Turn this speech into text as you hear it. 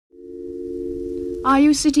Are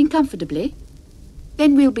you sitting comfortably?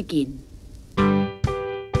 Then we'll begin.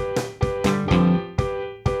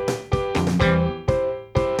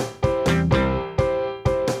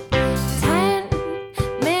 10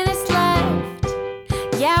 minutes left.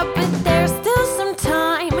 Yeah, but there's still some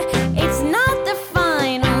time. It's not the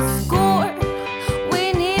final score.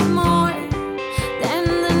 We need more than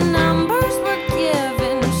the numbers we're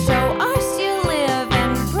given. Show us you live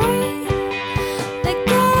and breathe the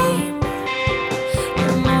game.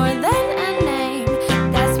 You're more than a name.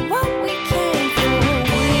 That's what we came for.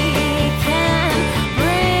 We can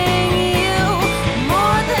bring you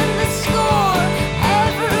more than the score.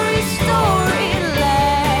 Every story.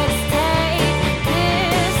 Let's take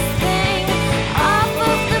this thing off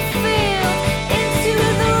of the field into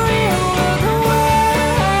the real world, away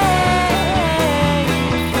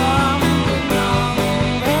from the numbers,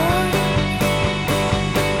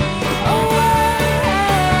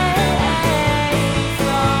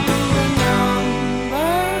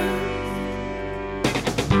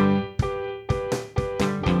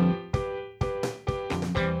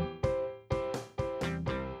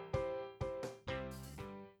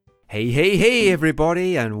 Hey,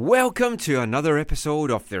 everybody, and welcome to another episode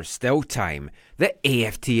of There's Still Time, the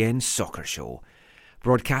AFTN Soccer Show,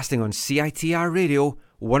 broadcasting on CITR Radio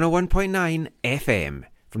 101.9 FM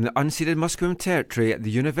from the unceded Musqueam Territory at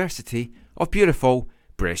the University of beautiful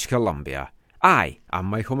British Columbia. I am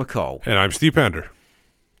Michael McCall. And I'm Steve Pander.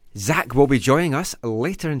 Zach will be joining us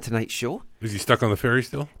later in tonight's show. Is he stuck on the ferry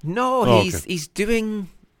still? No, Oh, he's doing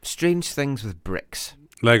strange things with bricks.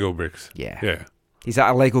 Lego bricks. Yeah. He's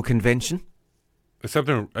at a Lego convention. Except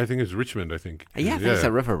in, I think it's Richmond, I think. Yeah, I think it's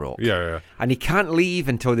at River Rock. Yeah. And he can't leave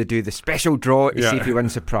until they do the special draw to see Yeah. if he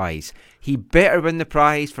wins the prize. He better win the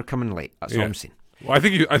prize for coming late. That's all Yeah. I'm saying. Well, I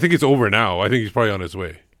think it's over now. I think he's probably on his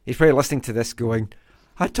way. He's probably listening to this going,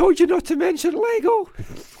 I told you not to mention Lego.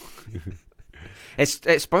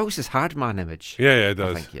 It spoils his hard man image. Yeah, it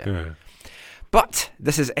does. I think, yeah. But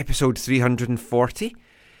this is episode 340.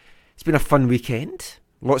 It's been a fun weekend.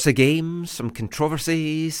 Lots of games, some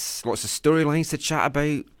controversies, lots of storylines to chat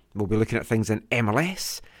about. We'll be looking at things in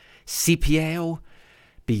MLS, CPL,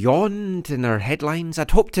 beyond in our headlines.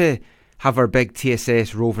 I'd hope to have our big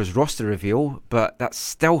TSS Rovers roster reveal, but that's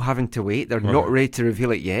still having to wait. They're not ready to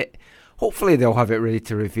reveal it yet. Hopefully they'll have it ready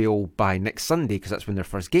to reveal by next Sunday, because that's when their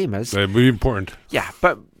first game is. It'll be important. Yeah,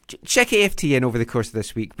 but check AFTN over the course of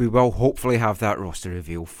this week. We will hopefully have that roster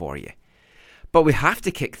reveal for you. But we have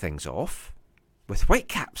to kick things off with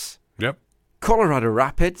Whitecaps. Yep. Colorado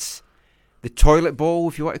Rapids, the toilet bowl,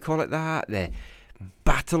 if you want to call it that, the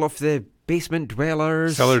battle of the basement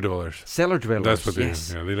dwellers. Cellar dwellers. Cellar dwellers, That's what they yes.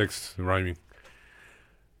 do. Yeah, they like rhyming.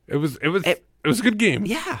 It was a good game.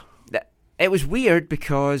 Yeah. It was weird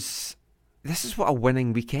because this is what a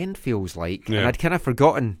winning weekend feels like. Yeah. And I'd kind of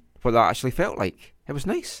forgotten what that actually felt like. It was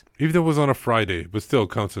nice. Even though it was on a Friday, but still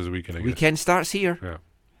counts as a weekend, I guess. Weekend starts here. Yeah.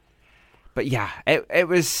 But yeah, it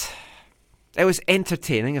was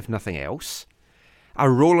entertaining, if nothing else. A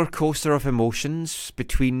roller coaster of emotions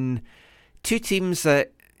between two teams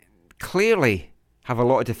that clearly have a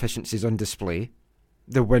lot of deficiencies on display.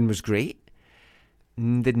 The win was great.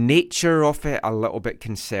 The nature of it, a little bit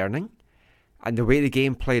concerning. And the way the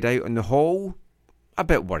game played out on the whole, a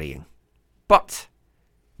bit worrying. But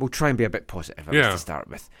we'll try and be a bit positive to start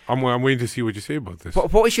with. I'm waiting to see what you say about this.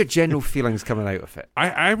 What was your general feelings coming out of it?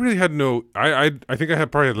 I really had no... I think I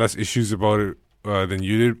had probably less issues about it than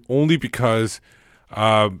you did, only because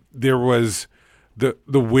there was... The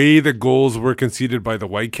way the goals were conceded by the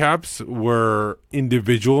Whitecaps were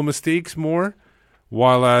individual mistakes more,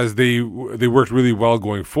 while as they worked really well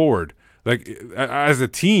going forward. Like, as a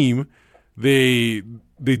team, they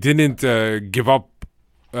didn't give up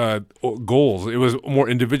goals. It was more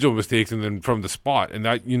individual mistakes and then from the spot, and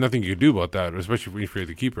that nothing you could do about that, especially if you're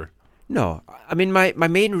the keeper. No, I mean my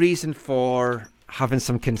main reason for having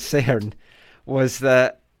some concern was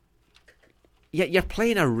that you're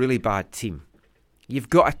playing a really bad team. You've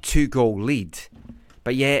got a 2-goal lead,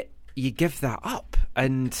 but yet you give that up,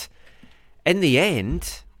 and in the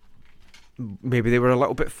end, maybe they were a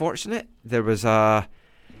little bit fortunate. There was a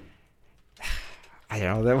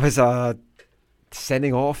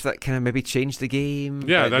sending off that kind of maybe changed the game.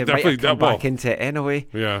 Yeah, they that definitely might have come back into it anyway.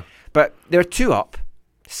 Yeah, but they're 2 up,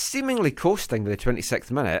 seemingly coasting with the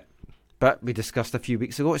 26th minute. But we discussed a few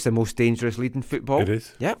weeks ago, it's the most dangerous lead in football. it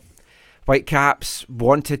is. Yep. Whitecaps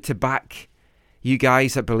wanted to back you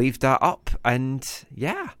guys that believed that up, and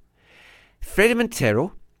yeah, Freddie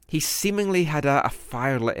Montero, he seemingly had a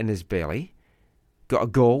fire lit in his belly. Got a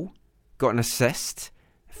goal, got an assist.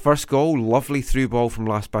 First goal, lovely through ball from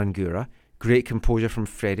Las Bangura. Great composure from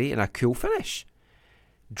Freddie and a cool finish.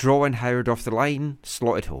 drawing Howard off the line,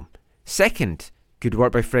 slotted home. Second, good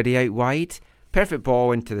work by Freddie out wide. Perfect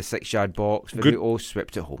ball into the 6-yard box. Venuto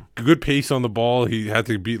swept it home. Good pace on the ball. He had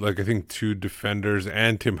to beat, I think 2 defenders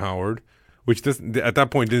and Tim Howard, which at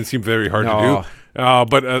that point didn't seem very hard to do.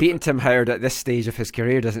 But beating Tim Howard at this stage of his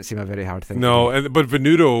career doesn't seem a very hard thing. No, but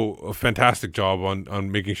Venuto, a fantastic job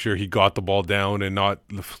on making sure he got the ball down and not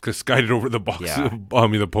skied it over the box. Yeah.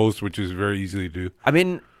 The post, which is very easy to do. I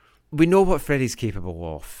mean, we know what Freddie's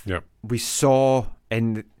capable of. Yep. We saw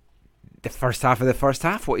in the first half of the first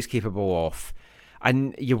half what he's capable of.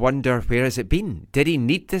 And you wonder, where has it been? Did he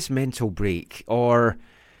need this mental break, or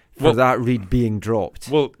for that read being dropped?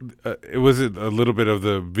 Well, it was a little bit of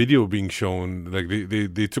the video being shown. Like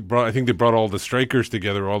I think they brought all the strikers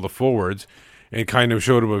together, all the forwards, and kind of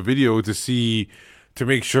showed them a video to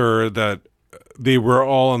make sure that they were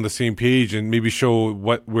all on the same page and maybe show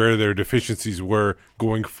where their deficiencies were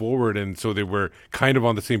going forward. And so they were kind of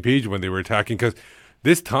on the same page when they were attacking, because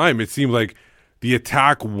this time it seemed like the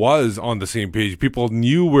attack was on the same page. People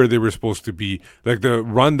knew where they were supposed to be. Like the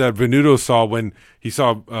run that Venuto saw when he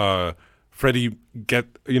saw Freddie get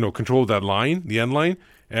control of that line, the end line,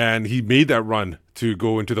 and he made that run to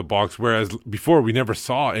go into the box. Whereas before we never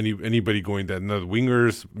saw anybody going that. No, the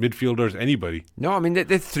wingers, midfielders, anybody. No, I mean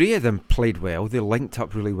the three of them played well. They linked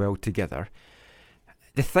up really well together.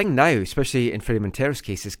 The thing now, especially in Freddie Montero's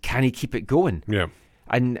case, is can he keep it going? Yeah.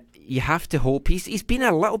 And you have to hope. He's been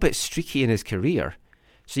a little bit streaky in his career.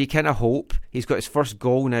 So you kind of hope. He's got his first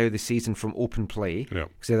goal now this season from open play,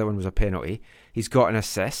 because the other one was a penalty. He's got an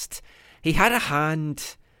assist. He had a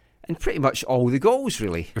hand in pretty much all the goals,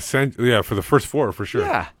 really. Yeah, for the first 4, for sure.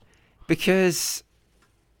 Yeah, because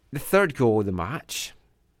the third goal of the match,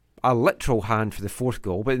 a literal hand for the fourth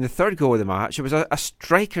goal, but in the third goal of the match, it was a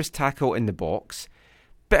striker's tackle in the box.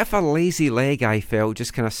 Bit of a lazy leg, I felt,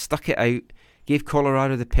 just kind of stuck it out. Gave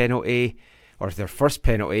Colorado the penalty, or their first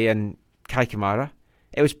penalty, and Kai Kamara.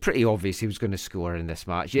 It was pretty obvious he was going to score in this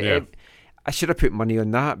match. I should have put money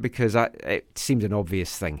on that because it seemed an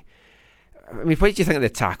obvious thing. I mean, what did you think of the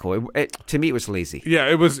tackle? To me, it was lazy. Yeah,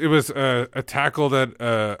 it was a tackle that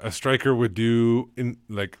a striker would do in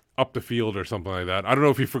up the field or something like that. I don't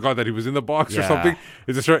know if he forgot that he was in the box or something.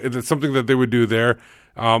 It's something that they would do there.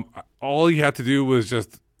 All he had to do was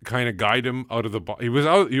just kind of guide him out of the box. He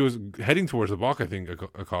was heading towards the box, I think,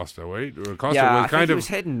 Acosta, right? Or Acosta yeah, was kind he was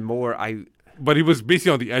heading more out. But he was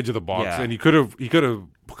basically on the edge of the box, and he could have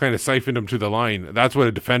kind of siphoned him to the line. That's what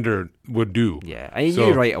a defender would do. Yeah, and he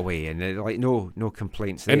knew right away, and no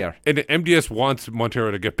complaints there. And MDS wants Montero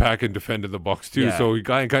to get back and defend in the box too, so he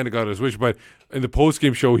kind of got his wish. But in the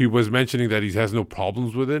post-game show, he was mentioning that he has no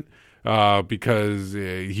problems with it because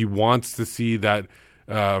he wants to see that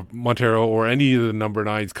Montero or any of the number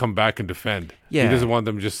 9s come back and defend. Yeah. He doesn't want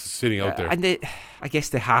them just sitting out there. And I guess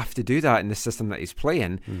they have to do that in the system that he's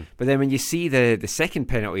playing. But then when you see the second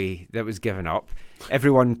penalty that was given up,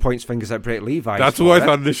 everyone points fingers at Brett Levi. That's what I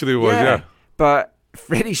thought initially it was, yeah. But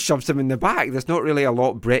Freddie shoves him in the back. There's not really a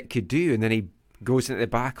lot Brett could do. And then he goes into the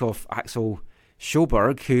back of Axel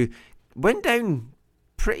Sjoberg, who went down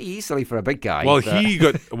pretty easily for a big guy.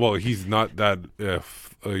 Well, he's not that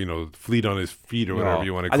fleet on his feet or whatever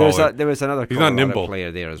you want to call it. There was another Colorado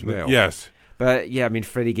player there as well. Yes. But yeah, I mean,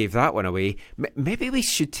 Freddie gave that one away. Maybe we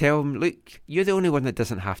should tell him, look, you're the only one that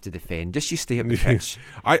doesn't have to defend. Just you stay up the pitch.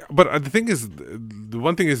 But the thing is, the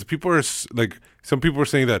one thing is, people are some people are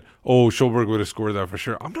saying that, Sjoberg would have scored that for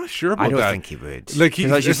sure. I'm not sure about that. I don't think he would.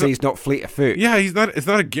 He's not fleet of foot. Yeah, he's not. It's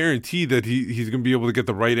not a guarantee that he's going to be able to get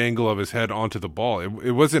the right angle of his head onto the ball.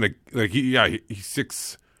 It wasn't he's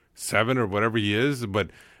 6'7" or whatever he is,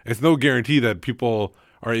 but it's no guarantee that people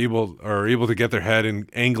are able to get their head and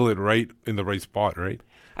angle it right in the right spot, right?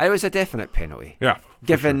 It was a definite penalty. Yeah.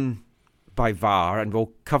 Given by VAR, and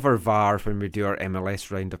we'll cover VAR when we do our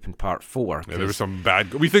MLS roundup in part 4. Yeah, there was some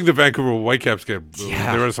bad. We think the Vancouver Whitecaps get.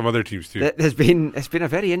 Yeah. There are some other teams too. It's been a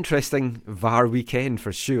very interesting VAR weekend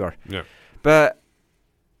for sure. Yeah. But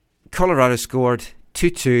Colorado scored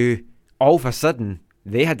 2-2. All of a sudden,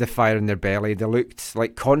 they had the fire in their belly. They looked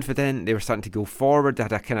confident. They were starting to go forward. They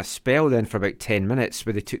had a kind of spell then for about 10 minutes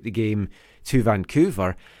where they took the game to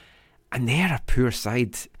Vancouver. And they're a poor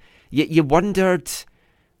side. You wondered.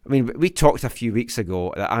 I mean, we talked a few weeks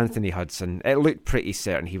ago that Anthony Hudson, it looked pretty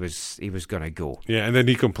certain he was going to go. Yeah, and then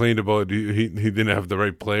he complained about he didn't have the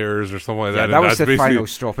right players or something like that. That was the final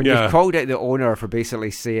straw. And you've called out the owner for basically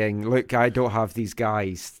saying, look, I don't have these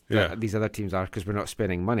guys that these other teams are because we're not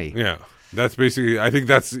spending money. Yeah. That's basically, I think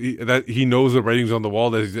that he knows the writing's on the wall,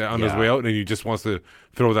 that he's on his way out, and he just wants to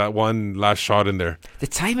throw that one last shot in there. The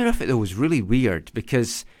timing of it, though, was really weird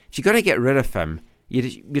because if you're going to get rid of him,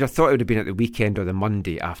 you'd have thought it would have been at the weekend or the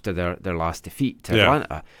Monday after their last defeat to Yeah.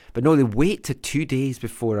 Atlanta. But no, they wait to 2 days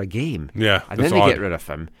before a game. Yeah, And that's then they odd. get rid of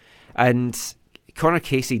him. And Connor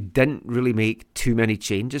Casey didn't really make too many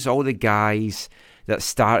changes. All the guys that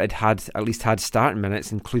started had at least had starting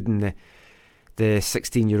minutes, including the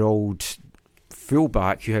 16-year-old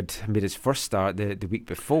fullback who had made his first start the week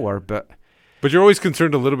before. But But you're always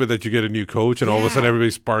concerned a little bit that you get a new coach and all of a sudden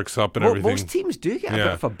everybody sparks up and everything. most teams do get a Yeah.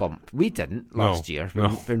 bit of a bump. We didn't last year no.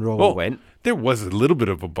 when Roll Well, went. There was a little bit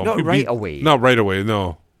of a bump. Not We- right away. Not right away,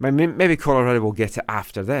 no. Maybe Colorado will get it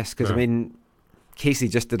after this because, Yeah. I mean, Casey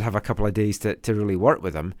just did have a couple of days to really work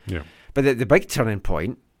with him. Yeah. But the big turning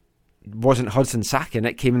point wasn't Hudson sacking.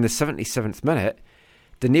 It came in the 77th minute.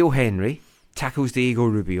 Daniil Henry tackles Diego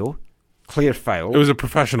Rubio. Clear foul. It was a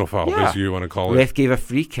professional foul, Yeah. basically, you want to call it. Ref gave a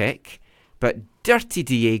free kick. But Dirty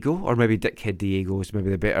Diego, or maybe Dickhead Diego is maybe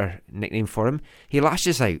the better nickname for him, he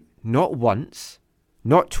lashes out not once,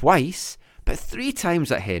 not twice, but 3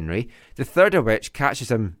 times at Henry, the third of which catches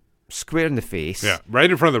him square in the face. Yeah, right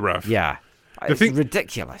in front of the ref. Yeah. The It's thing-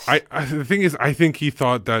 ridiculous. The thing is, I think he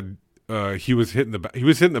thought that he was hitting the back. He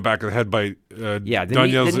was hitting the back of the head by Yeah, the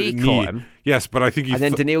Daniel's knee caught him. Yes, but I think he. And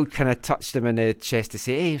then Daniil kind of touched him in the chest to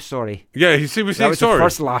say, hey, sorry. yeah, he was saying was the sorry.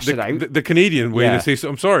 first lashing out. The Canadian way Yeah. to say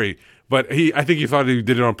I'm sorry, but I think he thought he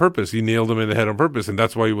did it on purpose. He nailed him in the head on purpose, and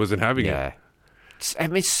that's why he wasn't having Yeah. it. I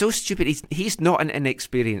mean, it's so stupid. He's not an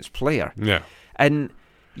inexperienced player. Yeah. And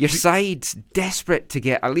your side's desperate to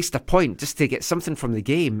get at least a point, just to get something from the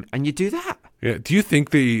game, and you do that. Yeah. Do you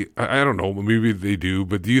think I don't know, maybe they do,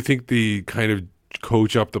 but do you think they kind of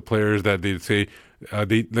coach up the players that they say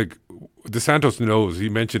they like? DeSantos knows, he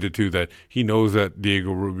mentioned it too, that he knows that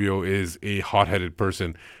Diego Rubio is a hot-headed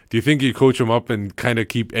person. Do you think you coach him up and kind of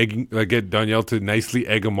keep egging, like get Danielle to nicely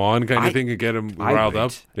egg him on kind of thing and get him I riled would.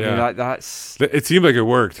 up? I mean, that's It seemed like it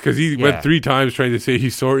worked because he Yeah. went 3 times trying to say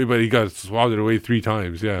he's sorry, but he got swatted away 3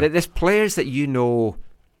 times. Yeah. there's players that you know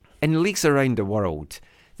in leagues around the world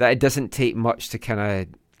that it doesn't take much to kind of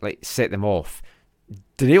like set them off.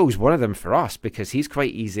 Daniil's one of them for us because he's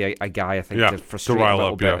quite easy a guy, I think, Yeah, to to frustrate rile a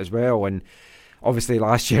little up, bit yeah. as well. And obviously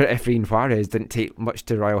last year Efrain Juarez didn't take much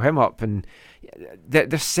to rile him up. And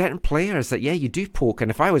there's certain players that, yeah, you do poke. And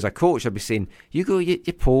if I was a coach, I'd be saying, you go, you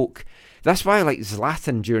poke. That's why I like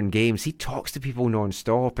Zlatan during games. He talks to people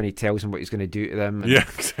non-stop and he tells them what he's going to do to them. And, Yeah,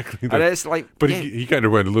 exactly. and it's like, But yeah, he kind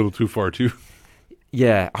of went a little too far too.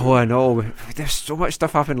 yeah. Oh, I know. There's so much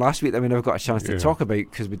stuff happened last week that we never got a chance to Yeah. talk about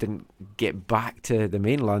because we didn't get back to the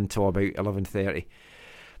mainland till about 11:30.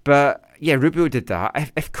 But yeah, Rubio did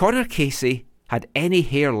that. If Connor Casey had any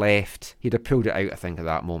hair left, he'd have pulled it out, I think, at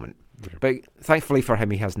that moment. But thankfully for him,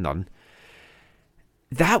 he has none.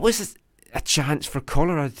 That was a chance for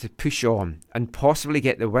Colorado to push on and possibly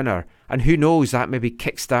get the winner. And who knows, that maybe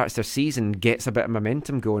kickstarts their season, gets a bit of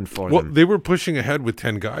momentum going for Well, them. they were pushing ahead with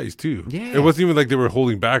 10 guys too. Yeah. It wasn't even like they were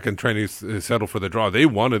holding back and trying to settle for the draw. They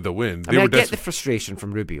wanted the win. I They mean, I were get the desperate. frustration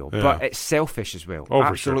from Rubio, Yeah. but it's selfish as well. Oh,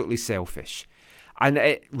 for sure. Absolutely selfish. And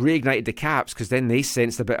it reignited the Caps because then they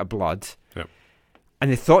sensed a bit of blood. Yep.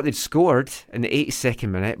 And they thought they'd scored in the 82nd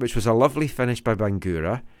minute, which was a lovely finish by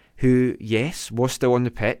Bangura, who, yes, was still on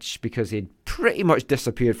the pitch because he'd pretty much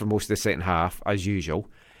disappeared for most of the second half, as usual.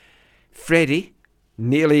 Freddie,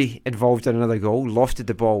 nearly involved in another goal, lofted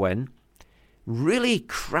the ball in. Really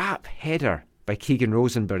crap header by Keegan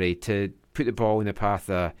Rosenberry to put the ball in the path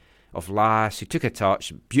of Lass, who took a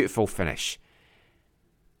touch. Beautiful finish.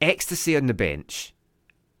 Ecstasy on the bench,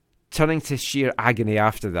 turning to sheer agony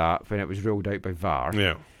after that when it was ruled out by VAR.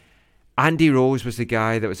 Yeah. Andy Rose was the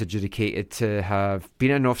guy that was adjudicated to have been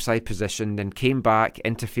in an offside position, then came back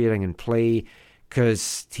interfering in play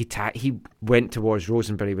because he went towards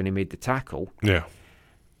Rosenberry when he made the tackle. Yeah.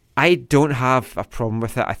 I don't have a problem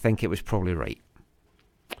with it. I think it was probably right.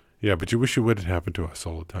 Yeah, but you wish it wouldn't happen to us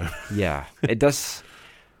all the time. Yeah, it does.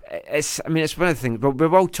 It's one of the things. But we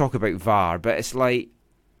will talk about VAR, but it's like,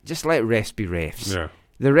 just let refs be refs. Yeah.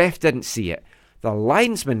 The ref didn't see it. The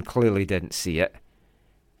linesman clearly didn't see it.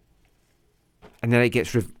 And then it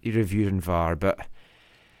gets reviewed in VAR. But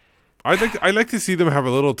I'd like to see them have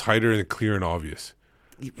a little tighter and clear and obvious.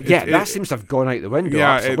 yeah, that seems to have gone out the window.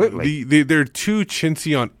 Absolutely. They're too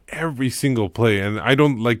chintzy on every single play, and I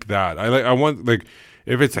don't like that. I want, like,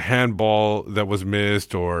 if it's a handball that was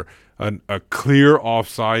missed or a clear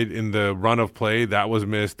offside in the run of play that was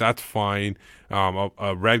missed, that's fine.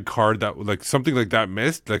 A red card that, like, something like that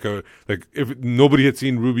missed, like if nobody had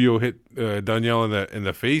seen Rubio hit Danielle in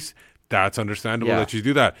the face, that's understandable Yeah. that you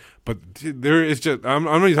do that. But there is just, I'm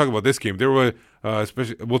not even talking about this game. There were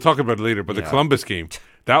especially, we'll talk about it later, but the Yeah. Columbus game,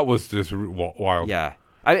 that was just wild. Yeah.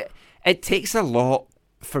 It takes a lot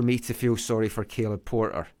for me to feel sorry for Caleb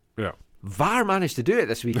Porter. Yeah. VAR managed to do it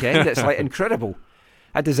this weekend. It's like incredible.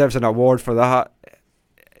 That deserves an award for that.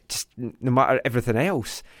 Just no matter everything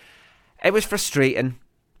else. It was frustrating,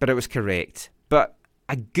 but it was correct. But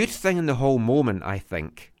a good thing in the whole moment, I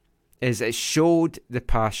think, is it showed the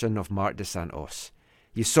passion of Marc Dos Santos.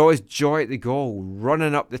 You saw his joy at the goal,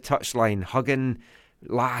 running up the touchline, hugging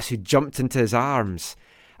Lass, who jumped into his arms.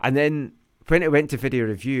 And then when it went to video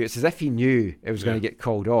review, it's as if he knew it was going to get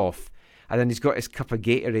called off. And then he's got his cup of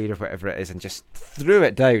Gatorade or whatever it is and just threw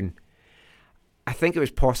it down. I think it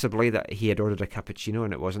was possibly that he had ordered a cappuccino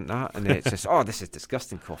and it wasn't that. And then it's just, oh, this is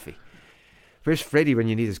disgusting coffee. Where's Freddie when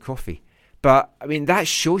you need his coffee? But, I mean, that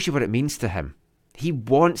shows you what it means to him. He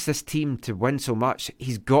wants this team to win so much.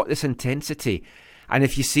 He's got this intensity. And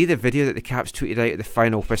if you see the video that the Caps tweeted out at the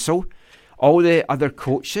final whistle, all the other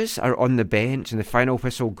coaches are on the bench and the final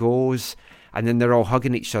whistle goes and then they're all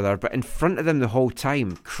hugging each other. But in front of them the whole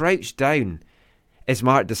time, crouched down, is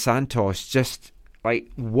Marc Dos Santos just like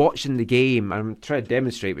watching the game. I'm trying to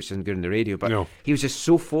demonstrate, which isn't good on the radio, but he was just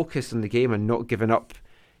so focused on the game and not giving up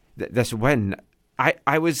this win.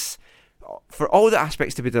 I was, for all the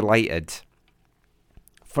aspects to be delighted,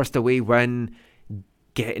 first away win,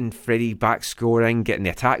 getting Freddie back scoring, getting the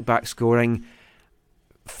attack back scoring.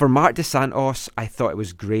 For Marc Dos Santos, I thought it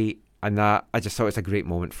was great, and that I just thought it was a great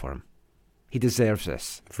moment for him. He deserves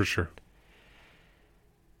this. For sure.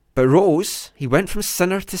 But Rose, he went from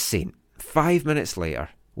sinner to saint 5 minutes later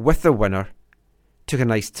with the winner, took a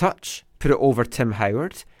nice touch, put it over Tim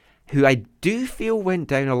Howard, who I do feel went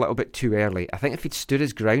down a little bit too early. I think if he'd stood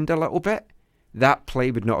his ground a little bit, that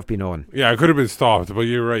play would not have been on. Yeah, it could have been stopped, but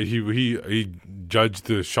you're right. He judged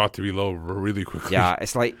the shot to be low really quickly. Yeah,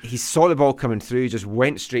 it's like he saw the ball coming through, just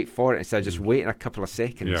went straight for it instead of just waiting a couple of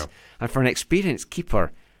seconds. Yeah. And for an experienced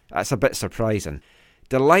keeper, that's a bit surprising.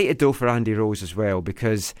 Delighted though for Andy Rose as well,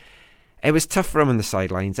 because it was tough for him on the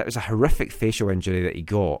sidelines. It was a horrific facial injury that he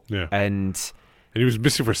got. Yeah. And he was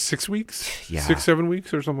missing for 6 weeks? Yeah. 6-7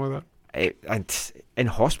 weeks or something like that? And in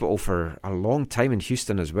hospital for a long time in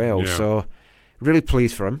Houston as well. Yeah. So really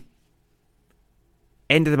pleased for him.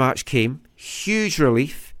 End of the match came. Huge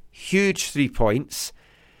relief. Huge 3 points.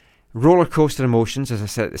 Roller coaster emotions, as I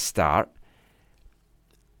said at the start.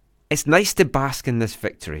 It's nice to bask in this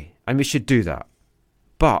victory, and we should do that.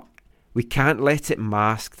 But we can't let it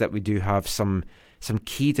mask that we do have some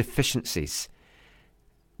key deficiencies,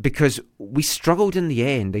 because we struggled in the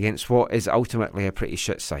end against what is ultimately a pretty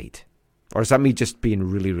shit side. Or is that me just being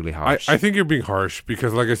really, really harsh? I think you're being harsh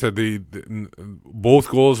because, like I said, both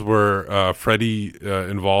goals were Freddie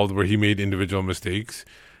involved where he made individual mistakes.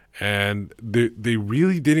 And they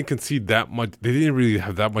really didn't concede that much. They didn't really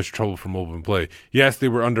have that much trouble from open play. Yes, they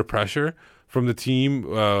were under pressure from the team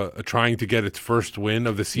trying to get its first win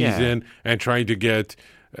of the season and trying to get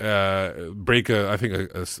break a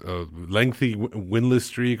lengthy winless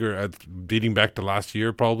streak or dating back to last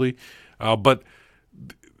year probably. But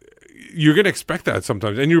you're going to expect that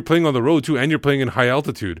sometimes. And you're playing on the road too, and you're playing in high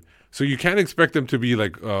altitude. So you can't expect them to be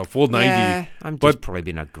like full 90. Yeah, I'm just probably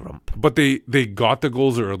being a grump. But they got the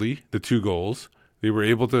goals early, the 2 goals. They were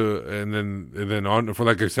able to, and then on for,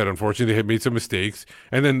 like I said, unfortunately they had made some mistakes.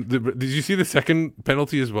 And then did you see the second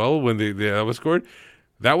penalty as well when they was scored?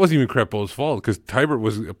 That wasn't even Crepeau's fault because Tybert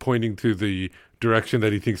was pointing to the direction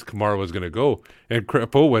that he thinks Kamara was going to go, and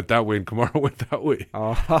Crepeau went that way and Kamara went that way.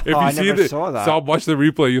 Oh, I never saw that. Watch the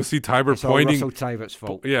replay. You'll see Tybert pointing. Russell Tybert's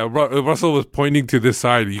fault. Yeah, Russell was pointing to this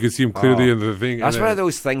side. You can see him clearly in the thing. That's one of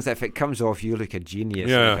those things that if it comes off, you look a genius.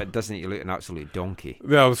 Yeah. And if it doesn't, you look an absolute donkey.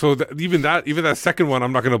 Yeah. So even that second one,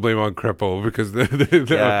 I'm not going to blame on Crepeau because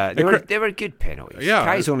they were good penalties. Yeah.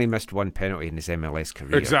 Kai's only missed 1 penalty in his MLS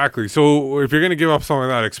career. Exactly. So if you're going to give up something like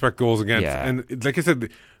that, expect goals against. Yeah. And like I said,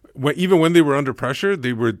 even when they were under pressure,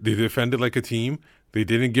 they defended like a team. They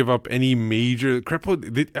didn't give up any major.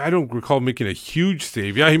 Crepeau, I don't recall making a huge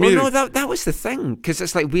save. Yeah, he made. Well, no, that was the thing because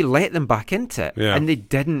it's like we let them back into it, and they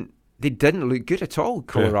didn't look good at all.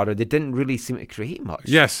 Colorado, they didn't really seem to create much.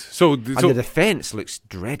 Yes, so the defense looks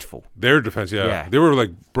dreadful. Their defense, they were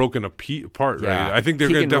like broken apart. Yeah. Right, I think they're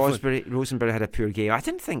going to definitely. Rosenberry had a poor game. I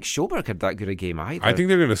didn't think Schoberg had that good a game either. I think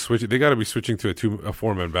they're going to switch it. They got to be switching to a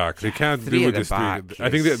 4-man back. They can't do with this. I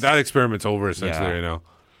think that experiment's over essentially right now.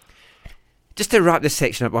 Just to wrap this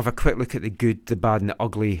section up, we'll have a quick look at the good, the bad, and the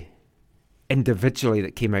ugly individually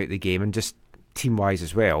that came out of the game, and just team-wise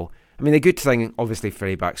as well. I mean, the good thing, obviously,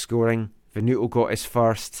 Freddie back scoring. Venuto got his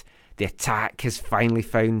first. The attack has finally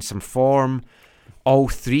found some form. All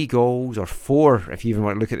 3 goals, or 4, if you even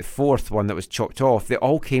want to look at the 4th one that was chopped off, they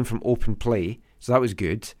all came from open play, so that was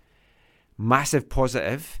good. Massive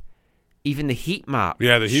positive. even the heat map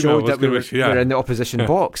Yeah, the heat showed map was that we gonna be- were in the opposition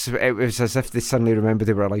box. It was as if they suddenly remembered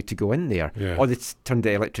they were allowed to go in there. Yeah. Or they turned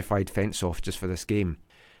the electrified fence off just for this game.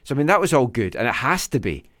 So, I mean, that was all good. And it has to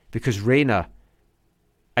be, because Reina,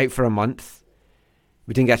 out for a month.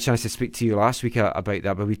 We didn't get a chance to speak to you last week about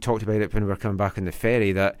that, but we talked about it when we were coming back on the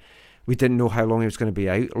ferry, that we didn't know how long he was going to be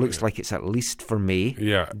out. It looks like it's at least for May.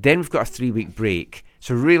 Yeah. Then we've got a 3-week break.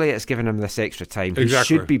 So really it's given him this extra time. Exactly. He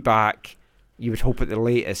should be back, you would hope at the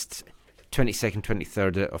latest, 22nd,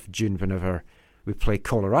 23rd of June, whenever we play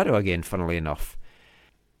Colorado again, funnily enough.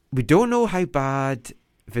 We don't know how bad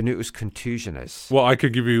Venuto's contusion is. Well, I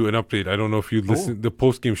could give you an update. I don't know if you listened to the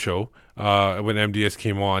post-game show when MDS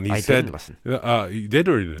came on. He said, didn't listen. You did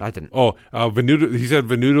or you didn't? I didn't. Oh, Venuto. He said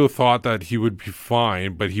Venuto thought that he would be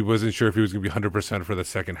fine, but he wasn't sure if he was going to be 100% for the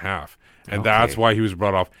second half, and that's why he was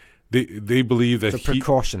brought off. They believe that It's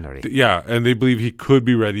precautionary. Yeah, and they believe he could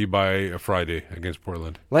be ready by Friday against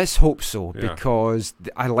Portland. Let's hope so, Yeah. because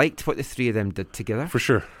I liked what the three of them did together. For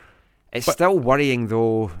sure. It's still worrying,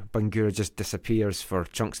 though, Bangura just disappears for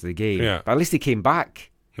chunks of the game. Yeah. But at least he came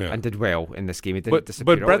back Yeah. and did well in this game. He didn't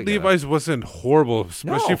disappear But Brett altogether. Levi's wasn't horrible,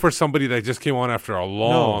 especially No. for somebody that just came on after a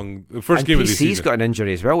long first and game of the PC's season. got an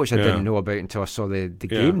injury as well, which I Yeah. didn't know about until I saw the Yeah.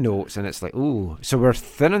 game notes, and it's like, ooh. So we're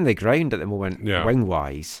thin on the ground at the moment, Yeah.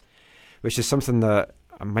 wing-wise, which is something that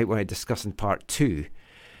I might want to discuss in part 2.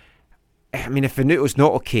 I mean, if Venuto's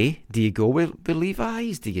not okay, do you go with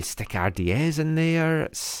Levi's? Do you stick RDS in there?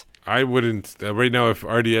 I wouldn't right now. If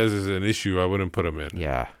RDS is an issue, I wouldn't put him in.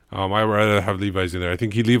 Yeah. I'd rather have Levi's in there. I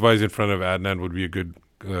think Levi's in front of Adnan would be a good,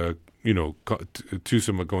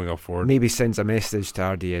 twosome going up forward. Maybe sends a message to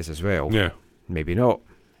RDS as well. Yeah, Maybe not.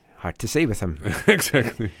 Hard to say with him.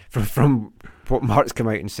 exactly. From what Mark's come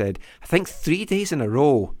out and said, I think 3 days in a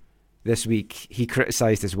row this week he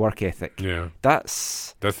criticised his work ethic. Yeah,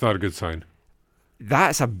 That's not a good sign.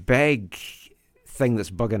 a big thing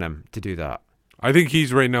that's bugging him to do that. I think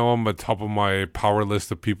he's right now on the top of my power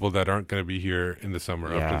list of people that aren't going to be here in the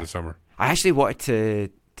summer, Yeah. after the summer. I actually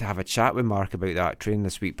wanted to have a chat with Mark about that training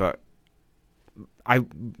this week, but I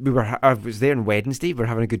was there on Wednesday. We were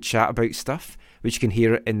having a good chat about stuff, which you can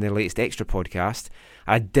hear in the latest Extra podcast.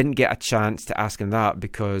 I didn't get a chance to ask him that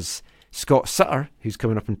because Scott Sutter, who's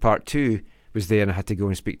coming up in part 2, was there, and I had to go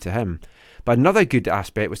and speak to him. But another good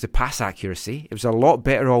aspect was the pass accuracy. It was a lot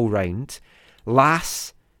better all round.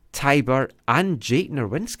 Lass, Tiber and Jake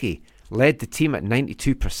Nerwinski led the team at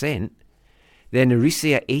 92%. Then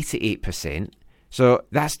Arisi at 88%. So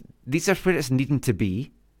these are where it's needing to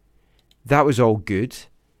be. That was all good.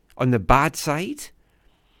 On the bad side,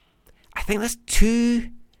 I think there's 2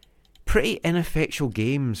 pretty ineffectual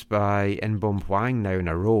games by Inbom Hwang now in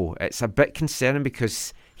a row. It's a bit concerning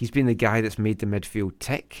because he's been the guy that's made the midfield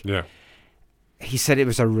tick. Yeah, He said it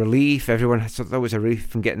was a relief. Everyone thought that was a relief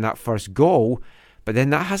from getting that first goal. But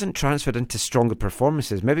then that hasn't transferred into stronger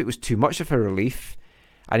performances. Maybe it was too much of a relief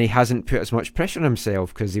and he hasn't put as much pressure on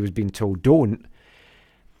himself because he was being told don't.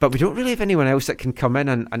 But we don't really have anyone else that can come in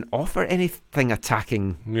and offer anything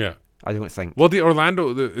attacking, yeah. I don't think. Well,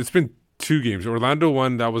 it's been 2 games. Orlando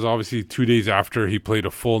one, that was obviously 2 days after he played a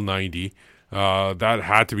full 90. That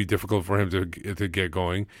had to be difficult for him to get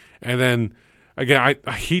going. And then, again,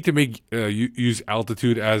 I hate to make use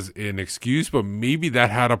altitude as an excuse, but maybe that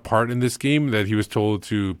had a part in this game, that he was told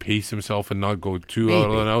to pace himself and not go too out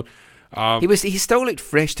and out. He still looked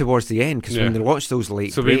fresh towards the end because when they launched those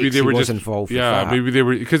late So breaks, maybe they were he was just involved with yeah. that. Maybe they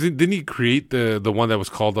were, because didn't he create the one that was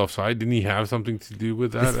called offside? Didn't he have something to do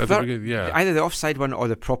with that? at the beginning? Yeah, Either the offside one or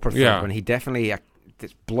the proper third one. He definitely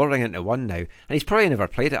it's blurring into one now, and he's probably never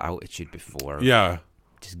played at altitude before. yeah.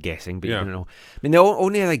 Just guessing, but you don't know. I mean, the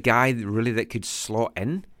only other guy really that could slot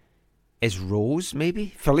in is Rose,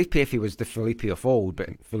 maybe Felipe if he was the Felipe of old, but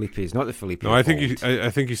Felipe is not the Felipe. No, of I think old. I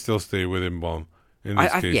think you still stay with Inbom in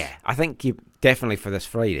this case. Yeah, I think you definitely for this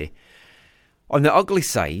Friday. On the ugly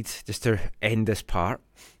side, just to end this part,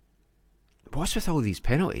 what's with all these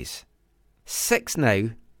penalties? 6 now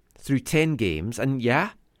through 10 games, and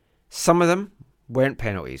some of them weren't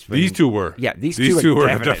penalties. These 2 were. Yeah, these two two were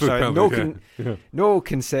definite. definitely So penalties. no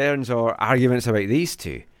concerns or arguments about these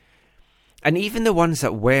 2. And even the ones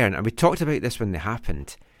that weren't, and we talked about this when they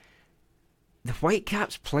happened, the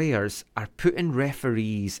Whitecaps players are putting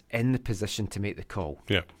referees in the position to make the call.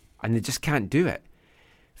 Yeah. And they just can't do it.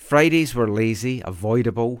 Fridays were lazy,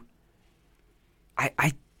 avoidable.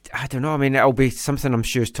 I don't know. I mean, it'll be something I'm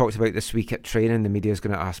sure is talked about this week at training. The media's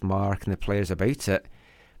going to ask Mark and the players about it.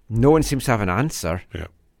 No one seems to have an answer. Yeah.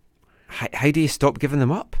 how do you stop giving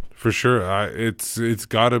them up? For sure. It's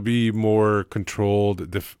got to be more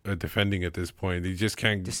controlled defending at this point. You just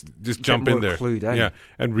can't just jump in there. Clued in. Yeah,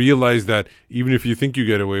 and realize that even if you think you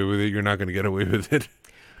get away with it, you're not going to get away with it.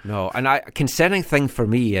 No, and a concerning thing for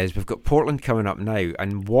me is we've got Portland coming up now,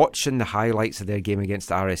 and watching the highlights of their game against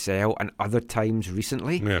RSL and other times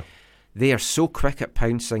recently, Yeah. they are so quick at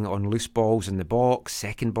pouncing on loose balls in the box,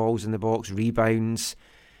 second balls in the box, rebounds,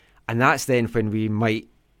 and that's then when we might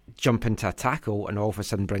jump into a tackle and all of a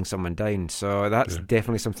sudden bring someone down. So that's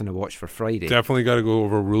definitely something to watch for Friday. Definitely got to go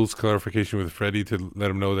over rules clarification with Freddie to let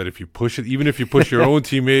him know that if you push it, even if you push your own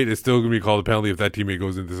teammate, it's still going to be called a penalty if that teammate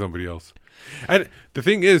goes into somebody else. And the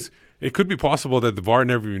thing is, it could be possible that the VAR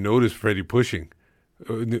never even noticed Freddie pushing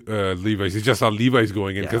Levi's. He just saw Levi's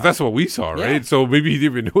going in because that's what we saw, right? Yeah. So maybe he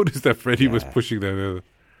didn't even notice that Freddie was pushing them.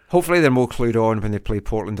 Hopefully they're more clued on when they play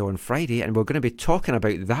Portland on Friday, and we're going to be talking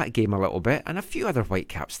about that game a little bit and a few other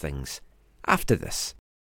Whitecaps things after this.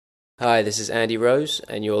 Hi, this is Andy Rose,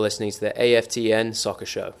 and you're listening to the AFTN Soccer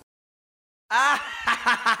Show.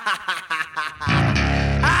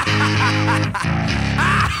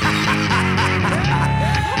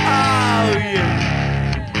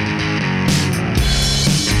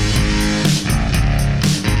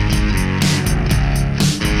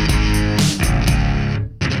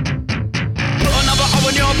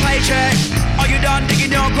 On your paycheck, are you done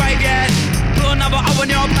digging your grave yet? Put another O on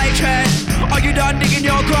your paycheck, are you done digging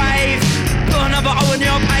your grave? Put another O on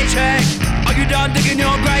your paycheck, are you done digging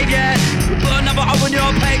your grave yet? Put another O on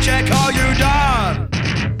your paycheck, are you done?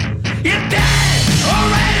 You're dead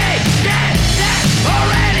already, dead, dead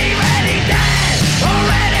already, ready, dead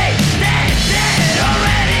already, dead, dead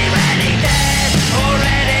already, ready, dead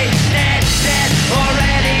already, dead, dead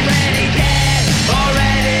already, ready, dead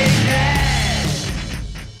already, dead.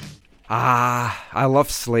 I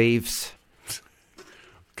love slaves.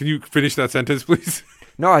 Can you finish that sentence, please?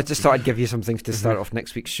 No, I just thought I'd give you some things to start off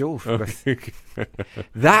next week's show with. Okay.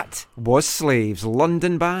 That was Slaves,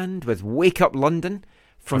 London band with Wake Up London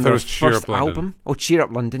from I thought their it was Cheer first Up London. album. Oh, Cheer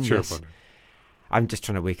Up London, Cheer yes. Up London. I'm just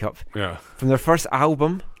trying to wake up. Yeah. From their first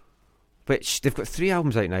album, which they've got 3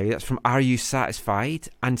 albums out now. That's from Are You Satisfied?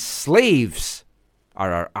 And Slaves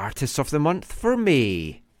are our Artists of the Month for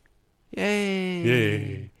May. Yay.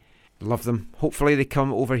 Yay. Love them. Hopefully they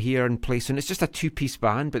come over here and play soon. It's just a 2-piece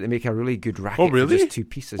band, but they make a really good racket Oh, really? for just 2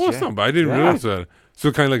 pieces. Well, yeah. that's not bad. I didn't realize that.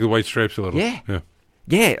 So kind of like the White Stripes a little. Yeah. Yeah.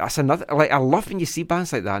 Yeah, that's another. Like, I love when you see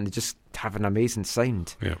bands like that and they just have an amazing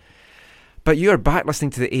sound. Yeah. But you are back listening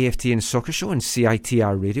to the AFTN Soccer Show on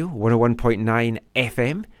CITR Radio, 101.9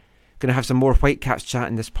 FM. Going to have some more Whitecaps chat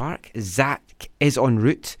in this park. Zach is en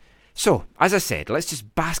route. So, as I said, let's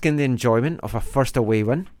just bask in the enjoyment of a first away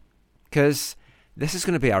win, because this is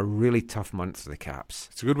going to be a really tough month for the Caps.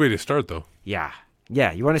 It's a good way to start, though. Yeah,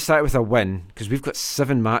 you want to start with a win, because we've got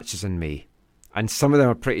 7 matches in May, and some of them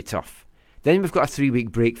are pretty tough. Then we've got a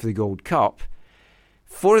 3-week break for the Gold Cup.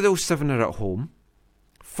 4 of those 7 are at home.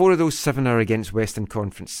 4 of those 7 are against Western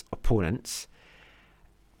Conference opponents.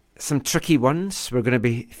 Some tricky ones. We're going to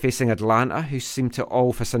be facing Atlanta, who seem to all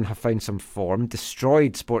of a sudden have found some form.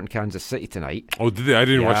 Destroyed Sporting Kansas City tonight. Oh, did they? I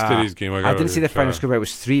didn't watch Yeah. today's game. I didn't see the final score, but it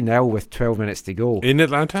was 3-0 with 12 minutes to go. In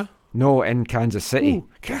Atlanta? No, in Kansas City. Ooh,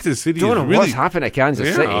 Kansas City Don't is know really... what's happened at Kansas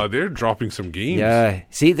yeah, City. they're dropping some games. Yeah.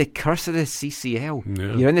 See, the curse of the CCL.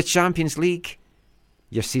 Yeah. You're in the Champions League,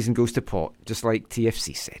 your season goes to pot, just like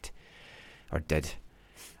TFC said. Or did.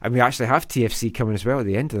 And we actually have TFC coming as well at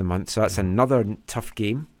the end of the month, so that's another tough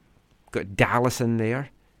game. Got Dallas in there.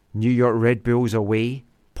 New York Red Bulls away.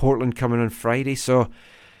 Portland coming on Friday. So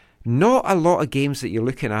not a lot of games that you're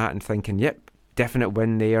looking at and thinking, yep, definite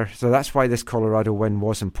win there. So that's why this Colorado win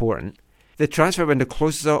was important. The transfer window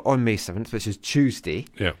closes out on May 7th, which is Tuesday.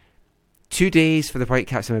 Yeah. 2 days for the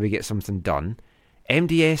Whitecaps to maybe get something done.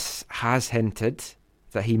 MDS has hinted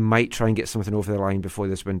that he might try and get something over the line before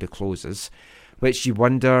this window closes, which you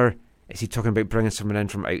wonder, is he talking about bringing someone in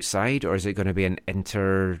from outside, or is it going to be an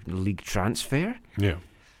inter-league transfer? Yeah.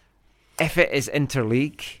 If it is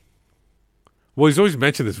inter-league... Well, he's always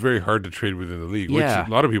mentioned it's very hard to trade within the league, Yeah. which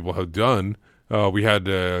a lot of people have done. We had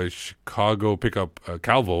Chicago pick up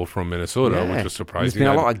Calvo from Minnesota, which was surprising. There's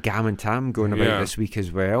been a lot of gam and tam going about this week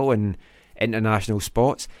as well, and international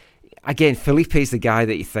spots. Again, Felipe is the guy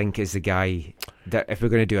that you think is the guy that if we're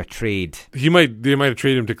going to do a trade... They might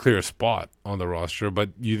trade him to clear a spot on the roster, but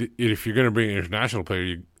if you're going to bring an international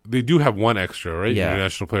player, they do have one extra, right? Yeah.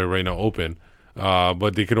 International player right now open,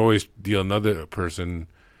 but they could always deal another person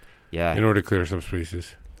in order to clear some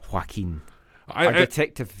spaces. Joaquin. I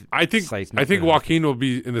think Joaquin will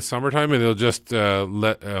be in the summertime, and they'll just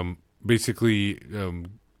let basically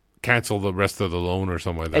cancel the rest of the loan or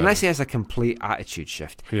something like that. Unless he has a complete attitude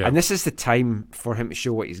shift. Yeah. And this is the time for him to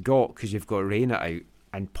show what he's got, because you've got Reina out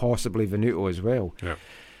and possibly Venuto as well. Yeah.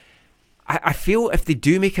 I feel if they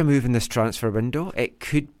do make a move in this transfer window, it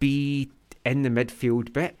could be in the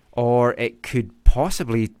midfield bit, or it could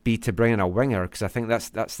possibly be to bring in a winger, because I think that's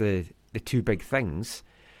the two big things.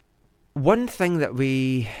 One thing that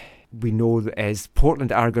we know is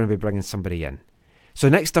Portland are going to be bringing somebody in. So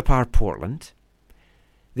next up are Portland.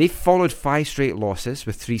 They've followed 5 straight losses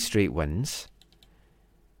with 3 straight wins.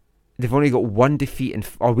 They've only got one defeat,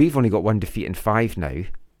 we've only got one defeat in 5 now.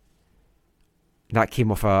 That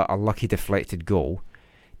came off a lucky deflected goal.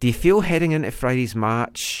 Do you feel heading into Friday's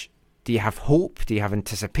match, do you have hope, do you have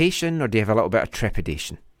anticipation, or do you have a little bit of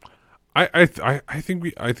trepidation? I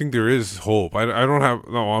think there is hope.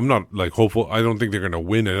 I'm not like hopeful. I don't think they're going to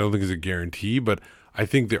win. I don't think it's a guarantee, but I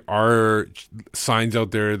think there are signs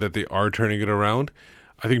out there that they are turning it around.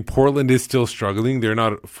 I think Portland is still struggling. They're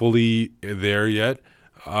not fully there yet.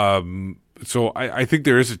 So I think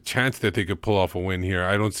there is a chance that they could pull off a win here.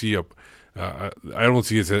 I don't see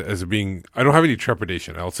it as being. I don't have any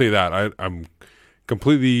trepidation. I'll say that. I'm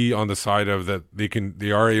completely on the side of that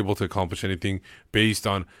they are able to accomplish anything based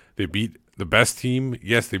on they beat the best team.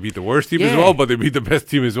 Yes, they beat the worst team as well, but they beat the best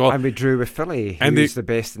team as well. And we drew with Philly, who's the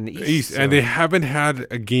best in the East. And they haven't had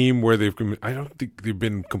a game where I don't think they've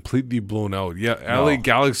been completely blown out. Yeah, No. LA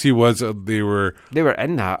Galaxy was they were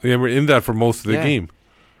in that. They were in that for most of the game.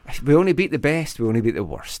 We only beat the best, we only beat the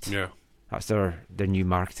worst. Yeah. That's their new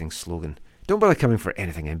marketing slogan. Don't bother coming for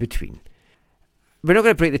anything in between. We're not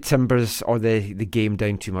going to break the timbers or the game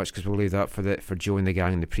down too much, because we'll leave that for Joe and the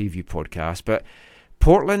gang in the preview podcast. But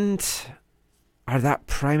Portland are that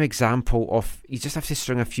prime example of you just have to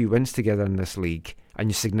string a few wins together in this league and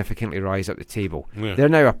you significantly rise up the table. Yeah. They're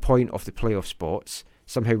now a point off the playoff spots.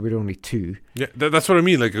 Somehow we're only 2. Yeah, that's what I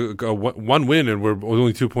mean. Like one win and we're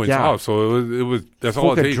only 2 points off. So it was that's all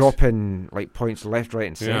it Folk are takes. dropping like points left, right,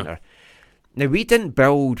 and centre. Now we didn't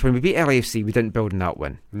build when we beat LAFC. We didn't build in that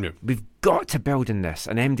win. Yeah. We've got to build in this.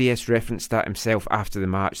 And MDS referenced that himself after the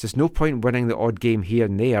match. There's no point winning the odd game here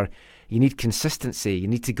and there. You need consistency. You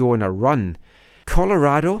need to go on a run.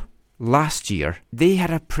 Colorado last year, they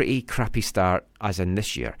had a pretty crappy start as in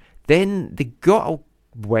this year. Then they got a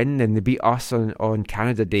win and they beat us on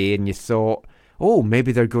Canada Day, and you thought, oh,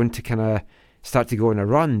 maybe they're going to kind of start to go on a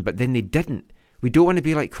run, but then they didn't. We don't want to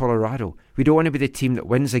be like Colorado. We don't want to be the team that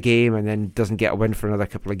wins a game and then doesn't get a win for another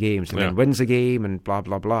couple of games and then wins a game and blah,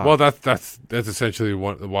 blah, blah. Well, that's essentially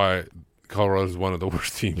why Colorado is one of the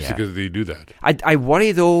worst teams, because they do that. I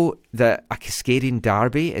worry, though, that a Cascadian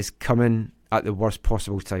derby is coming at the worst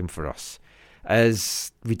possible time for us,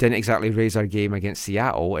 as we didn't exactly raise our game against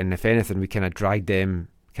Seattle, and if anything, we kind of dragged them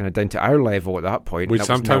kind of down to our level at that point. Which that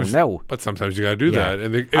sometimes, was 0-0. but sometimes you got to do that.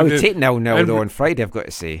 And I would take 0-0 though on Friday, I've got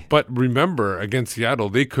to say. But remember, against Seattle,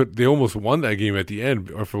 they almost won that game at the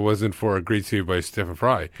end, or if it wasn't for a great save by Stephen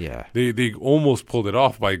Fry. Yeah, they almost pulled it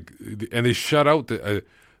off and they shut out the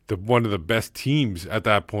one of the best teams at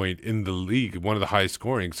that point in the league, one of the highest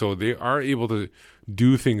scoring. So they are able to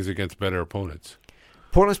do things against better opponents.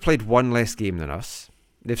 Portland's played 1 less game than us.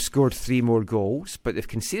 They've scored 3 more goals, but they've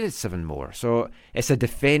conceded 7 more. So it's a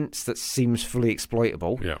defence that seems fully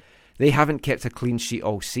exploitable. Yeah. They haven't kept a clean sheet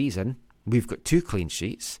all season. We've got 2 clean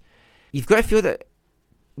sheets. You've got to feel that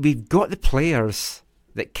we've got the players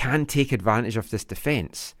that can take advantage of this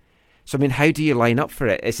defence. So, I mean, how do you line up for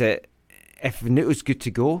it? Is it, if Venuto's good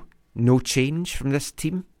to go, no change from this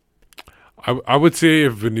team? I would say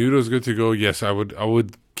if Venuto's good to go, yes, I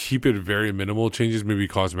would keep it very minimal changes, maybe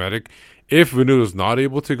cosmetic. If Venuto's not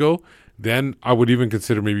able to go, then I would even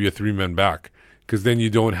consider maybe a 3-man back, because then you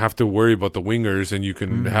don't have to worry about the wingers and you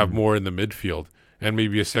can have more in the midfield and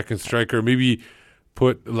maybe a second striker. Maybe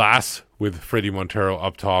put Lass with Freddie Montero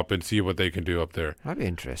up top and see what they can do up there. That'd be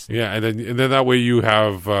interesting. Yeah, and then that way you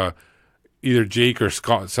have either Jake or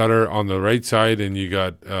Scott Sutter on the right side, and you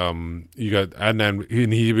got Adnan,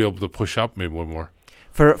 and he'd be able to push up maybe one more.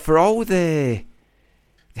 For all the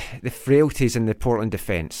frailties in the Portland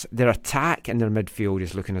defence, their attack and their midfield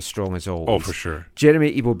is looking as strong as always. Oh, for sure.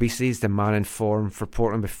 Jeremy Ibobisi is the man in form for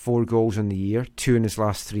Portland with 4 goals in the year, 2 in his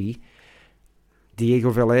last 3.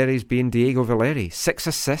 Diego Valeri's being Diego Valeri, 6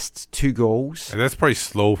 assists, 2 goals. And that's probably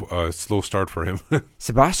slow start for him.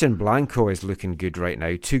 Sebastian Blanco is looking good right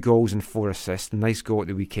now, 2 goals and 4 assists, nice goal at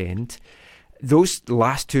the weekend. Those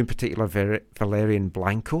last 2 in particular, Valeri and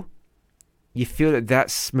Blanco, you feel that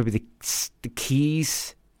that's maybe the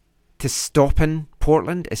keys to stopping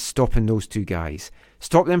Portland is stopping those 2 guys.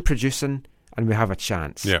 Stop them producing and we have a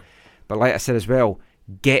chance. Yeah. But like I said as well,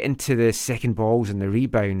 getting to the second balls and the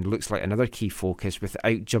rebound looks like another key focus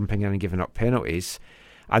without jumping in and giving up penalties.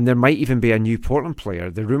 And there might even be a new Portland player.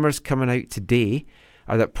 The rumours coming out today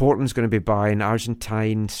are that Portland's going to be buying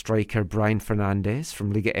Argentine striker Brian Fernandez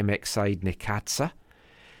from Liga MX side Necaxa,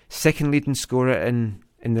 second leading scorer in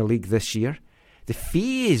the league this year. The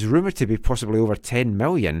fee is rumoured to be possibly over 10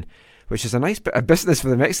 million, which is a nice bit of business for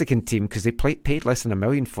the Mexican team because they paid less than $1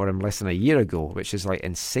 million for him less than a year ago, which is like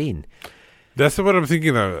insane. That's what I'm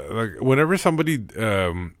thinking of. Like, whenever somebody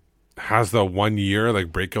has the 1 year,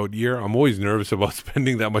 like, breakout year, I'm always nervous about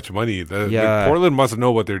spending that much money. Like, Portland must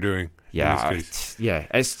know what they're doing. Yeah,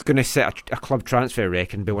 it's going to set a club transfer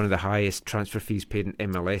record and be one of the highest transfer fees paid in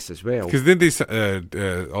MLS as well. Because then they signed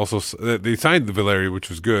the Valeri, which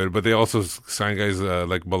was good, but they also signed guys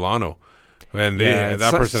like Milano, and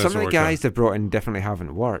some of the guys they've brought in definitely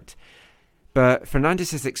haven't worked. But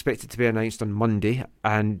Fernandez is expected to be announced on Monday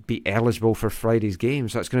and be eligible for Friday's game,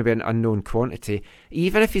 so it's going to be an unknown quantity.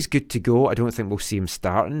 Even if he's good to go, I don't think we'll see him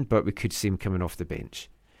starting, but we could see him coming off the bench.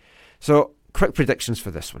 So, quick predictions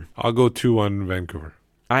for this one. I'll go 2-1 Vancouver.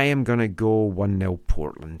 I am going to go 1-0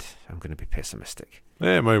 Portland. I'm going to be pessimistic.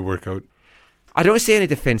 It might work out. I don't see any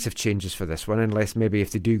defensive changes for this one, unless maybe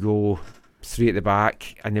if they do go 3 at the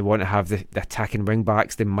back and they want to have the attacking wing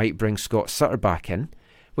backs, they might bring Scott Sutter back in,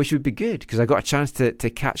 which would be good, because I got a chance to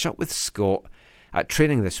catch up with Scott at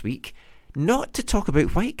training this week. Not to talk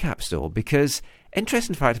about Whitecaps, though, because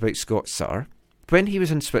interesting fact about Scott Sutter, when he was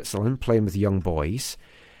in Switzerland playing with young boys,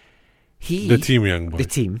 he was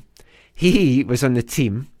on the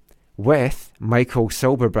team with Michael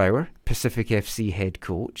Silberbauer, Pacific FC head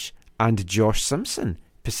coach, and Josh Simpson,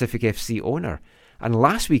 Pacific FC owner. And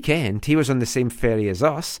last weekend, he was on the same ferry as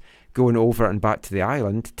us, going over and back to the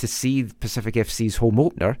island to see Pacific FC's home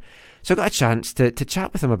opener. So I got a chance to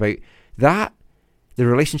chat with him about that, the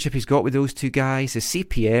relationship he's got with those two guys, the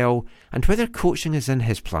CPL, and whether coaching is in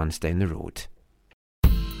his plans down the road.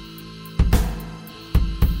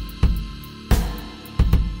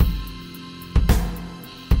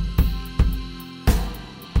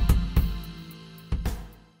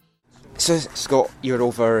 So, Scott, you're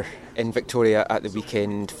over in Victoria at the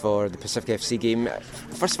weekend for the Pacific FC game.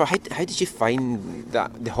 First of all, how did you find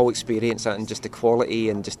that, the whole experience and just the quality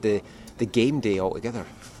and just the game day altogether?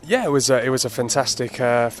 Yeah, it was a fantastic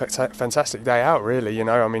day out, really. You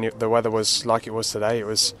know, I mean, the weather was like it was today. It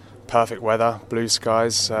was perfect weather, blue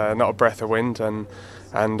skies, not a breath of wind, and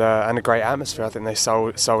a great atmosphere. I think they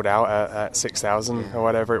sold out at 6,000 or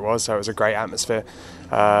whatever it was, so it was a great atmosphere,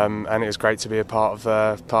 and it was great to be a part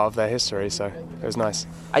of their history. So it was nice.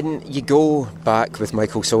 And you go back with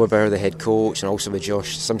Michael Silberbauer, the head coach, and also with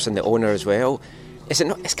Josh Simpson, the owner, as well. Is it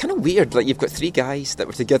not? It's kind of weird. Like, you've got 3 guys that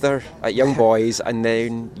were together at Young Boys, and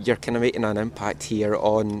then you're kind of making an impact here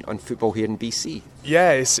on football here in BC.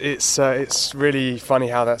 Yeah, it's really funny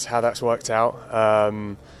how that's worked out.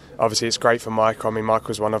 Obviously, it's great for Mike. I mean, Mike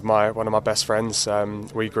was one of my best friends.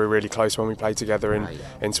 We grew really close when we played together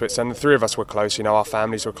in Switzerland. The 3 of us were close. You know, our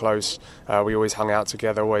families were close. We always hung out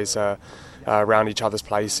together, always around each other's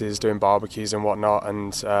places, doing barbecues and whatnot.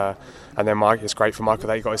 And then Mike, it's great for Michael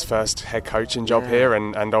that he got his first head coaching job here.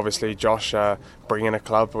 And obviously Josh bringing a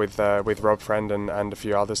club with Rob Friend and a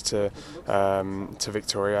few others to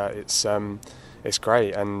Victoria. It's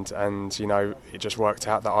great, and you know, it just worked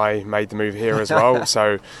out that I made the move here as well.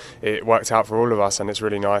 So it worked out for all of us, and it's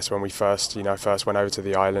really nice when we first went over to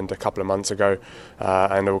the island a couple of months ago,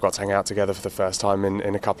 and all got to hang out together for the first time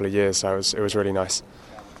in a couple of years. So it was really nice.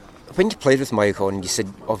 When you played with Michael, and you said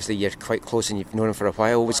obviously you're quite close and you've known him for a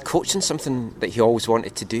while, was coaching something that he always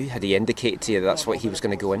wanted to do? Had he indicated to you that's what he was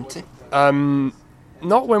going to go into?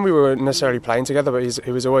 Not when we were necessarily playing together, but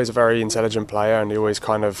he was always a very intelligent player, and he always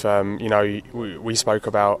kind of, we spoke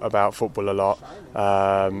about football a lot,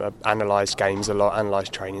 analysed games a lot,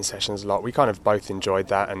 analysed training sessions a lot. We kind of both enjoyed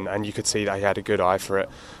that, and you could see that he had a good eye for it.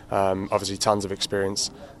 Obviously, tons of experience,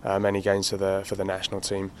 many games for the national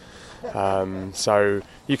team. So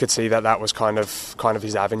you could see that was kind of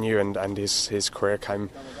his avenue, and his career came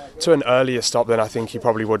to an earlier stop than I think he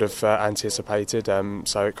probably would have anticipated.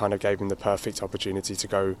 So it kind of gave him the perfect opportunity to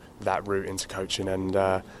go that route into coaching, and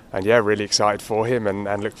yeah, really excited for him,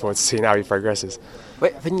 and look forward to seeing how he progresses.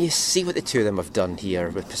 When you see what the two of them have done here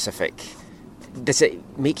with Pacific, does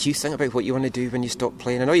it make you think about what you want to do when you stop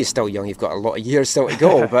playing? I know you're still young, you've got a lot of years still to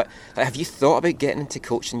go, but have you thought about getting into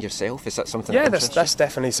coaching yourself? Is that something? Yeah, that's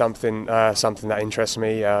definitely something that interests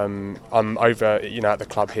me. I'm over, at the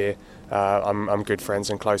club here. I'm good friends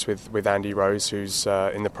and close with Andy Rose, who's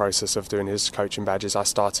in the process of doing his coaching badges. I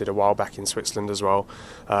started a while back in Switzerland as well.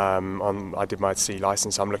 I did my C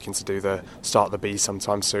licence. I'm looking to start the B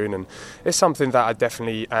sometime soon, and it's something that I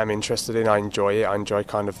definitely am interested in. I enjoy it. I enjoy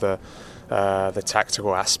kind of the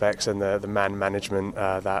tactical aspects and the man management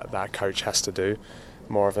that a coach has to do.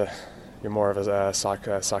 You're more of a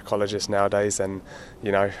psychologist nowadays than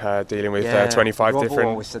dealing with 25 Robbo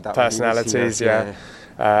different personalities,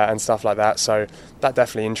 and stuff like that. So that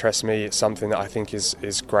definitely interests me. It's something that I think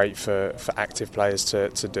is great for active players to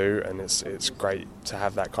do, and it's great to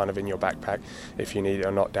have that kind of in your backpack. If you need it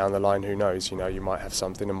or not down the line, who knows? You might have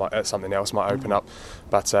something, and something else might open up.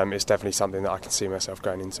 But it's definitely something that I can see myself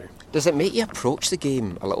going into. Does it make you approach the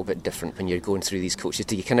game a little bit different when you're going through these coaches?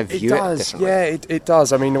 Do you kind of view it differently? Yeah, it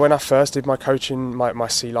does. I mean, when I first did my coaching, my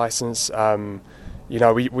C licence,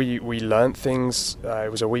 we learnt things.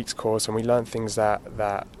 It was a week's course, and we learnt things that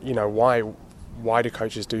why do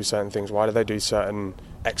coaches do certain things? Why do they do certain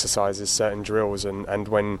exercises, certain drills? And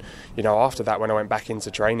when after that, when I went back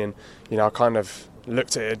into training, I kind of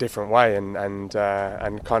looked at it a different way and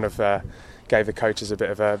kind of gave the coaches a bit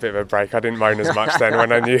of a break. I didn't moan as much then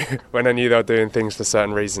when I knew they were doing things for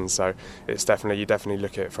certain reasons. So it's you definitely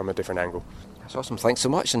look at it from a different angle. That's awesome. Thanks so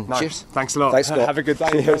much, and cheers. Thanks a lot. Thanks, Scott. Have a good day.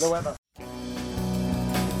 Enjoy the weather.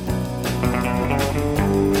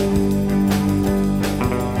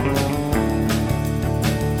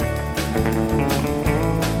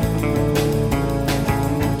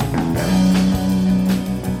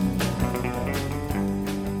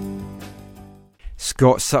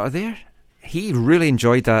 Scott Sutter there. He really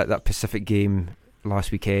enjoyed that Pacific game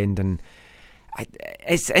last weekend, and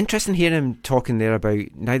it's interesting hearing him talking there about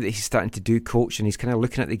now that he's starting to do coach, and he's kind of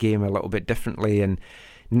looking at the game a little bit differently and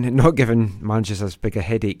not giving managers as big a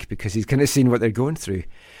headache because he's kind of seen what they're going through.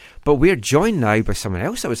 But we're joined now by someone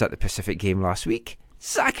else that was at the Pacific game last week,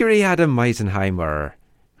 Zachary Adam Meisenheimer.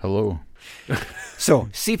 Hello. So,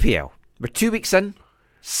 CPL, we're 2 weeks in,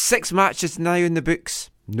 6 matches now in the books.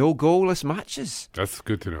 No goalless matches. That's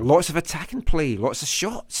good to know. Lots of attacking play, lots of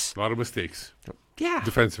shots. A lot of mistakes. Yeah.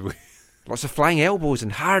 Defensively. Lots of flying elbows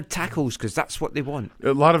and hard tackles because that's what they want.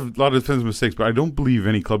 A lot of defensive mistakes, but I don't believe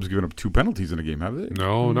any club's given up 2 penalties in a game, have they?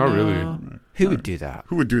 No, not really. Who would do that?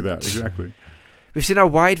 Who would do that? Exactly. We've seen a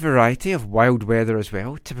wide variety of wild weather as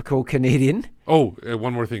well. Typical Canadian. Oh,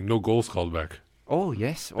 one more thing. No goals called back. Oh,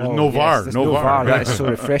 yes. There's no VAR. There's No VAR. That is so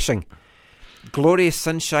refreshing. Glorious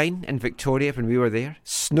sunshine in Victoria when we were there.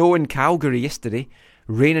 Snow in Calgary yesterday.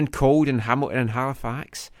 Rain and cold in Hamilton and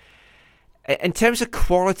Halifax. In terms of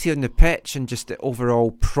quality on the pitch and just the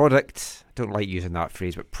overall product, I don't like using that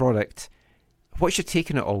phrase, but product, what's your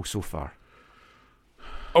take on it all so far?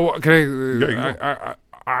 Oh, can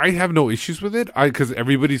I have no issues with it because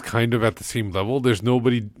everybody's kind of at the same level. There's no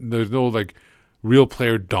like real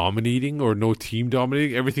player dominating or no team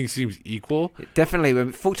dominating. Everything seems equal. Definitely,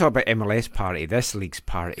 when folk talk about MLS parity, this league's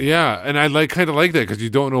parity. Yeah, and I kind of like that because you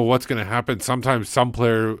don't know what's going to happen. Sometimes some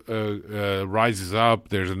player rises up.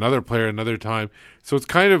 There's another player another time. So it's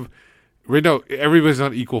kind of, right now, everybody's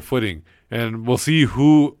on equal footing. And we'll see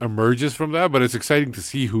who emerges from that, but it's exciting to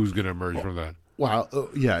see who's going to emerge from that. Wow,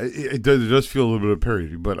 it does feel a little bit of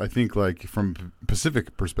parity, but I think like from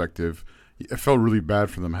Pacific perspective, it felt really bad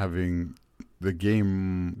for them having the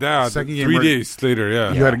game. Yeah, second 3 days later.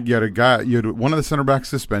 Yeah, you had a guy. You had one of the center backs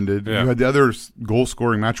suspended. Yeah. You had the other goal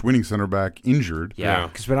scoring, match winning center back injured. Yeah,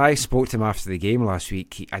 because when I spoke to him after the game last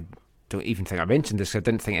week, I don't even think I mentioned this. I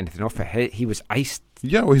didn't think anything of it. He was iced.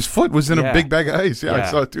 Yeah, well, his foot was in a big bag of ice. Yeah, I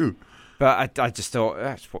saw it too. But I just thought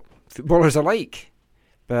that's what footballers are like.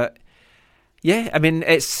 But yeah, I mean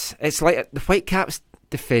it's like the Whitecaps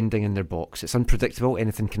defending in their box. It's unpredictable.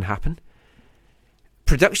 Anything can happen.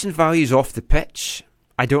 Production values off the pitch.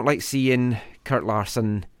 I don't like seeing Kurt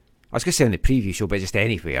Larson. I was going to say on the preview show, but just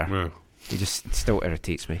anywhere. Yeah. He just still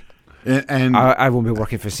irritates me. And I won't be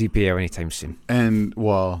working for CPL anytime soon. And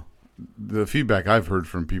well, the feedback I've heard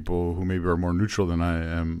from people who maybe are more neutral than I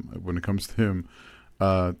am when it comes to him,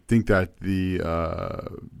 think that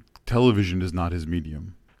the television is not his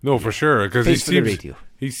medium. No, for sure, because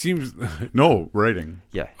he seems no writing.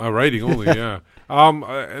 Yeah, writing only. Yeah.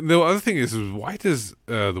 And the other thing is why does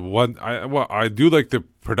I do like the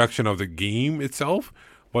production of the game itself,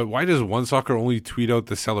 but why does One Soccer only tweet out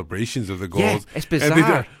the celebrations of the goals? Yeah, it's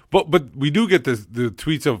bizarre. But we do get the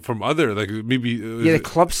tweets from other like maybe the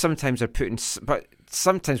clubs sometimes are putting, but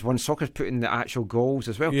sometimes One Soccer's putting the actual goals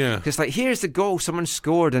as well. Yeah. Because, like, here's the goal, someone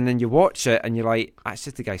scored, and then you watch it, and you're like, that's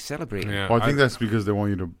just the guy celebrating. Yeah. Well, I think that's because they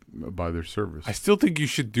want you to buy their service. I still think you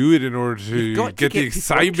should do it in order You've to got to get the get people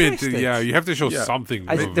excitement. interested. Yeah, you have to show Yeah. something.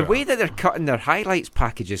 The way that they're cutting their highlights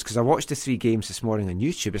packages, because I watched the 3 games this morning on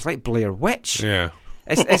YouTube, it's like Blair Witch. Yeah.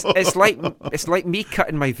 It's like me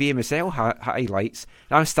cutting my VMSL highlights.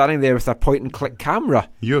 And I'm standing there with a point and click camera.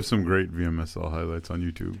 You have some great VMSL highlights on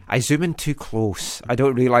YouTube. I zoom in too close. I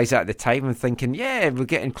don't realise that at the time. I'm thinking, yeah, we're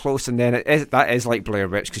getting close, and then that is like Blair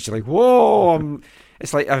Witch, because you're like, whoa,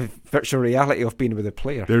 it's like a virtual reality of being with a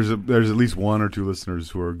player. There's at least 1 or 2 listeners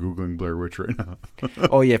who are Googling Blair Witch right now.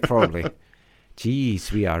 Oh yeah, probably.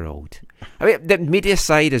 Jeez, we are old. I mean, the media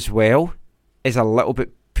side as well is a little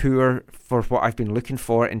bit poor for what I've been looking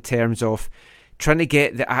for in terms of trying to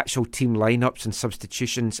get the actual team lineups and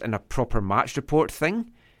substitutions in a proper match report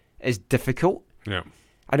thing is difficult. Yeah.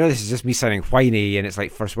 I know this is just me sounding whiny and it's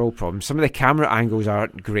like first world problems. Some of the camera angles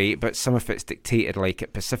aren't great, but some of it's dictated, like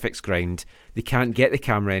at Pacific's ground. They can't get the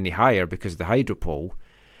camera any higher because of the hydropole.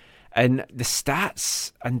 And the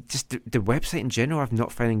stats and just the website in general, I'm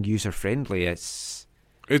not finding user friendly. It's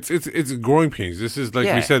growing pains. This is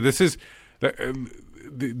like we said. This is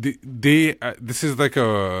this is like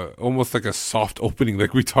almost like a soft opening,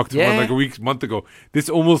 like we talked about like a month ago. This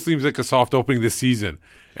almost seems like a soft opening this season,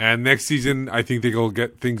 and next season I think they'll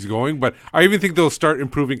get things going. But I even think they'll start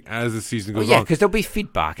improving as the season goes on. Yeah, because there'll be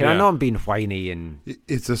feedback, and I know I'm being whiny and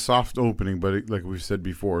it's a soft opening, but like we've said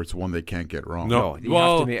before, it's one they can't get wrong. No, you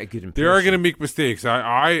have to make a good impression. They are going to make mistakes.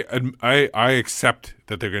 I accept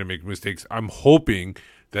that they're going to make mistakes. I'm hoping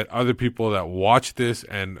that other people that watch this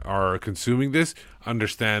and are consuming this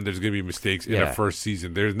understand there's going to be mistakes in a first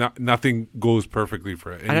season. There's nothing goes perfectly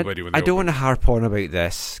for anybody. I don't want to harp on about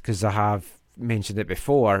this because I have mentioned it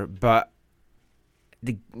before, but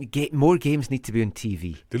more games need to be on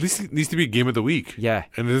TV. At least it needs to be a game of the week. Yeah,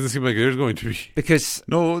 and it doesn't seem like there's going to be. Because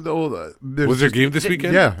was there a game this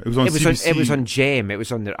weekend? Yeah, it was on CBC. It was on GEM. It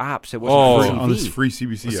was on their apps. It wasn't on this free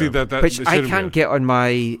CBC. See, which I can't get on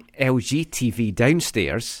my LG TV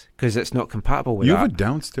downstairs because it's not compatible with. You have it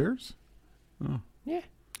downstairs? Oh. Yeah,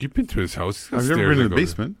 you've been to his house. I've never been in the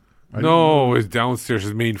basement. No, it's downstairs,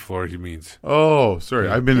 his main floor, he means. Oh, sorry.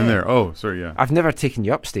 I've been in there. Oh, sorry, yeah. I've never taken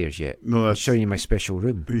you upstairs yet. No, that's showing you my special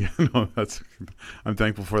room. Yeah, no, I'm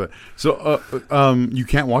thankful for that. So, you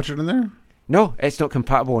can't watch it in there? No, it's not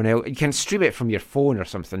compatible on You can stream it from your phone or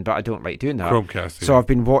something, but I don't like doing that. Chromecast. So I've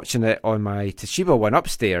been watching it on my Toshiba one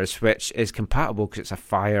upstairs, which is compatible because it's a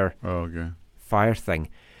Fire thing.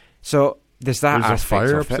 So there's that aspect. There's a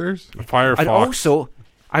Fire of upstairs? A Firefox. And also,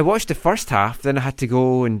 I watched the first half, then I had to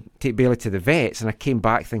go and take Bailey to the vets, and I came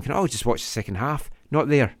back thinking, I'll just watch the second half. Not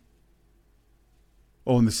there.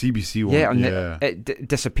 Oh, in the CBC one. Yeah, it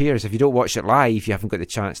disappears. If you don't watch it live, you haven't got the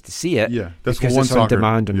chance to see it. Yeah, that's because One it's Soccer. on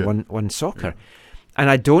demand on One Soccer. Yeah. And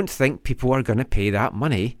I don't think people are going to pay that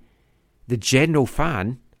money. The general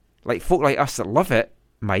fan, like folk like us that love it,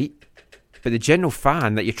 might, but the general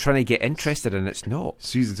fan that you're trying to get interested in, it's not.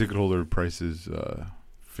 Season ticket holder price is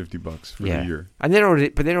 $50 for the year, and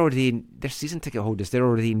they're season ticket holders. They're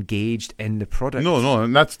already engaged in the product. No,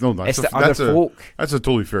 and that's folk. That's a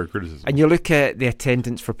totally fair criticism. And you look at the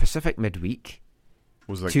attendance for Pacific midweek,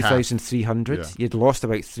 was like 2,300. Yeah. You'd lost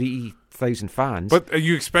about 3,000 fans. But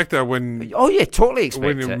you expect that when? Oh yeah, totally expect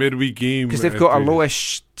when it. a midweek game, because they've got a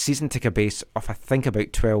lowish season ticket base of I think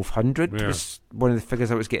about 1,200. Yeah. Was one of the figures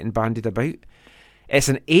that was getting bandied about. It's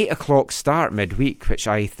an 8 o'clock start midweek, which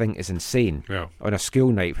I think is insane on a school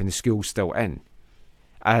night when the school's still in.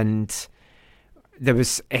 And there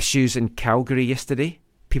was issues in Calgary yesterday.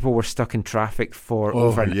 People were stuck in traffic for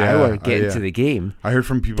over an hour getting to the game. I heard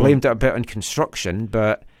from people blamed it a bit on construction,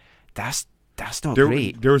 but that's not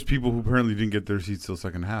great. There was people who apparently didn't get their seats till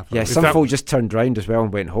second half. Yeah, some folk just turned around as well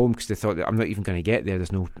and went home because they thought that I'm not even going to get there.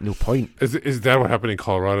 There's no point. Is that what happened in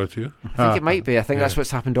Colorado too? I think it might be. I think that's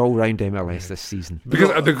what's happened all around MLS this season. Because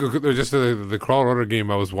the Colorado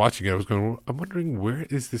game, I was watching it. I was going, I'm wondering where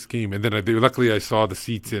is this game? And then luckily I saw the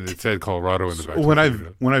seats and it said Colorado in the back.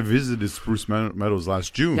 When I visited Spruce Meadows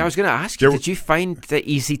last June, I was going to ask you, did you find that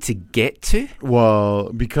easy to get to?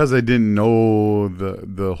 Well, because I didn't know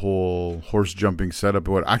the whole horse jumping setup.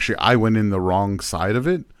 Actually, I went in the wrong side of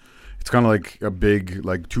it. It's kind of like a big,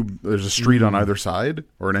 there's a street on either side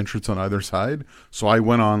or an entrance on either side. So I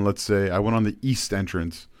went on, the east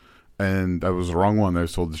entrance, and that was the wrong one. I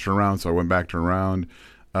was told to turn around, so I went back, turn around.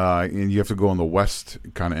 and you have to go on the west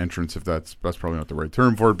kind of entrance. If that's probably not the right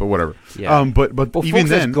term for it, but whatever. Yeah. But Well, even folks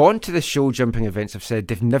then, that's gone to the show jumping events have said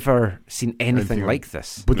they've never seen anything like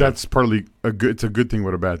this. But that's partly it's a good thing,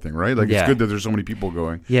 but a bad thing, right? Like Yeah. it's good that there's so many people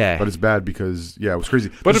going. Yeah. But it's bad because it was crazy.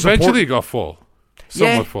 But The eventually it got full.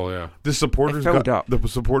 Somewhat Yeah. full, yeah. The supporters It filled up. the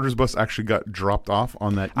supporters bus actually got dropped off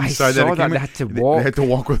on that east I side. saw that, it that. came They in. had to They walk had to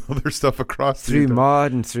walk with other stuff across the through entire-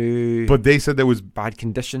 mud and through But they said that was. bad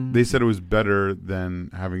conditions. They said it was better than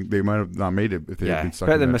having. They might have not made it if they Yeah, had been stuck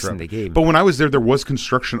better in than that missing trap. the game. But when I was there was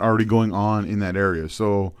construction already going on in that area.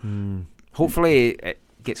 So Hopefully it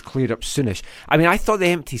gets cleared up soonish. I mean, I thought the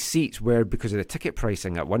empty seats were because of the ticket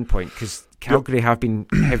pricing at one point, because Calgary have been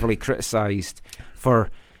heavily criticised for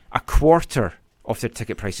a quarter of their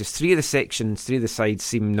ticket prices. 3 of the sections, 3 of the sides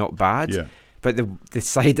seem not bad, yeah. but the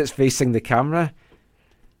side that's facing the camera,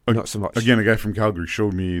 not so much. Again, a guy from Calgary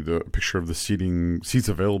showed me the picture of the seats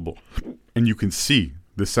available, and you can see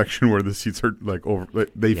the section where the seats are like over.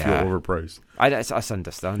 They feel Yeah. overpriced. That's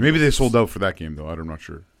understandable. Maybe they sold out for that game though. I'm not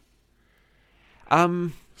sure.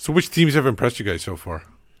 So which teams have impressed you guys so far?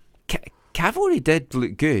 Cavalry did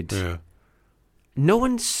look good. Yeah. No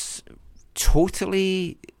one's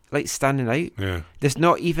totally like standing out. Yeah. There's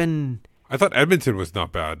not even. I thought Edmonton was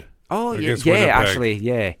not bad. Oh yeah, Against yeah. Winnipeg. Actually,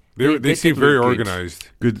 yeah. They seem did very look good. organized.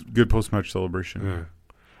 Good post match celebration. Yeah.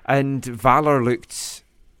 And Valor looked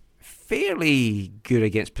fairly good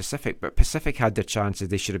against Pacific, but Pacific had their chances.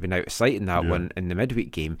 They should have been out of sight in that one in the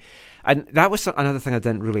midweek game. And that was another thing I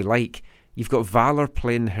didn't really like. You've got Valor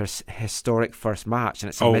playing her historic first match, and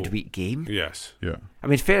it's a midweek game. Yes. Yeah. I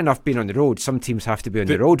mean, fair enough being on the road. Some teams have to be on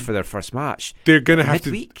the road for their first match. They're gonna have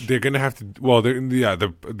Midweek? to. They're gonna have to. Well,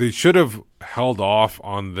 they should have held off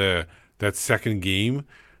on that second game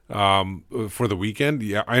for the weekend.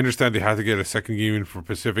 Yeah, I understand they had to get a second game in for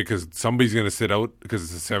Pacific because somebody's gonna sit out because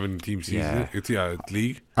it's a 7-team season. Yeah. It's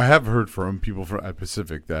league. I have heard from people at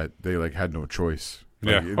Pacific that they had no choice.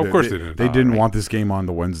 Yeah, of course they did. They didn't want this game on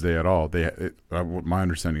the Wednesday at all. My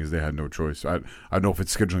understanding is they had no choice. I don't know if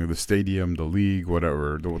it's scheduling of the stadium, the league,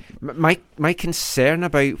 whatever. My concern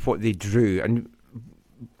about what they drew, and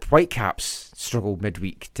Whitecaps struggled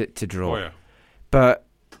midweek to draw. Oh yeah. But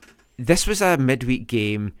this was a midweek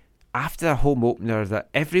game after a home opener that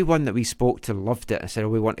everyone that we spoke to loved it and said, "Oh,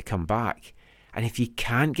 we want to come back." And if you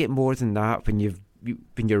can't get more than that when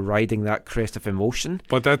you're riding that crest of emotion,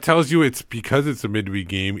 But that tells you it's because it's a midweek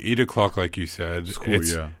game, 8:00, like you said.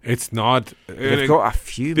 It's not. they've got a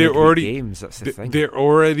few they're midweek already games. That's the thing. They're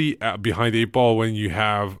already behind 8 ball when you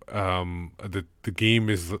have the game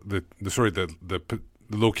is the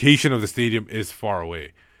location of the stadium is far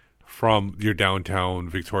away from your downtown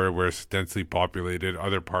Victoria, where it's densely populated,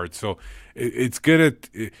 other parts. So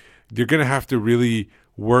they're gonna have to really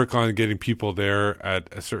work on getting people there at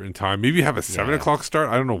a certain time. Maybe have a 7:00 start.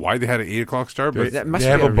 I don't know why they had an 8:00 start, but That must they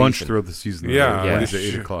have be a bunch reason. throughout the season. Yeah, Yeah. It's at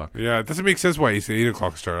 8:00. yeah, it doesn't make sense why it's an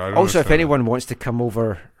 8:00 start. I don't Also, if understand anyone wants to come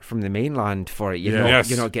over from the mainland for it, you're Yes.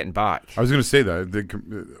 not getting back. I was going to say that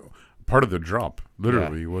part of the drop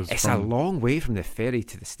literally was. It's from, a long way from the ferry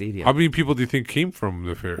to the stadium. How many people do you think came from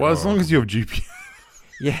the fair? Well, as long as you have GPS.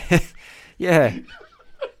 Yeah, yeah.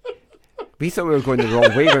 We thought we were going the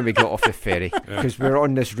wrong way when we got off the ferry because we were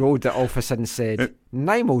on this road that all of a sudden said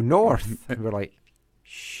Nimo North. And we're like,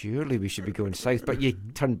 surely we should be going south, but you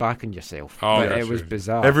turned back on yourself. Oh, But yeah, it was sure.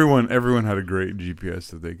 bizarre. Everyone had a great GPS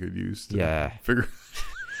that they could use to Yeah. figure.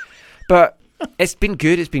 But it's been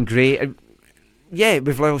good. It's been great. And yeah,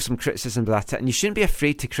 we've leveled some criticism about that, and you shouldn't be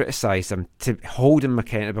afraid to criticise them, to hold them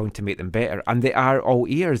accountable, and to make them better. And they are all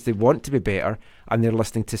ears. They want to be better, and they're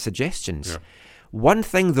listening to suggestions. Yeah. One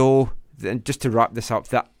thing, though, and just to wrap this up,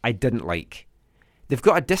 that I didn't like, they've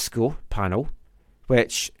got a disco panel,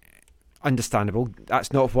 which, understandable,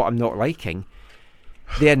 that's not what I'm not liking.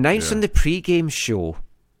 They announced on the pre-game show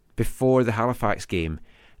before the Halifax game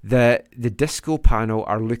that the disco panel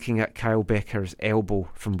are looking at Kyle Becker's elbow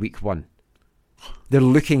from week 1. They're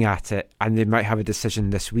looking at it, and they might have a decision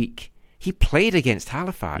this week. He played against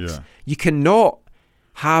Halifax. Yeah. You cannot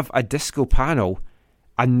have a disco panel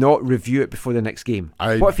and not review it before the next game.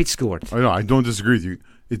 What if he'd scored? I know. I don't disagree with you.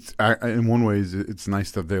 It's in one way, it's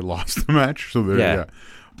nice that they lost the match. So Yeah.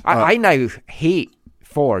 I now hate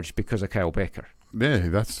Forge because of Kyle Becker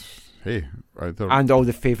I thought, and all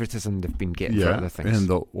the favouritism they've been getting for other things. and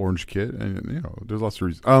the orange kit, and there's lots of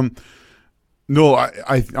reasons. No,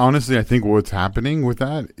 I honestly, I think what's happening with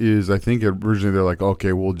that is I think originally they're like,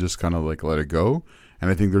 okay, we'll just kind of like let it go, and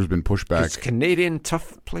I think there's been pushback. It's Canadian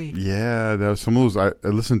tough play. Yeah, there was some of those. I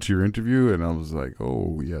listened to your interview and I was like,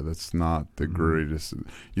 oh yeah, that's not the greatest.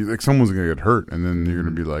 Like someone's gonna get hurt, and then you're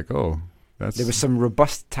gonna be like, oh, There was some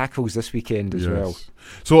robust tackles this weekend as well.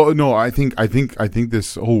 So no, I think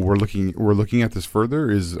this. We're looking at this further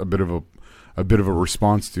is a bit of a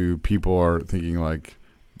response to people are thinking like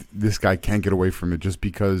this guy can't get away from it just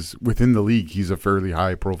because within the league he's a fairly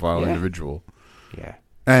high profile individual. Yeah,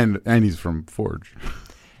 and he's from Forge.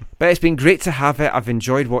 But it's been great to have it. I've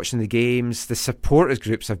enjoyed watching the games. The supporters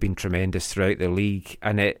groups have been tremendous throughout the league,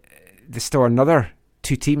 and there's still another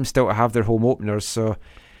 2 teams still to have their home openers. So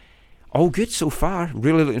all good so far.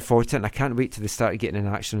 Really looking forward to it, and I can't wait till they start getting in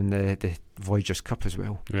action in the Voyagers Cup as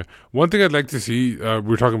well. Yeah, one thing I'd like to see.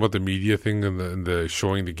 We're talking about the media thing and the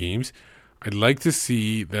showing the games. I'd like to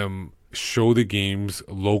see them show the games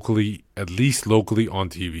locally, at least locally on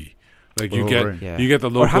TV. Like you get the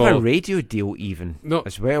local, or have a radio deal even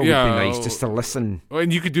as well. Yeah, would be nice just to listen.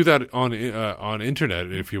 And you could do that on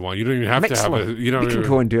internet if you want. You don't even have to have a. We can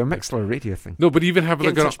go and do a Mixlr radio thing. No, but even have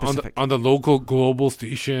like on the local global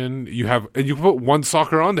station. You put One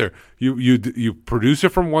Soccer on there. You produce it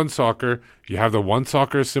from One Soccer. You have the One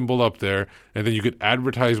Soccer symbol up there, and then you could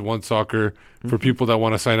advertise One Soccer for people that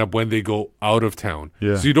want to sign up when they go out of town.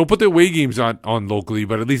 Yeah. So you don't put the away games on locally,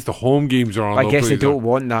 but at least the home games are on locally. I guess they don't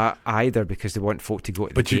want that either because they want folk to go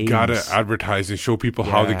to the games. But you got to advertise and show people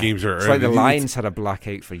how the games are. It's like the Lions had a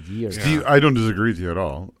blackout for years. Yeah. I don't disagree with you at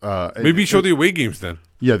all. Maybe show the away games then.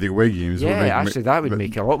 Yeah, the away games. Yeah, that would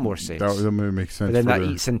make a lot more sense. That would make sense. But then that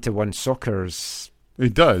eats into One Soccer's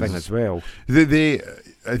it does thing as well.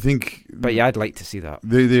 I think. But yeah, I'd like to see that.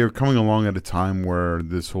 They are coming along at a time where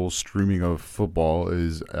this whole streaming of football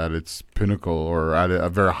is at its pinnacle or at a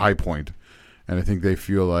very high point, and I think they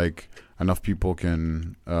feel like enough people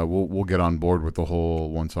can we'll get on board with the whole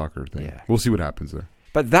One Soccer thing. Yeah. We'll see what happens there.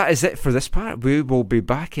 But that is it for this part. We will be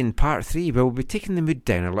back in part 3. We'll be taking the mood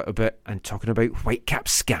down a little bit and talking about Whitecap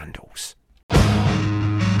scandals.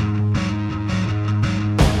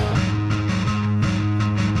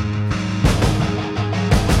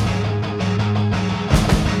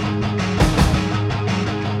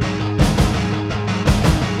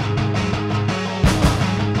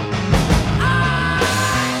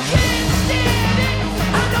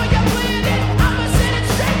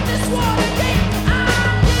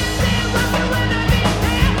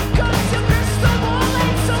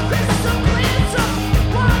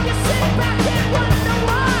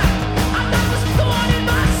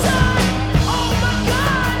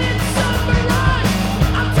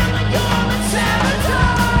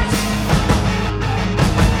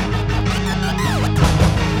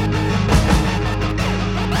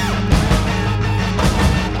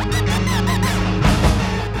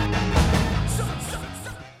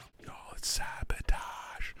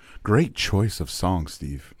 Great choice of song,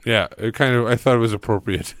 Steve. Yeah, I thought it was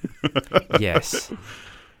appropriate. Yes.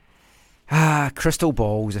 Crystal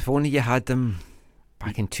balls. If only you had them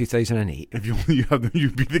back in 2008. If you only had them,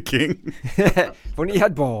 you'd be the king. If only you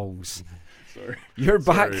had balls. Sorry. You're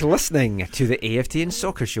back listening to the AFTN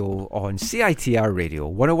Soccer Show on CITR Radio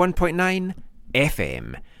 101.9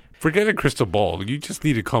 FM. Forget a crystal ball. You just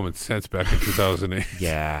needed common sense back in 2008.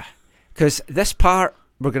 Yeah. Because this part,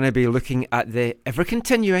 we're going to be looking at the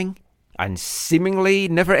ever-continuing and seemingly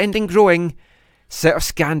never-ending growing set of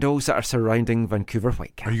scandals that are surrounding Vancouver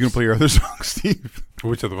Whitecaps. Are you going to play your other song, Steve?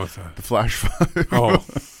 Which other ones? The Flash 5. Oh,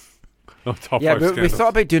 top 5 scandals. We thought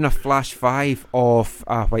about doing a Flash 5 of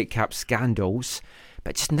Whitecap scandals,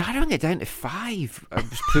 but just narrowing it down to 5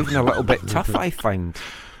 was proving a little bit tough, I found.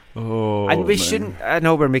 Oh, and we man. shouldn't. I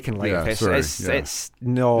know we're making light of it. Sorry, it's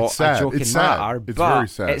not it's sad. a joking It's sad. matter, It's but very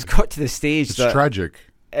sad. it's got to the stage It's that tragic.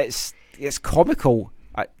 It's comical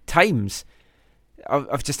at times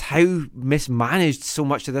of just how mismanaged so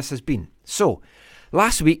much of this has been. So,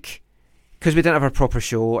 last week, because we didn't have a proper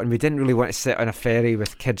show and we didn't really want to sit on a ferry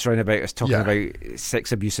with kids round about us talking about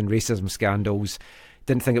sex abuse and racism scandals,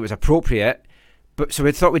 didn't think it was appropriate. But so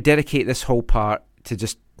we thought we'd dedicate this whole part to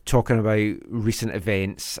just talking about recent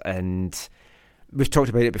events, and we've talked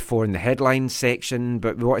about it before in the headlines section,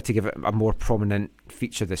 but we wanted to give it a more prominent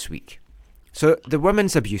feature this week. So the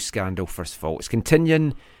women's abuse scandal, first of all, is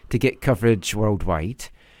continuing to get coverage worldwide.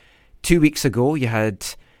 2 weeks ago, you had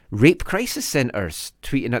rape crisis centres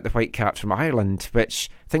tweeting at the Whitecaps from Ireland, which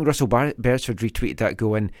I think Russell Beresford retweeted that,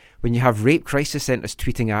 going, when you have rape crisis centres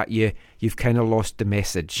tweeting at you, you've kind of lost the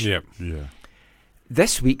message. Yep. Yeah.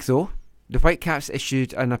 This week, though, the Whitecaps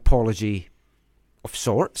issued an apology of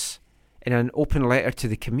sorts in an open letter to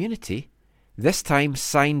the community, this time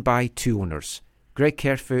signed by 2 owners, Greg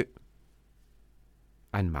Kerfoot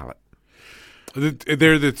and Mallet.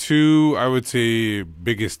 They're the two, I would say,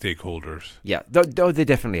 biggest stakeholders. Yeah, they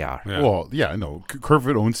definitely are. Yeah. Well, yeah, no.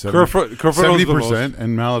 Kerfoot owns Kerfoot owns the 70%,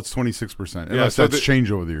 and Mallett's 26%. Yeah, Unless so that's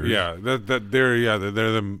changed over the years. Yeah, they're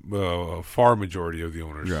the far majority of the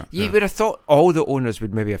owners. Yeah. You would have thought all the owners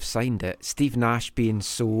would maybe have signed it. Steve Nash being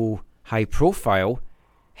so high profile,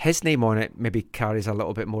 his name on it maybe carries a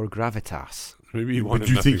little bit more gravitas. Maybe he But wanted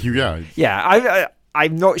do you nothing. think yeah? Yeah,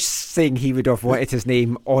 I'm not saying he would have wanted his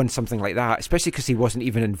name on something like that, especially because he wasn't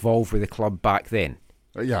even involved with the club back then.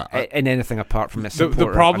 Yeah. In anything apart from his The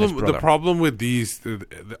supporter and his brother. problem with these,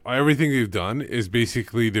 everything they've done is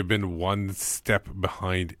basically they've been one step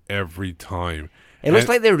behind every time. It looks And-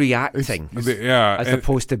 like they're reacting yeah, as and-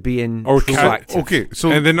 opposed to being or proactive. Okay, so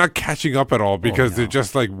and they're not catching up at all because they're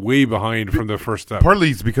just like way behind from the first step.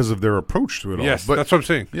 partly it's because of their approach to it all. Yes, But that's what I'm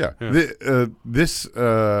saying. yeah,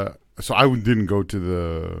 Yeah. So I didn't go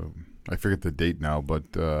to I forget the date now,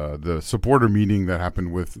 but the supporter meeting that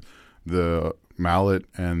happened with the Mallet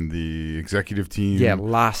and the executive team. Yeah,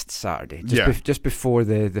 last Saturday, just before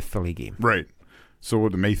the Philly game. Right. So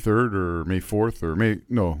what, the May 3rd or May 4th or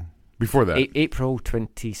before that. April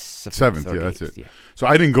 27th. 7th, or yeah, that's 8th, it. yeah. So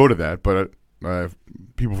I didn't go to that, but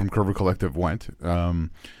people from Curver Collective went.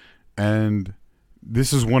 And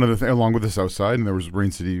this is one of the along with the South Side, and there was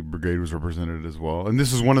Rain City Brigade was represented as well. And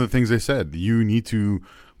this is one of the things they said. You need to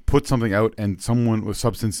put something out and someone with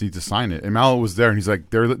substance needs to sign it. And Mallet was there and he's like,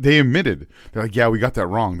 they admitted. They're like, yeah, we got that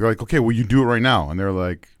wrong. They're like, okay, well, you do it right now. And they're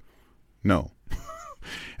like, no.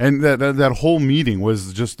 And that whole meeting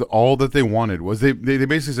was just all that they wanted was they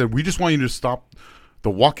basically said, we just want you to stop the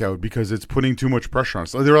walkout because it's putting too much pressure on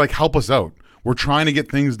us. So they were like, help us out. We're trying to get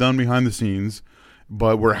things done behind the scenes,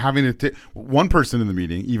 but we're having to one person in the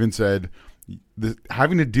meeting even said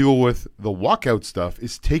having to deal with the walkout stuff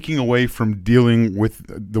is taking away from dealing with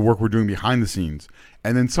the work we're doing behind the scenes.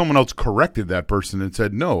 And then someone else corrected that person and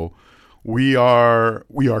said, no, we are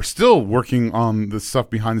still working on the stuff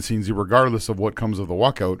behind the scenes regardless of what comes of the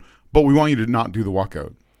walkout, but we want you to not do the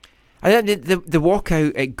walkout. I think the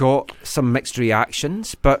walkout, it got some mixed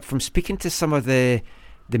reactions, but from speaking to some of the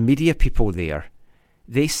media people there,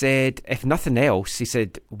 they said, if nothing else, he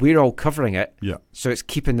said, we're all covering it, Yeah. so it's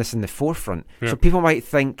keeping this in the forefront. Yeah. So people might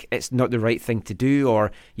think it's not the right thing to do,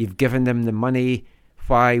 or you've given them the money,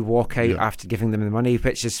 why walk out after giving them the money,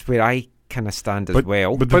 which is where I kind of stand as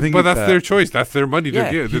well. But the thing But is that's that- their choice. That's their money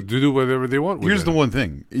Yeah. to do whatever they want with Here's it. the one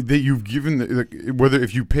thing that you've given, whether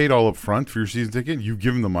if you paid all up front for your season ticket, you've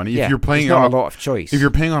given the money. Yeah, If you're playing there's not on a lot of choice. If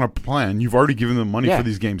you're paying on a plan, you've already given them money Yeah. for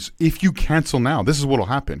these games. If you cancel now, this is what will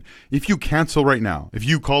happen. If you cancel right now, if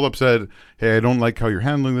you called up said, "Hey, I don't like how you're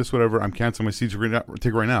handling this, whatever. I'm canceling my season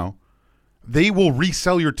ticket right now," they will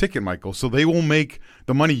resell your ticket, Michael. So they will make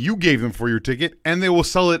the money you gave them for your ticket, and they will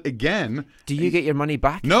sell it again. Do you get your money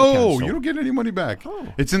back? if No, cancel? you don't get any money back.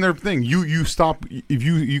 It's in their thing. You stop if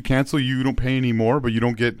you cancel, you don't pay any more, but you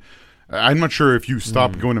don't get. I'm not sure if you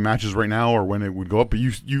stop going to matches right now or when it would go up, but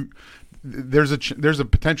you there's a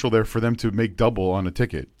potential there for them to make double on a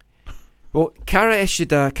ticket. Well, Cara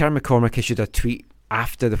McCormack issued a tweet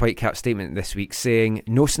after the Whitecap statement this week saying,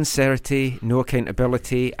 no sincerity, no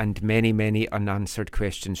accountability, and many, many unanswered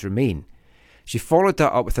questions remain. She followed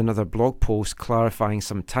that up with another blog post clarifying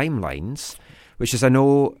some timelines, which is, I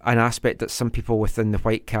know, an aspect that some people within the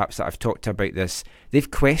Whitecaps that I've talked to about this, they've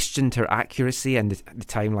questioned her accuracy and the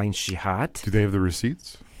timelines she had. Do they have the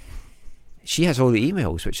receipts? She has all the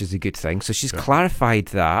emails, which is a good thing. So she's clarified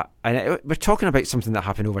that. And we're talking about something that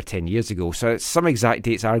happened over 10 years ago. So some exact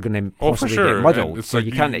dates are going to Oh, for possibly sure. get muddled. And it's So like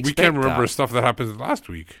you can't we expect can't remember that. stuff that happened last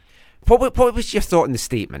week. What was your thought on the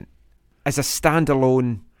statement as a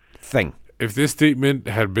standalone thing? If this statement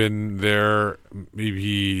had been there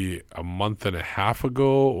maybe a month and a half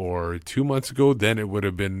ago or 2 months ago, then it would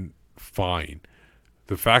have been fine.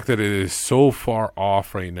 The fact that it is so far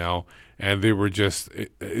off right now, and they were just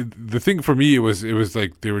the thing for me, it was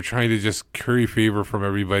like they were trying to just curry favor from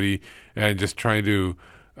everybody and just trying to.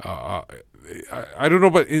 I don't know,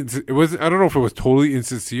 but it was. I don't know if it was totally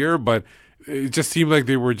insincere, but it just seemed like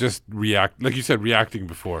they were just like you said, reacting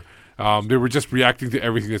before. They were just reacting to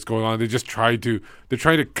everything that's going on. They're trying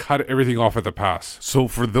to cut everything off at the pass. So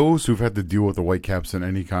for those who've had to deal with the Whitecaps in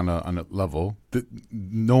any kind of on a level,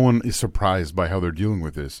 no one is surprised by how they're dealing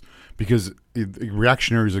with this because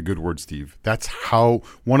reactionary is a good word, Steve. That's how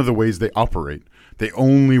one of the ways they operate. They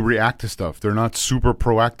only react to stuff. They're not super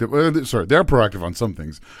proactive. Sorry, they're proactive on some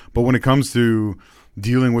things, but when it comes to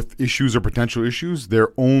dealing with issues or potential issues,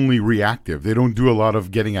 they're only reactive. They don't do a lot of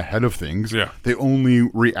getting ahead of things. Yeah. They only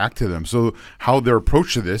react to them. So how their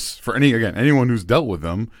approach to this, for anyone who's dealt with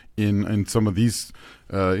them in some of these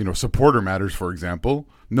supporter matters, for example,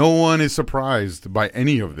 no one is surprised by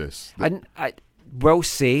any of this. And I will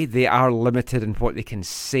say they are limited in what they can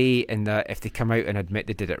say, in that if they come out and admit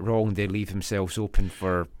they did it wrong, they leave themselves open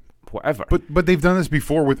for whatever. But they've done this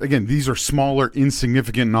before with, again, these are smaller,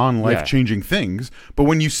 insignificant, non-life-changing things. But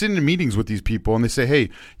when you sit in meetings with these people and they say, hey,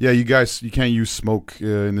 yeah, you guys, you can't use smoke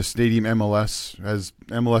in the stadium,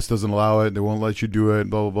 MLS doesn't allow it, they won't let you do it,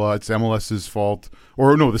 blah, blah, blah, it's MLS's fault.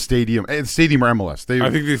 Or no, the stadium or MLS. I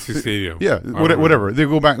think it's the stadium. Yeah, whatever. They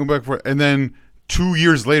go back for it. And then 2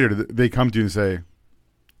 years later, they come to you and say,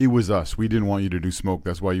 it was us. We didn't want you to do smoke.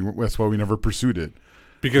 That's why we never pursued it.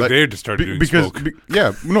 Because they just started doing smoke.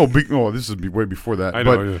 This is way before that. I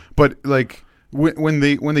know. But like when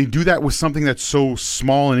they do that with something that's so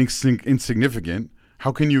small and insignificant,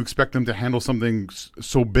 how can you expect them to handle something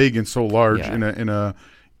so big and so large in a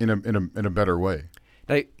better way?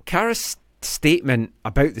 Now, Kara's statement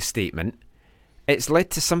about the statement, it's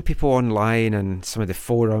led to some people online and some of the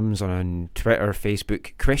forums on Twitter,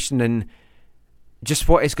 Facebook, questioning just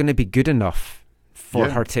what is going to be good enough for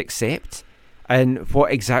her to accept. And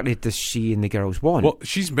what exactly does she and the girls want? Well,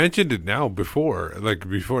 she's mentioned it now before. Like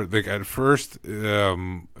at first,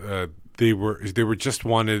 they were just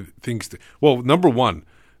wanted things to. Well, number one,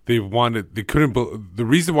 they couldn't. The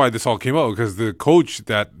reason why this all came out because the coach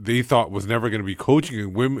that they thought was never going to be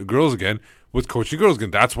coaching girls again was coaching girls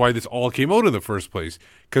again. That's why this all came out in the first place,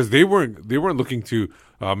 because they weren't looking to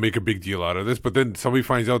make a big deal out of this. But then somebody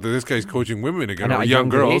finds out that this guy's coaching women again, and or young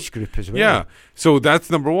girls, age group as well. Yeah, so that's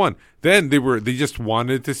number one. Then they just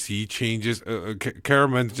wanted to see changes. Kara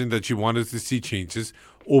mentioned that she wanted to see changes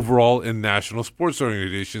overall in national sports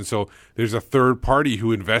organizations. So there's a third party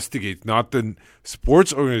who investigates, not the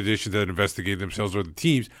sports organizations that investigate themselves or the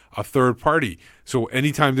teams, a third party. So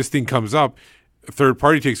anytime this thing comes up, a third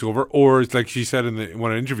party takes over, or it's like she said in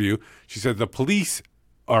one interview, she said the police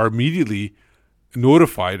are immediately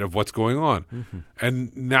notified of what's going on. Mm-hmm.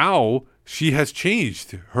 And now she has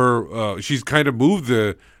changed her, she's kind of moved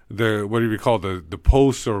the what do you call the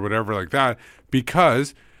posts or whatever like that,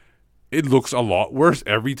 because it looks a lot worse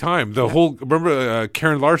every time. Remember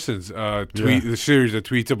Karen Larson's tweet, the series of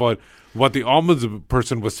tweets about what the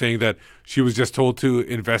ombudsperson was saying, that she was just told to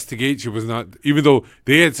investigate. She was not, even though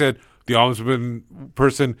they had said the ombudsman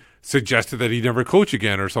person suggested that he never coach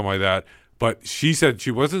again or something like that. But she said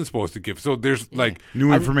she wasn't supposed to give. So there's like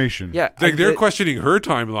new information. They're questioning her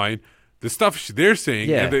timeline. The stuff they're saying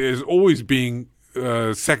is always being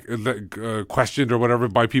questioned or whatever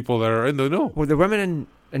by people that are in the know. Well, the women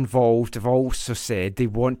involved have also said they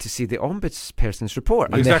want to see the ombudsperson's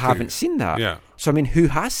report, and they haven't seen that. Yeah. So I mean, who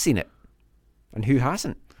has seen it, and who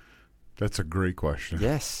hasn't? That's a great question.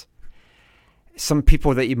 Yes. Some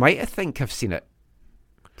people that you might think have seen it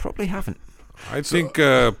probably haven't. I think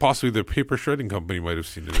possibly the paper shredding company might have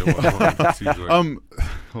seen it.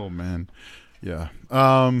 Oh man, yeah.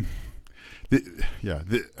 How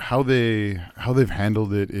they've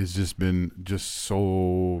handled it has just been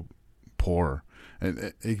so poor.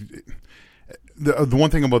 And the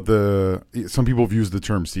one thing about some people have used the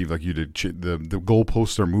term, Steve, like you did, the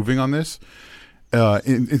goalposts are moving on this.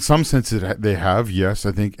 In some sense, they have, yes,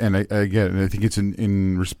 I think, and I think it's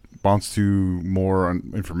in response to more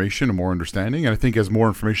information and more understanding. And I think as more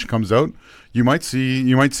information comes out, you might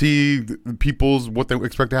see people's what they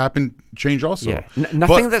expect to happen change also. Yeah,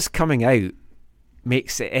 nothing that's coming out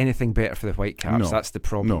makes it anything better for the Whitecaps. No, that's the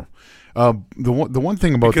problem. No. The one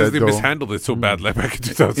thing about because that, they mishandled it so badly back in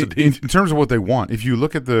 2008. In terms of what they want, if you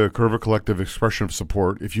look at the Curva Collective expression of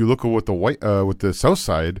support, if you look at what the South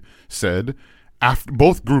Side said,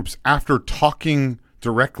 both groups, after talking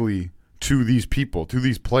directly to these people, to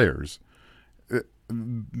these players,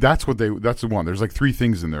 that's the one. There's like three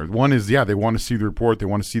things in there. One is they want to see the report, they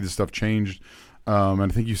want to see the stuff changed. And I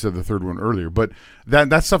think you said the third one earlier, but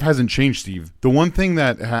that stuff hasn't changed, Steve. The one thing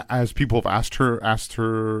that as people have asked her,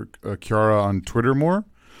 Kiara on Twitter more,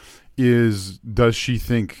 is does she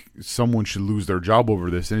think someone should lose their job over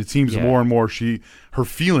this? And it seems more and more her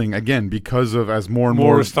feeling, again, because of as more and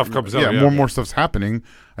more stuff comes out, more and more stuff's happening.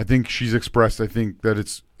 I think she's expressed,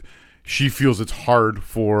 that she feels it's hard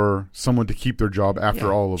for someone to keep their job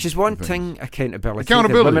after all of. She's wanting accountability.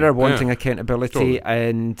 The women are wanting accountability, totally.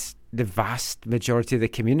 And the vast majority of the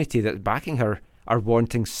community that's backing her are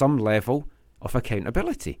wanting some level of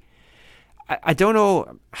accountability. I don't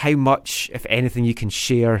know how much, if anything, you can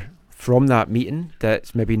share from that meeting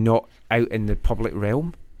that's maybe not out in the public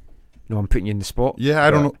realm, No, I'm putting you in the spot. Yeah,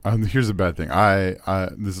 I don't know. Here's the bad thing.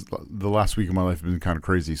 This is the last week of my life has been kind of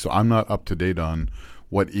crazy, so I'm not up to date on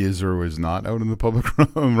what is or is not out in the public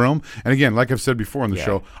realm. And again, like I've said before on the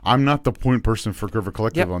show, I'm not the point person for Curver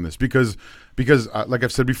Collective on this because like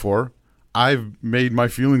I've said before, I've made my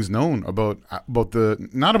feelings known about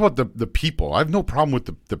the people. I have no problem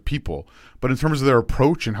with the people, but in terms of their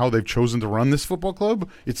approach and how they've chosen to run this football club,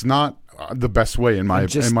 it's not the best way in my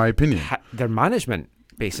opinion. Their management,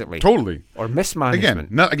 basically, totally, or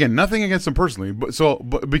mismanagement. Again, nothing against them personally,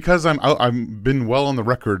 but because I've been well on the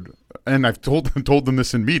record, and I've told them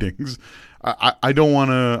this in meetings. I don't want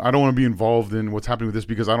to be involved in what's happening with this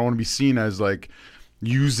because I don't want to be seen as like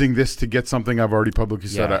using this to get something I've already publicly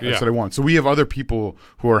said I want. So we have other people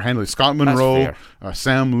who are handling Scott Monroe,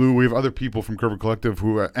 Sam Liu. We have other people from Curver Collective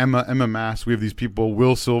who are Emma Mass. We have these people.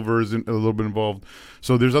 Will Silver is a little bit involved.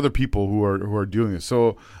 So there's other people who are doing this.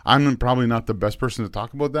 So I'm probably not the best person to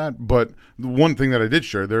talk about that. But the one thing that I did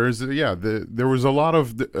share there is there was a lot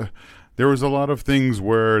of things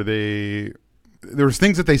where there was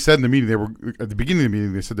things that they said in the meeting. They were at the beginning of the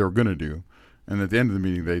meeting. They said they were going to do. And at the end of the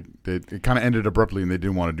meeting, it kind of ended abruptly, and they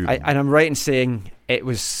didn't want to do that. And I'm right in saying it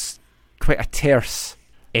was quite a terse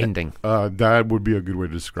ending. That would be a good way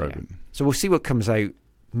to describe it. So we'll see what comes out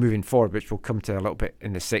moving forward, which we'll come to a little bit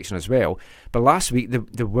in this section as well. But last week,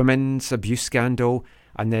 the women's abuse scandal,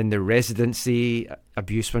 and then the residency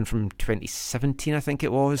abuse one from 2017, I think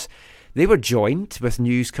it was, they were joined with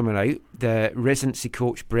news coming out. The residency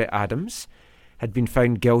coach, Brett Adams, had been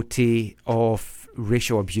found guilty of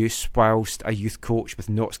racial abuse whilst a youth coach with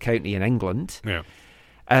Notts County in England. Yeah.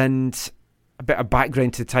 And a bit of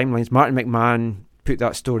background to the timelines. Martin McMahon put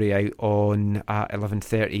that story out on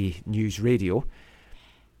 11:30 News Radio.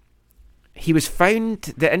 He was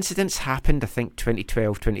found, the incidents happened, I think,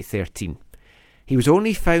 2012, 2013. He was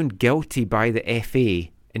only found guilty by the FA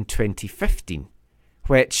in 2015,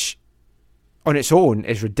 which on its own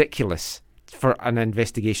is ridiculous for an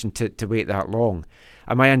investigation to wait that long.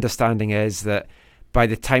 And my understanding is that by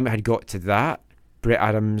the time it had got to that, Brett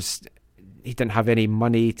Adams, he didn't have any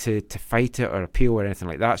money to fight it or appeal or anything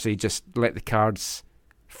like that, so he just let the cards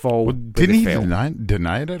fall. Well, didn't he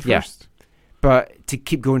deny it at first? But to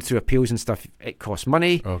keep going through appeals and stuff, it costs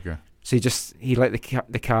money. Okay. So he let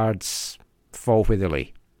the cards fall where they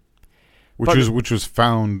lay. Which was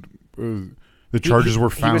found. The charges were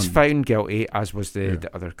found. He was found guilty, as was the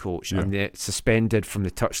other coach, and they suspended from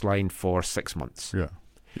the touchline for 6 months. Yeah,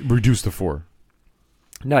 reduced to 4.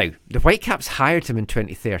 Now, the Whitecaps hired him in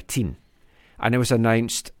 2013, and it was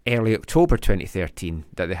announced early October 2013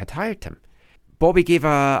 that they had hired him. Bobby gave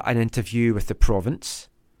an interview with the Province,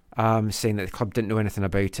 saying that the club didn't know anything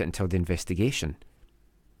about it until the investigation.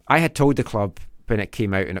 I had told the club when it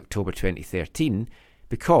came out in October 2013,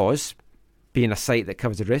 because, being a site that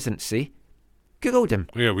covers the residency, Googled him.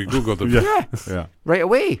 Yeah, we Googled him. Yeah. Right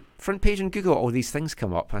away. Front page on Google, all these things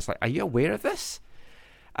come up. And I was like, are you aware of this?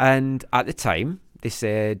 And at the time, they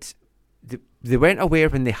said they weren't aware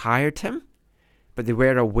when they hired him, but they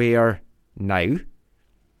were aware now,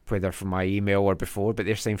 whether from my email or before, but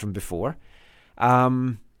they're saying from before.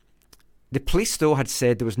 The police, though, had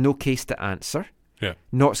said there was no case to answer. Yeah.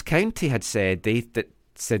 Notts County had said that the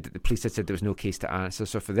police had said there was no case to answer.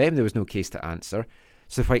 So for them, there was no case to answer.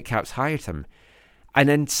 So the Whitecaps hired him. And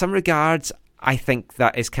in some regards, I think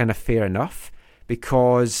that is kind of fair enough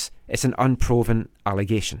because it's an unproven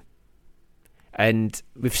allegation. And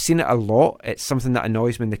we've seen it a lot. It's something that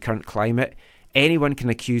annoys me in the current climate. Anyone can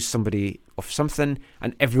accuse somebody of something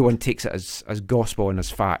and everyone takes it as gospel and as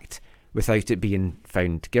fact without it being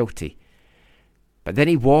found guilty. But then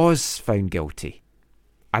he was found guilty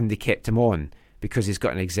and they kept him on because he's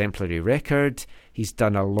got an exemplary record. He's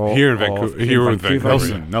done a lot here in Vancouver.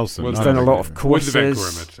 Nelson. He's done a lot of courses.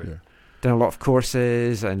 Vancouver, done a lot of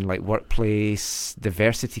courses and like workplace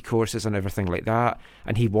diversity courses and everything like that.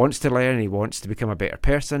 And he wants to learn. He wants to become a better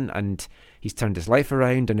person. And he's turned his life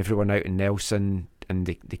around. And everyone out in Nelson and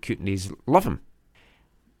the Kootenays love him.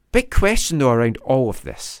 Big question though around all of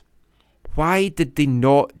this. Why did they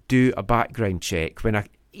not do a background check when a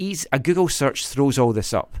Google search throws all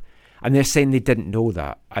this up? And they're saying they didn't know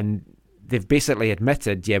that. And they've basically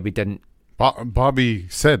admitted, we didn't. Bobby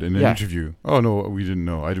said in an interview, oh, no, we didn't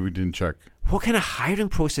know. We didn't check. What kind of hiring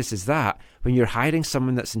process is that when you're hiring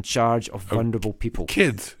someone that's in charge of vulnerable people?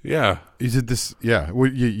 Kids, yeah. Is it this? Yeah. Well,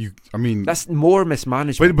 I mean. That's more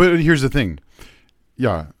mismanagement. But here's the thing.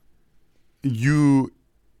 Yeah. Because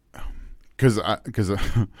I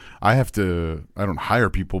don't hire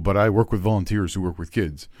people, but I work with volunteers who work with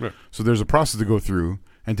kids. Right. So there's a process to go through.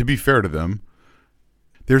 And to be fair to them,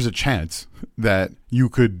 there's a chance that you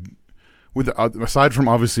could, with aside from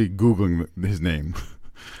obviously Googling his name,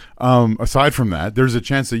 aside from that, there's a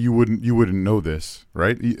chance that you wouldn't know this,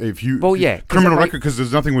 right? If you criminal record because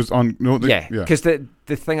there's nothing was on because the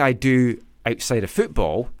thing I do outside of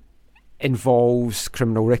football involves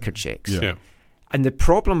criminal record checks. Yeah. And the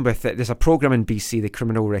problem with it, there's a program in BC, the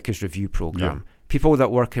Criminal Records Review Program. Yeah. People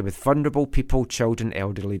that work with vulnerable people, children,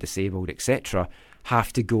 elderly, disabled, etc.,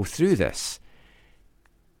 have to go through this.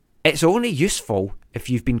 It's only useful if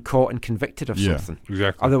you've been caught and convicted of something.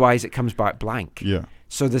 Exactly. Otherwise, it comes back blank. Yeah.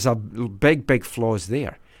 So there's a big flaws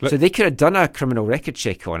there. So they could have done a criminal record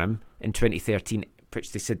check on him in 2013,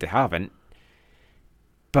 which they said they haven't,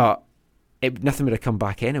 but nothing would have come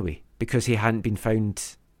back anyway because he hadn't been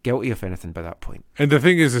found guilty of anything by that point. And the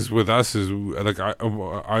thing is with us is like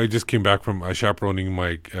I just came back from chaperoning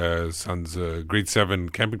my son's grade 7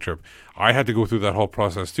 camping trip. I had to go through that whole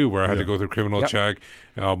process too, where I had to go through criminal check,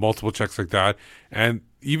 multiple checks like that, and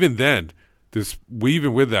even then,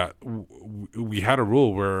 even with that, we had a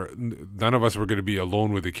rule where none of us were going to be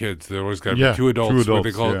alone with the kids. There always got to be two adults what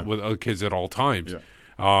they call with other kids at all times.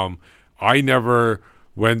 Yeah. I never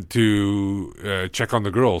went to check on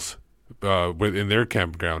the girls. In their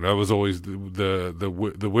campground, that was always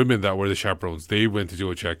the women that were the chaperones. They went to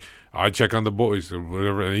do a check. I'd check on the boys or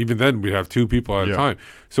whatever, and even then we'd have two people at a time.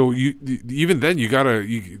 So even then you gotta.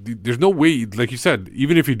 There's no way, like you said,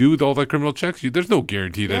 even if you do all that criminal checks, there's no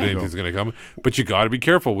guarantee that anything's gonna come. But you got to be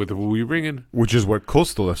careful with who you bring in. Which is what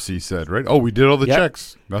Coastal FC said, right? Oh, we did all the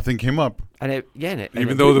checks, nothing came up. And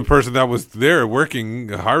even though the person that was there working,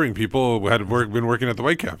 hiring people, had been working at the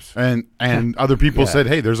Whitecaps, and other people said,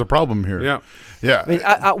 "Hey, there's a problem here." Yeah. I mean,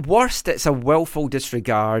 at worst, it's a willful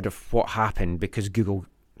disregard of what happened because Google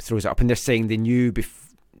throws it up, and they're saying they knew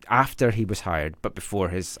after he was hired, but before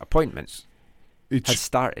his appointments had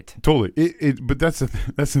started. Totally. But that's the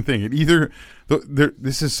thing.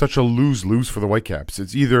 This is such a lose-lose for the Whitecaps.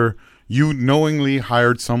 It's either you knowingly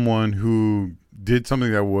hired someone who did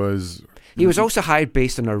something that was. He was also hired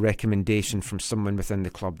based on a recommendation from someone within the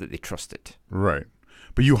club that they trusted. Right.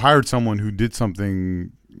 But you hired someone who did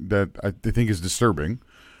something that I think is disturbing,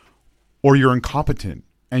 or you're incompetent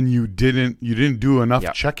and you didn't do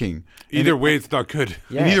enough checking. Either way, it's not good.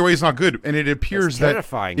 Yeah. Either way, it's not good. And it appears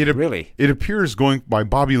terrifying, really. It appears, going by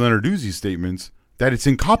Bobby Lenarduzzi's statements, that it's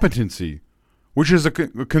incompetency, which is a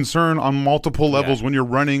concern on multiple levels when you're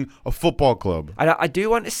running a football club. And I do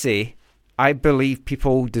want to say, I believe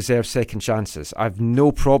people deserve second chances. I've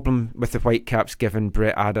no problem with the Whitecaps giving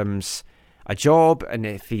Brett Adams a job, and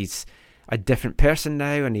if he's a different person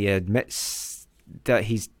now and he admits that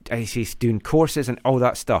he's doing courses and all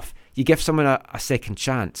that stuff, you give someone a second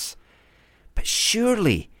chance. But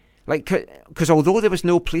surely, because although there was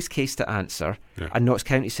no police case to answer, and Notts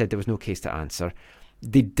County said there was no case to answer,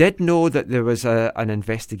 they did know that there was an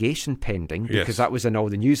investigation pending because that was in all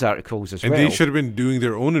the news articles as well. And they should have been doing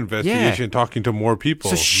their own investigation, talking to more people.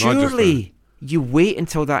 So surely you wait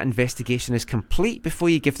until that investigation is complete before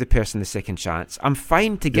you give the person the second chance. I'm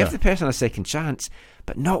fine to give the person a second chance,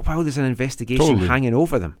 but not while there's an investigation hanging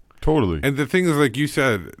over them. Totally. And the thing is, like you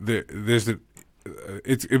said,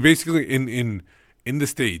 it's basically in the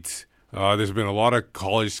States. There's been a lot of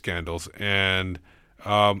college scandals, and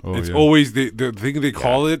always the thing they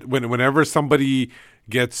call it whenever somebody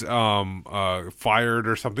gets fired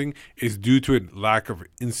or something is due to a lack of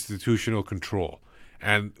institutional control.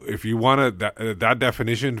 And if you want to, that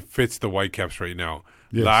definition fits the Whitecaps right now.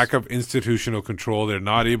 Yes. Lack of institutional control. They're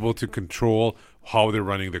not able to control how they're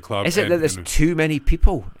running the club. Is it that there's too many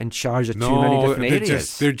people in charge of too many different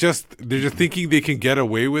areas? They're just thinking they can get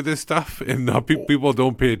away with this stuff, and people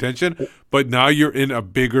don't pay attention. But now you're in a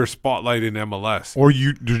bigger spotlight in MLS, or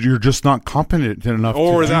you're just not competent enough to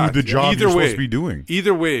do the job you're supposed to be doing.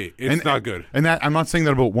 Either way, it's not good. And that I'm not saying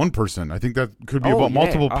that about one person. I think that could be about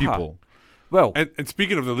multiple people. Well, and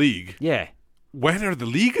speaking of the league, when are the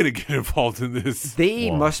league going to get involved in this?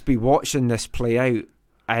 They must be watching this play out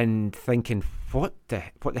and thinking, what the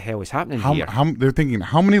hell is happening here? They're thinking,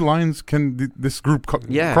 how many lines can this group cross?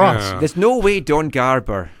 There's no way Don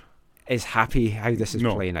Garber is happy how this is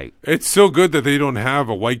playing out. It's so good that they don't have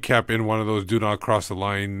a Whitecap in one of those "do not cross the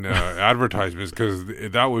line" advertisements, because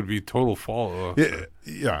that would be total fall.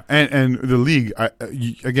 Yeah, and the league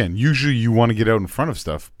again. Usually, you want to get out in front of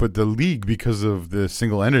stuff, but the league, because of the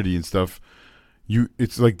single entity and stuff,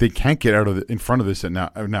 it's like they can't get out of in front of this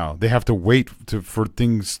now. They have to wait for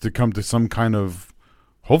things to come to some kind of,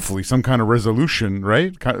 hopefully, some kind of resolution,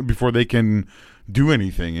 right? Before they can do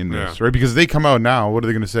anything in this, right? Because they come out now, what are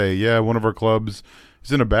they going to say? Yeah, one of our clubs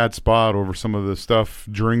is in a bad spot over some of the stuff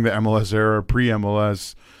during the MLS era,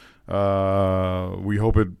 pre-MLS. We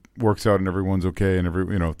hope it works out and everyone's okay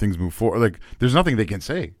and things move forward. Like there's nothing they can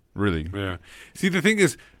say really. Yeah. See, the thing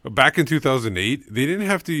is, back in 2008, they didn't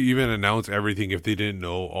have to even announce everything if they didn't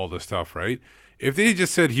know all the stuff, right? If they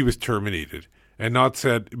just said he was terminated and not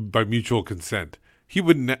said by mutual consent,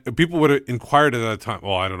 people would have inquired at that time.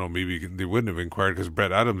 Well, I don't know, maybe they wouldn't have inquired because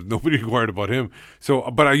Brett Adams, nobody inquired about him. So,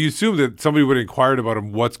 but I assume that somebody would have inquired about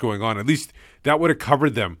him, what's going on. At least that would have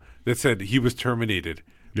covered them that said he was terminated.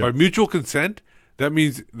 Yep. By mutual consent, that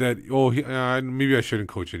means that, maybe I shouldn't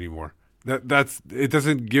coach anymore. It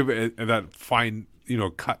doesn't give that fine,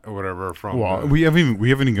 cut or whatever from. Well, we haven't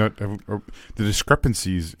even got the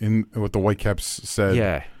discrepancies in what the Whitecaps said.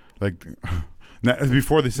 Yeah. Like,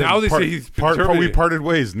 before they said now they say he's terminated. We parted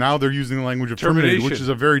ways. Now they're using the language of terminated, which is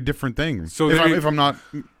a very different thing. So if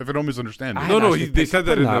I don't misunderstand it. No, they said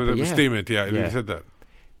that in the statement. Yeah, they said that.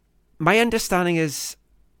 My understanding is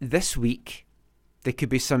this week there could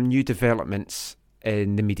be some new developments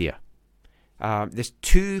in the media. There's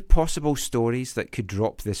 2 possible stories that could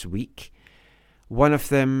drop this week. One of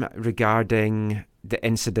them regarding the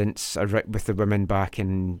incidents with the women back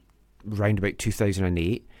in round about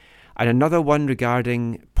 2008. And another one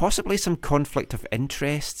regarding possibly some conflict of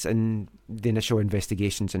interests in the initial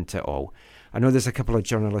investigations into it all. I know there's a couple of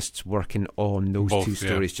journalists working on those 2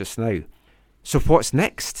 stories just now. So what's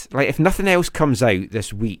next? Like, if nothing else comes out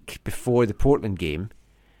this week before the Portland game,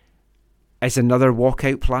 is another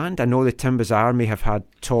walkout planned? I know the Timbers Army have had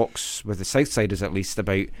talks with the Southsiders at least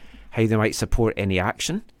about how they might support any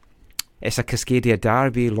action. It's a Cascadia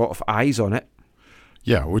derby, a lot of eyes on it.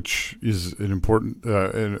 Yeah, which is an important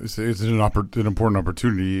it's an important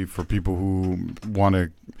opportunity for people who want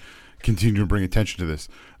to continue to bring attention to this.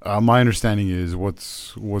 My understanding is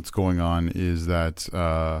what's going on is that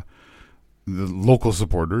the local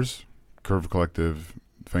supporters, Curve Collective,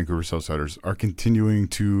 Vancouver Southsiders, are continuing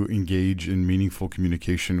to engage in meaningful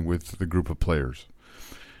communication with the group of players.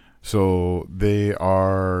 So they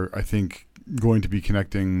are, I think, going to be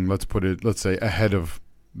connecting, let's say, ahead of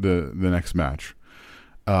the next match.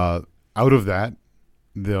 Out of that,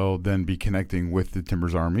 they'll then be connecting with the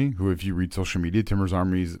Timbers Army, who, if you read social media, Timbers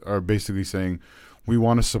Armies are basically saying, we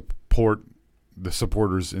want to support the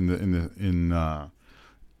supporters in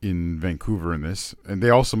Vancouver in this, and they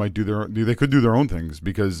also might they could do their own things,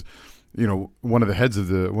 because one of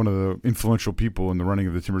the influential people in the running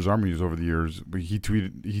of the Timbers Armies over the years, he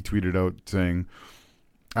tweeted out saying,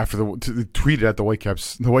 after tweeted at the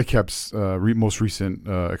Whitecaps most recent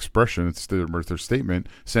expression, it's their statement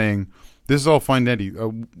saying, "This is all fine, Eddie.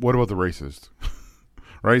 What about the racist?"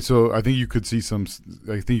 Right. So I think you could see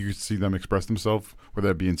them express themselves, whether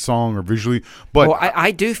that be in song or visually. But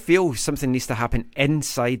I do feel something needs to happen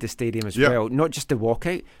inside the stadium as well, not just the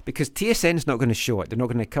walkout, because TSN's not going to show it. They're not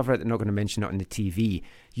going to cover it. They're not going to mention it on the TV.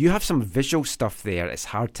 You have some visual stuff there. It's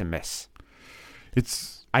hard to miss.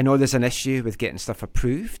 I know there's an issue with getting stuff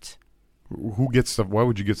approved. Who gets stuff? Why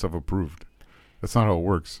would you get stuff approved? That's not how it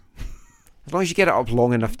works. As long as you get it up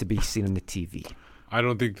long enough to be seen on the TV. I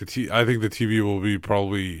don't think I think the TV will be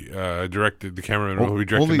probably directed. The cameraman will be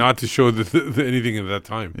directed not to show anything at that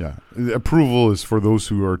time. Yeah, the approval is for those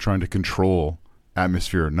who are trying to control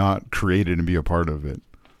atmosphere, not create it and be a part of it.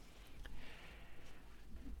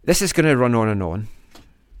 This is going to run on and on.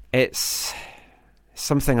 It's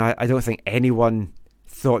something I don't think anyone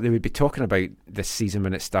thought they would be talking about this season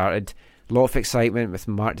when it started. A lot of excitement with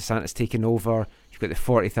Mark DeSantis taking over. You've got the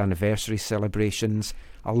 40th anniversary celebrations.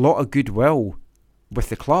 A lot of goodwill with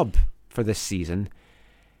the club for this season.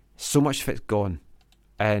 So much of it's gone.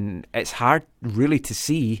 And it's hard really to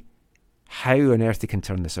see how on earth they can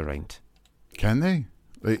turn this around. Can they?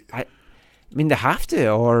 I mean, they have to,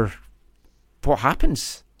 or what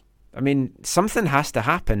happens? I mean, something has to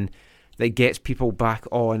happen that gets people back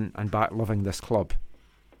on and back loving this club.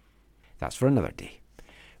 That's for another day.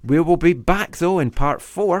 We will be back, though, in part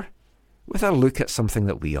 4 with a look at something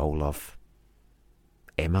that we all love.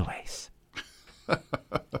 MLS.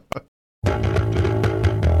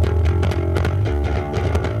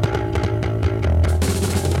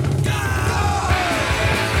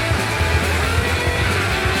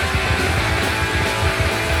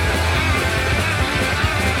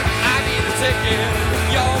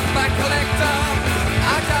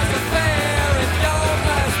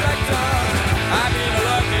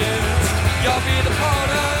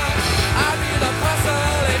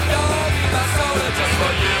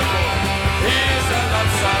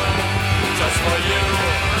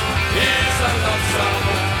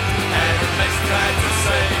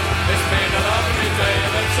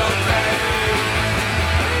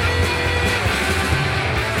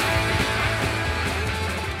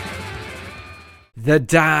 The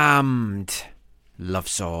Damned. Love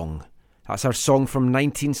Song. That's our song from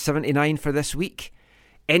 1979 for this week.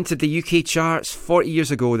 Entered the UK charts 40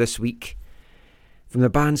 years ago this week from the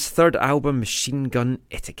band's third album, Machine Gun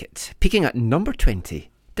Etiquette, peaking at number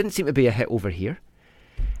 20. Didn't seem to be a hit over here.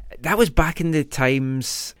 That was back in the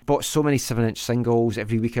times, bought so many 7-inch singles.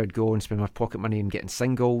 Every week I'd go and spend my pocket money on getting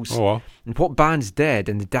singles. Oh, wow. And what bands did,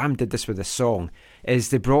 and the Damned did this with a song, is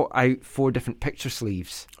they brought out 4 different picture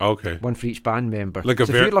sleeves. Okay. One for each band member. Like a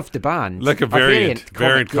so if you loved the band, like a variant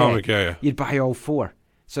comic, yeah. You'd buy all 4.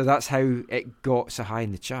 So that's how it got so high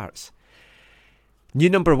in the charts. New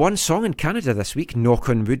number 1 song in Canada this week, Knock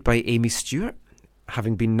on Wood by Amy Stewart,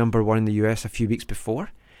 having been number 1 in the US a few weeks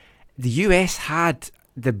before. The US had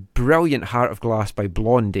the brilliant Heart of Glass by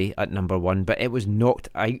Blondie at number 1, but it was knocked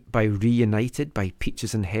out by Reunited by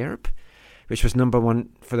Peaches and Herb, which was number 1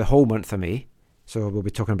 for the whole month of May. So we'll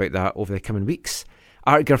be talking about that over the coming weeks.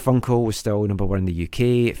 Art Garfunkel was still number 1 in the UK.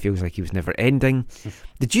 It feels like he was never ending.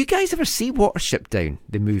 Did you guys ever see Watership Down,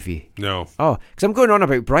 the movie? No. Oh, because I'm going on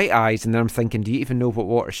about Bright Eyes, and then I'm thinking, do you even know what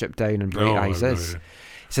Watership Down and Bright Eyes is?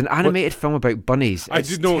 It's an animated film about bunnies. I It's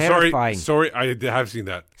did know. terrifying. Sorry, I have seen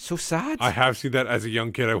that. So sad. I have seen that as a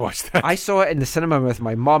young kid. I watched that. I saw it in the cinema with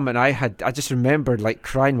my mum, and I just remembered like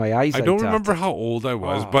crying my eyes out. I don't at remember it. how old I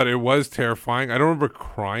was, but it was terrifying. I don't remember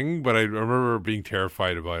crying, but I remember being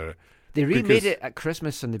terrified about it. They remade it at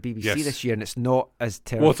Christmas on the BBC Yes. this year, and it's not as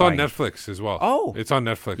terrifying. Well, it's on Netflix as well. Oh, it's on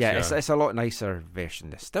Netflix. Yeah, Yeah, it's a lot nicer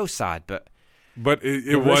version. It's still sad, but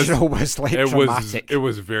it original was like dramatic. It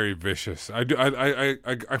was very vicious. I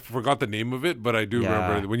forgot the name of it, but I do Yeah.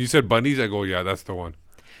 remember when you said bunnies. I go, yeah, that's the one.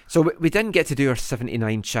 So we didn't get to do our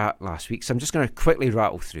 79 chat last week, so I'm just going to quickly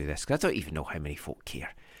rattle through this because I don't even know how many folk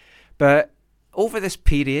care. But over this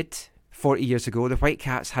period, 40 years ago, the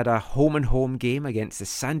Whitecaps had a home-and-home game against the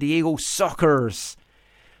San Diego Sockers,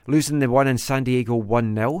 losing the one in San Diego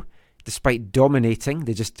 1-0. Despite dominating,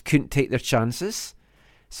 they just couldn't take their chances.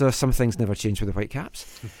 So some things never change with the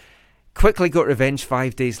Whitecaps. Quickly got revenge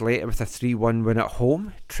 5 days later with a 3-1 win at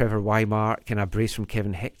home. Trevor Wymark and a brace from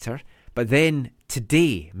Kevin Hector. But then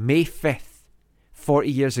today, May 5th,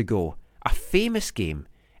 40 years ago, a famous game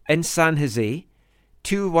in San Jose,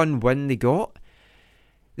 2-1 win they got.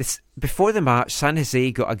 Before the match, San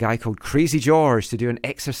Jose got a guy called Crazy George to do an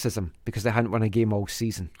exorcism because they hadn't won a game all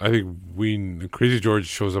season. I think Crazy George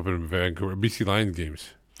shows up in Vancouver BC Lions games.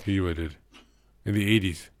 He did in the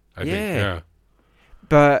 80s. I think. Yeah.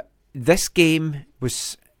 But this game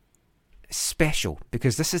was special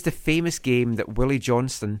because this is the famous game that Willie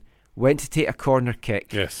Johnston went to take a corner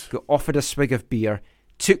kick. Yes. Got offered a swig of beer,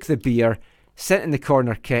 took the beer, sent in the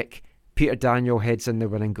corner kick. Peter Daniel heads in the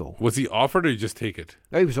winning goal. Was he offered or did he just take it?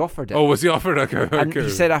 No, he was offered it. Oh, was he offered? Okay. And he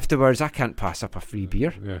said afterwards, I can't pass up a free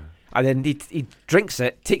beer. Yeah. And then he drinks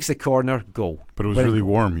it, takes the corner, goal. But it was Winning really goal.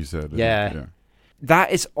 warm, he said. Yeah.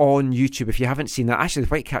 That is on YouTube if you haven't seen that. Actually, the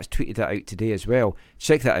Whitecaps tweeted that out today as well.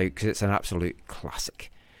 Check that out because it's an absolute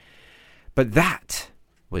classic. But that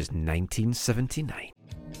was 1979.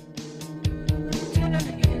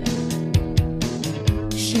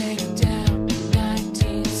 Shakedown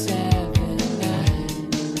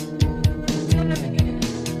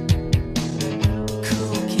 1979.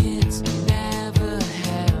 Cool kids never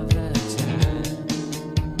have a time.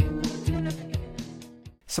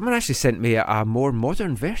 Someone actually sent me a more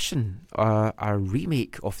modern version, a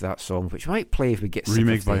remake of that song, which we might play if we get sick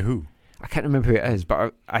Remake of the- by who? I can't remember who it is,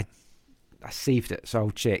 but I saved it, so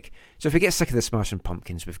I'll check. So if we get sick of the Smashing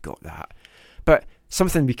Pumpkins, we've got that. But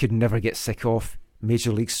something we could never get sick of,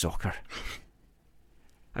 Major League Soccer.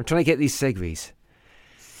 I'm trying to get these segues.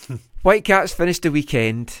 Whitecaps finished the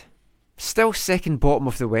weekend, still second bottom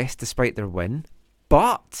of the West despite their win,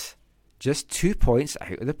 but just 2 points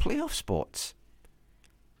out of the playoff spots.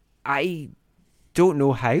 I don't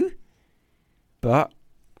know how, but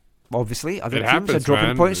obviously other It teams happens, are dropping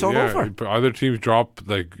man. points all Yeah, over. Other teams drop,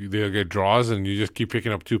 like they'll get draws, and you just keep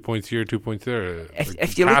picking up 2 points here, 2 points there.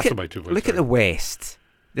 If you look at the West,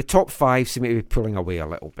 the top 5 seem to be pulling away a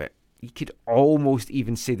little bit. You could almost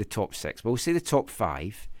even say the top 6, but we'll say the top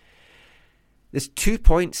 5. There's 2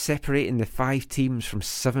 points separating the 5 teams from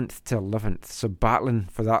 7th to 11th, so battling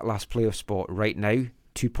for that last playoff spot right now,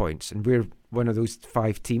 2 points, and we're one of those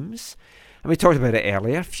 5 teams. And we talked about it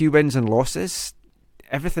earlier, few wins and losses,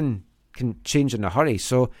 everything can change in a hurry,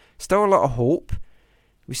 so still a lot of hope.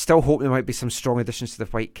 We still hope there might be some strong additions to the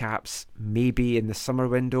Whitecaps, maybe in the summer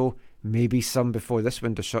window, maybe some before this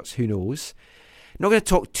window shuts, who knows. Not going to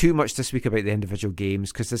talk too much this week about the individual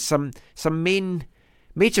games because there's some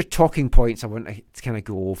major talking points I want to kind of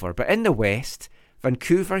go over. But in the West,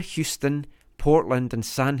 Vancouver, Houston, Portland and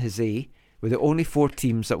San Jose were the only 4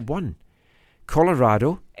 teams that won.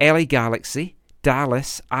 Colorado, LA Galaxy,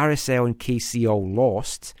 Dallas, RSL, and KC all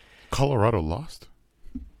lost. Colorado lost.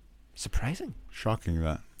 Surprising. Shocking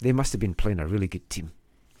that. They must have been playing a really good team.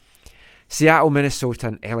 Seattle, Minnesota,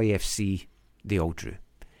 and LAFC, they all drew.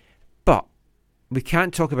 But we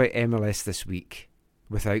can't talk about MLS this week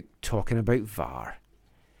without talking about VAR.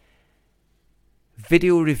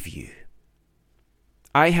 Video review.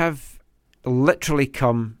 I have literally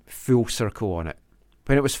come full circle on it.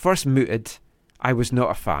 When it was first mooted, I was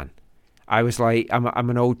not a fan. I was like, I'm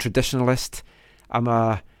an old traditionalist. I'm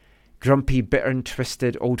a grumpy, bitter and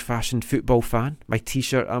twisted, old-fashioned football fan. My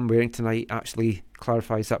T-shirt I'm wearing tonight actually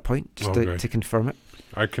clarifies that point, just to confirm it.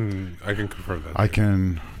 I can confirm that. I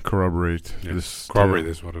can corroborate this. Corroborate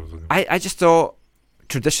this. What I was looking for. I just thought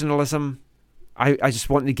traditionalism. I just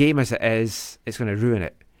want the game as it is. It's going to ruin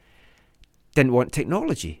it. Didn't want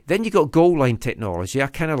technology. Then you got goal line technology. I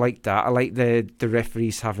kind of like that. I like the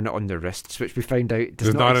referees having it on their wrists, which we found out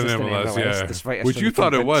does not exist in MLS. Yeah. Despite which you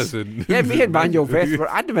thought it was. Yeah, me and Manuel Beth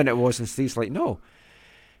were adamant it was, and Steve's like, no.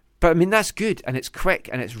 But I mean, that's good, and it's quick,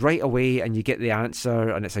 and it's right away, and you get the answer,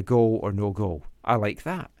 and it's a goal or no goal. I like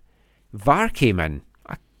that. VAR came in.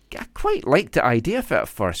 I quite liked the idea of it at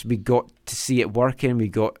first. We got to see it working. We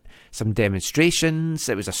got some demonstrations.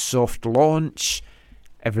 It was a soft launch.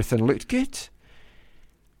 Everything looked good.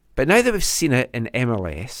 But now that we've seen it in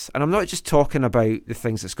MLS, and I'm not just talking about the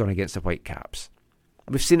things that's gone against the Whitecaps,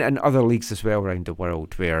 we've seen it in other leagues as well around the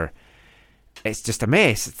world where it's just a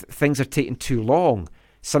mess. Things are taking too long.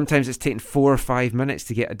 Sometimes it's taking 4 or 5 minutes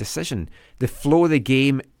to get a decision. The flow of the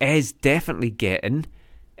game is definitely getting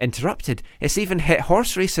interrupted. It's even hit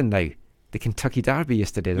horse racing now. The Kentucky Derby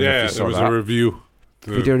yesterday. Yeah, there was a review.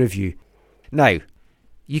 Video review. Now,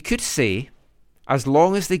 you could say, as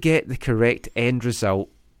long as they get the correct end result,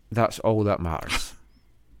 that's all that matters.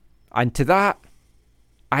 And to that,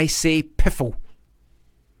 I say piffle.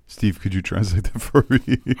 Steve, could you translate that for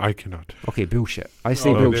me? I cannot. Okay, bullshit. I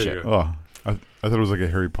say bullshit. Oh, I thought it was like a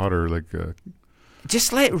Harry Potter,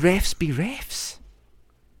 Just let refs be refs.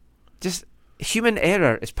 Just human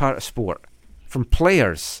error is part of sport. From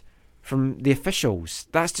players, from the officials.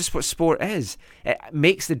 That's just what sport is. It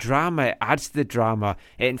makes the drama, it adds to the drama,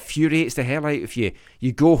 it infuriates the hell out of you.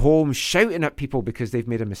 You go home shouting at people because they've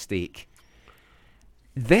made a mistake.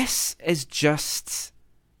 This is just...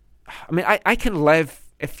 I mean, I can live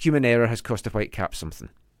if human error has cost the Whitecaps something.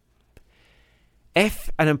 If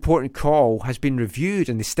an important call has been reviewed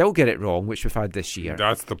and they still get it wrong, which we've had this year,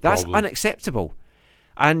 that's the problem. That's unacceptable.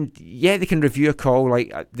 And yeah, they can review a call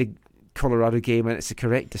like the Colorado game and it's the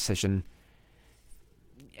correct decision.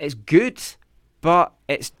 It's good, but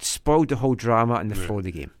it's spoiled the whole drama and the flow of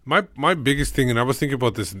the game. My biggest thing, and I was thinking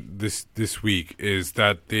about this week, is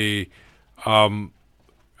that they,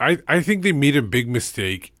 I think they made a big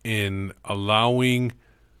mistake in allowing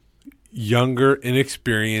younger,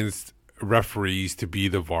 inexperienced referees to be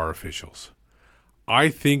the VAR officials. I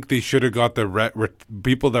think they should have got the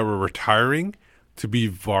people that were retiring to be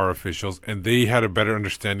VAR officials, and they had a better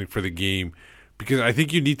understanding for the game, because I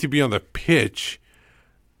think you need to be on the pitch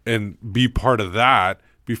and be part of that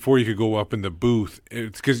before you could go up in the booth.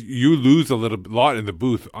 It's because you lose a lot in the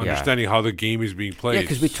booth understanding how the game is being played. Yeah,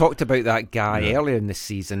 because we talked about that guy earlier in the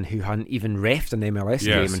season who hadn't even reffed an MLS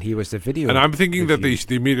game, and he was the video. And I'm thinking that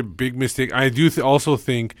they made a big mistake. I do also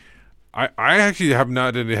think I actually have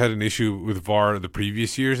not had an issue with VAR the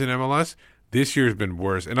previous years in MLS. This year has been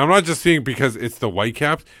worse. And I'm not just saying because it's the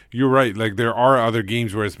Whitecaps. You're right. Like, there are other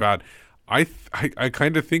games where it's bad. I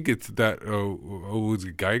kind of think it's that, was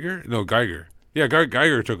it Geiger? No, Geiger. Yeah,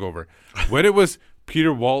 Geiger took over. When it was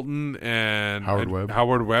Peter Walton and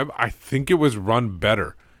Howard Webb, I think it was run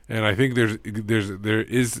better. And I think there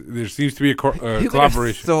seems to be a collaboration. Who would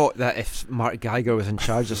have thought that if Mark Geiger was in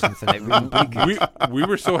charge of something, it wouldn't be good? We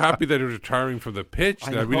were so happy that he was retiring from the pitch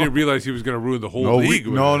that we didn't realize he was going to ruin the whole league.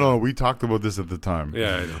 We talked about this at the time.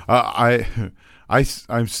 Yeah, I know.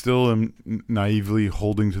 I'm still naively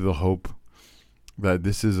holding to the hope that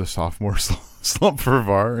this is a sophomore slump for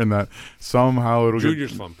VAR, and that somehow it'll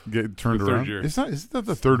get turned around. Year. Is that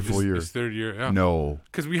the third full year? It's third year. Yeah. No,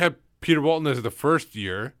 because we had Peter Walton as the first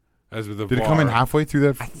year. As with the Did VAR. it come in halfway through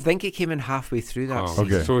that? I think it came in halfway through that season.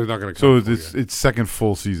 Okay. So he's not going to come. So it's second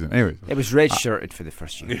full season. Anyways. It was red-shirted for the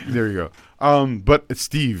first year. There you go. But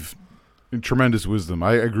Steve, tremendous wisdom.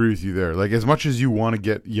 I agree with you there. Like, as much as you want to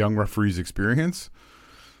get young referees experience,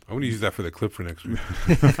 I want to use that for the clip for next week.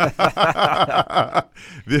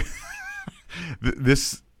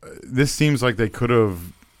 This seems like they could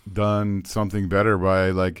have done something better by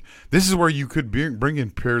like this is where you could bring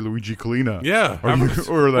in Pierluigi Collina. Yeah,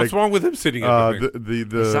 or like what's wrong with him sitting at the thing?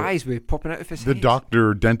 his eyes were popping out of his the head.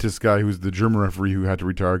 doctor dentist guy who's the German referee who had to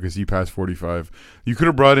retire because he passed 45. You could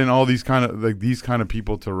have brought in all these kind of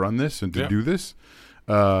people to run this and to do this,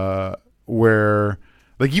 where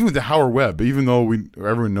like even the Howard Webb, even though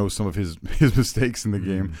everyone knows some of his mistakes in the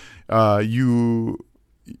game,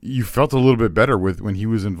 you felt a little bit better with when he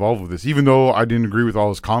was involved with this, even though I didn't agree with all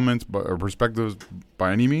his comments or perspectives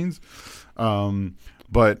by any means.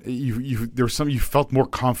 But there was you felt more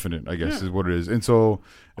confident, I guess, is what it is. And so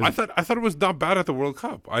I thought it was not bad at the World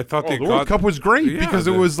Cup. I thought the World Cup was great because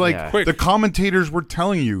it was like the commentators were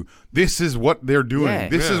telling you this is what they're doing,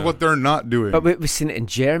 this is what they're not doing. But we've seen it in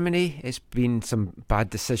Germany. It's been some bad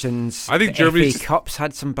decisions. I think Germany's FA Cup's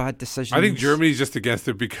had some bad decisions. I think Germany's just against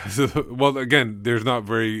it because of again, there's not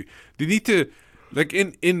very. They need to. Like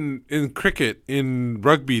in cricket, in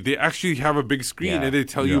rugby, they actually have a big screen and they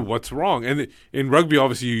tell you what's wrong. And in rugby,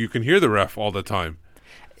 obviously, you can hear the ref all the time.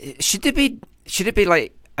 Should it be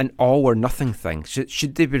like an all or nothing thing?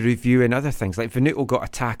 Should they be reviewing other things? Like Venuto got a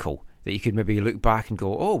tackle that you could maybe look back and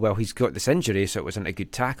go, oh, well, he's got this injury, so it wasn't a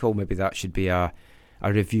good tackle. Maybe that should be a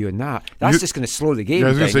review on that. That's just going to slow the game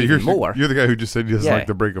down even more. You're the guy who just said he doesn't like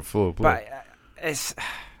the break of flow of play. But it's...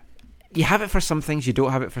 You have it for some things, you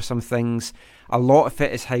don't have it for some things. A lot of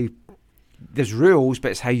it is how there's rules,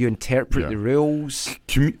 but it's how you interpret the rules.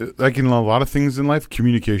 Like in a lot of things in life,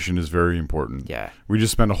 communication is very important. Yeah, we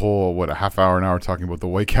just spent a whole a half hour, an hour talking about the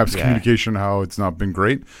Whitecaps communication, how it's not been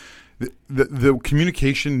great. The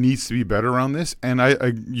communication needs to be better around this. And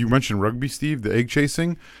you mentioned rugby, Steve, the egg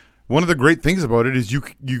chasing. One of the great things about it is you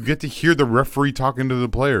get to hear the referee talking to the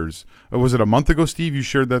players. Was it a month ago, Steve? You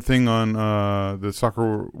shared that thing on the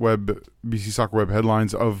BC Soccer Web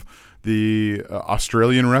headlines of the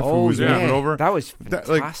Australian ref who was moving over. That was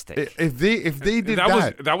fantastic. If they did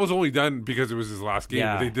that was only done because it was his last game.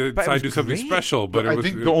 Yeah. They did decide to do something special. But I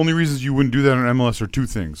think the only reasons you wouldn't do that on MLS are two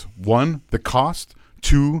things: one, the cost;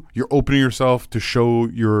 two, you're opening yourself to show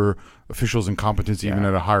your officials' incompetence even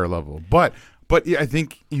at a higher level. But I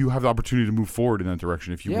think you have the opportunity to move forward in that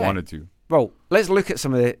direction if you wanted to. Well, let's look at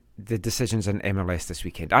some of the decisions in MLS this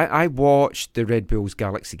weekend. I watched the Red Bulls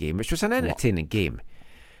Galaxy game, which was an entertaining game,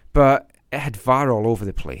 but it had VAR all over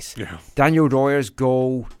the place. Yeah. Daniel Royer's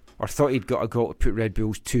goal, or thought he'd got a goal to put Red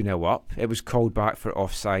Bulls 2-0 up. It was called back for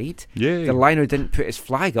offside. Yay. The liner didn't put his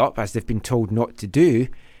flag up, as they've been told not to do,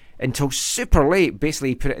 until super late. Basically,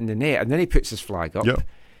 he put it in the net, and then he puts his flag up. Yep.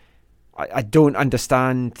 I don't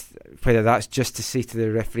understand whether that's just to say to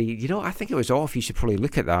the referee, I think it was off, you should probably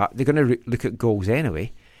look at that. They're going to look at goals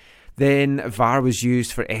anyway. Then VAR was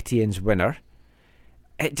used for Etienne's winner.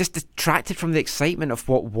 It just detracted from the excitement of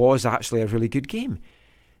what was actually a really good game.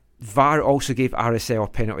 VAR also gave RSL a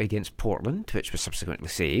penalty against Portland, which was subsequently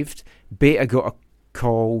saved. Beta got a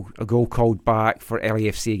goal called back for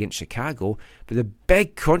LAFC against Chicago. But the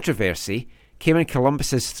big controversy came in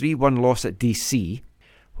Columbus's 3-1 loss at DC.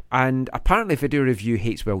 And apparently Video Review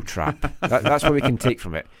hates Will Trapp. That's what we can take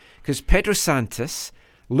from it. Because Pedro Santos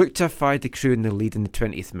looked to have fired the crew in the lead in the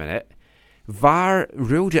 20th minute. VAR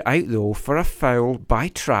ruled it out, though, for a foul by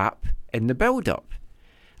Trapp in the build-up.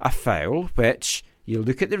 A foul which, you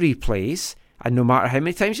look at the replays, and no matter how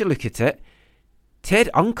many times you look at it, Ted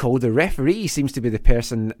Uncle, the referee, seems to be the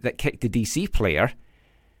person that kicked the DC player.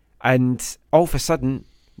 And all of a sudden,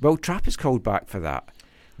 Will Trapp is called back for that.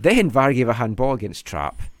 Then VAR gave a handball against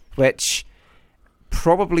Trapp, which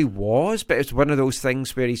probably was, but it's one of those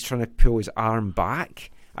things where he's trying to pull his arm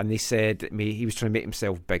back, and they said he was trying to make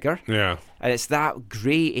himself bigger. Yeah. And it's that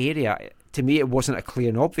grey area. To me, it wasn't a clear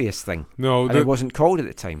and obvious thing. No. And it wasn't called at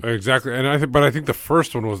the time. Exactly. And I think the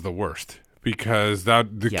first one was the worst because that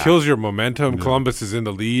kills your momentum. Yeah. Columbus is in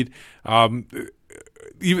the lead.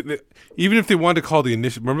 Even if they wanted to call the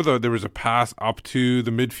initial, remember there was a pass up to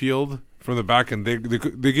the midfield from the back, and they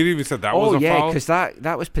could even said that was a foul. Oh yeah, because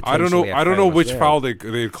that was potentially. I don't know which foul they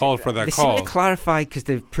called for that they call. They clarified because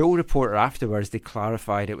the pool reporter afterwards they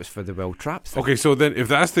clarified it was for the Will Trapp thing. Okay, so then if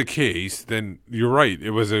that's the case, then you're right.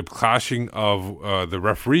 It was a clashing of the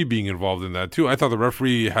referee being involved in that too. I thought the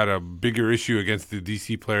referee had a bigger issue against the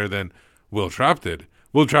DC player than Will Trapp did.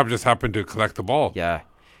 Will Trapp just happened to collect the ball. Yeah,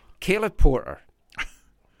 Caleb Porter.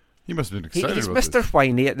 He must have been excited. He's about Mr. this.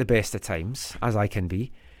 Whiny at the best of times, as I can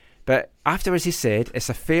be. But afterwards he said, it's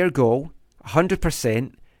a fair goal,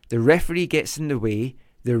 100%. The referee gets in the way.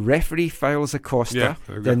 The referee fouls Acosta. Yeah,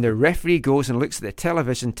 exactly. Then the referee goes and looks at the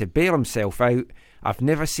television to bail himself out. I've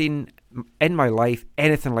never seen in my life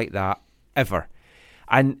anything like that, ever.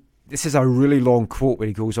 And this is a really long quote where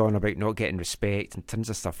he goes on about not getting respect and tons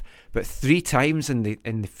of stuff. But 3 times in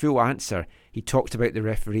the full answer, he talked about the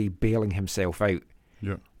referee bailing himself out.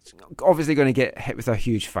 Yeah. It's obviously going to get hit with a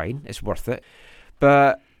huge fine. It's worth it.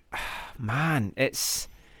 But, man, it's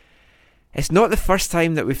not the first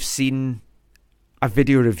time that we've seen a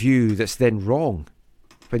video review that's then wrong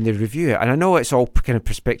when they review it. And I know it's all kind of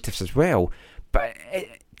perspectives as well, but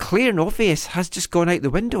clear and obvious has just gone out the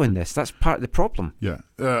window in this. That's part of the problem. Yeah.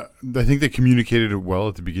 I think they communicated it well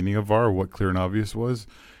at the beginning of VAR, what clear and obvious was,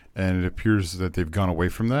 and it appears that they've gone away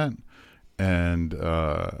from that, and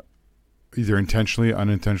either intentionally,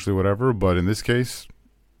 unintentionally, whatever, but in this case,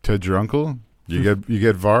 Ted's your uncle, you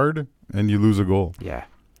get VAR'd, and you lose a goal. Yeah.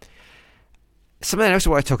 Something else I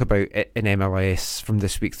want to talk about in MLS from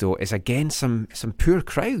this week, though, is again some poor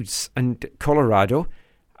crowds. And Colorado,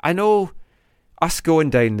 I know us going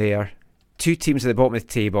down there, 2 teams at the bottom of the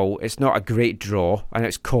table, it's not a great draw, and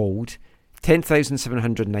it's cold.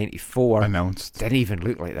 10,794. Announced. Didn't even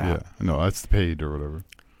look like that. Yeah, no, that's paid or whatever.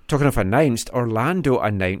 Talking of announced, Orlando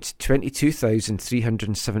announced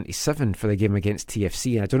 22,377 for the game against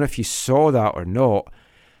TFC. And I don't know if you saw that or not.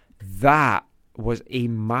 That was a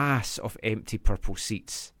mass of empty purple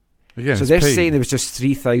seats. Again, so they're saying there was just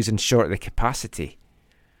 3,000 short of the capacity.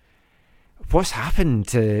 What's happened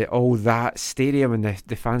to all that stadium and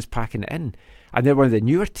the fans packing it in? And they're one of the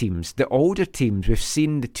newer teams. The older teams, we've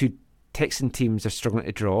seen the 2 Texan teams are struggling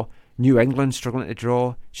to draw. New England struggling to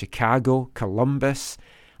draw. Chicago, Columbus.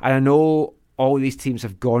 And I know all these teams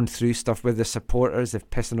have gone through stuff with the supporters. They've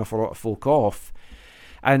pissed an awful lot of folk off.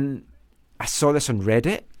 And I saw this on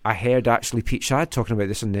Reddit. I heard actually Pete Shad talking about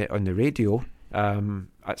this on the radio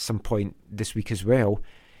at some point this week as well.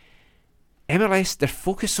 MLS, they're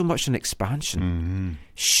focused so much on expansion. Mm-hmm.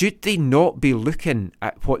 Should they not be looking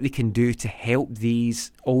at what they can do to help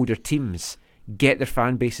these older teams get their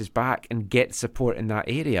fan bases back and get support in that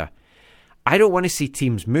area? I don't want to see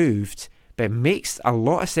teams moved, but it makes a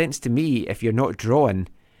lot of sense to me if you're not drawing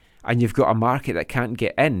and you've got a market that can't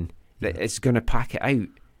get in, that is going to pack it out.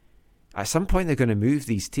 At some point, they're going to move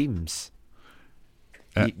these teams.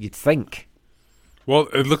 You'd think. Well,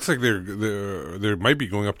 it looks like they might be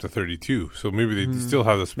going up to 32, so maybe they still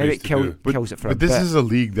have the space maybe it to do it. kills it for a But this bit. is a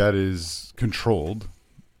league that is controlled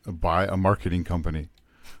by a marketing company,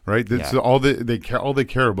 right? That's all they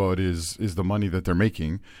care about is the money that they're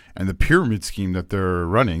making, and the pyramid scheme that they're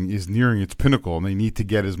running is nearing its pinnacle, and they need to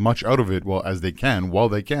get as much out of it as they can while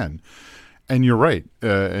they can. And you're right,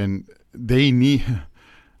 and they need.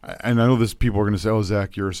 And I know this people are going to say, "Oh,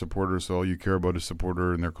 Zach, you're a supporter, so all you care about is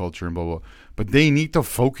supporter and their culture and blah blah." But they need to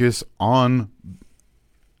focus on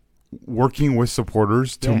working with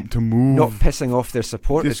supporters to move, not pissing off their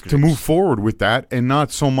supporters, to move forward with that, and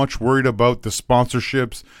not so much worried about the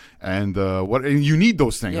sponsorships and what. And you need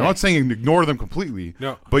those things. I'm not saying ignore them completely.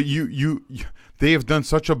 No, but you they have done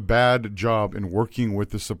such a bad job in working with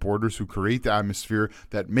the supporters who create the atmosphere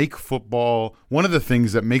that make football one of the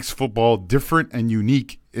things that makes football different and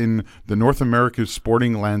unique in the North American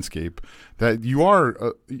sporting landscape. That you are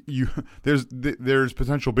there's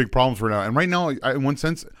potential big problems right now, and right now, in one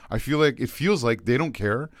sense, I feel like it feels like they don't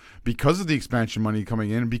care because of the expansion money coming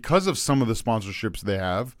in, because of some of the sponsorships they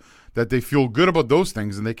have. That they feel good about those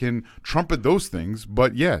things and they can trumpet those things,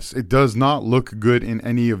 but yes, it does not look good in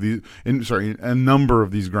any of these. In a number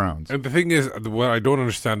of these grounds. And the thing is, what I don't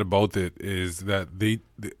understand about it is that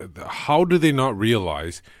how do they not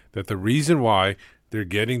realize that the reason why they're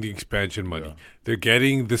getting the expansion money, they're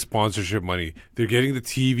getting the sponsorship money, they're getting the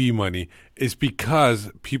TV money, is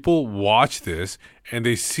because people watch this and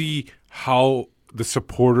they see how the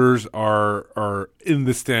supporters are in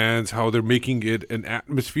the stands, how they're making it an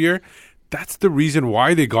atmosphere. That's the reason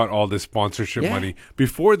why they got all this sponsorship money.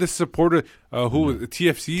 Before the supporter,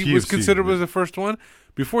 TFC was considered was the first one.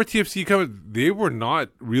 Before TFC came, they were not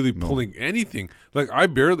really pulling anything. Like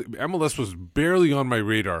MLS was barely on my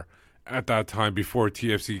radar at that time before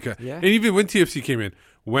TFC. And even when TFC came in,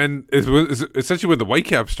 when it was essentially when the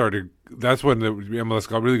Whitecaps started, that's when the MLS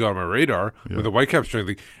really got on my radar, when the Whitecaps joined the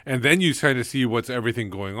league. And then you kind of see what's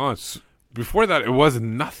everything going on. Before that, it was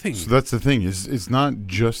nothing. So that's the thing. It's not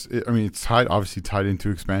just. I mean, it's obviously tied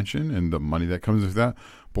into expansion and the money that comes with that.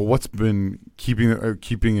 But what's been keeping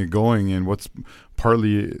it going, and what's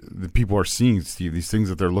partly the people are seeing, Steve, these things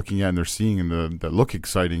that they're looking at and they're seeing and that look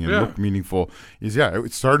exciting and look meaningful, is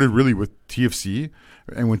it started really with TFC.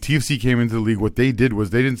 And when TFC came into the league, what they did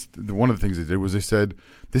was one of the things they did was they said,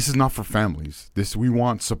 this is not for families. We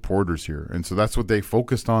want supporters here. And so that's what they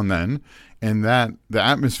focused on then. And that the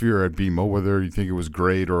atmosphere at BMO, whether you think it was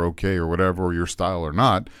great or okay or whatever, or your style or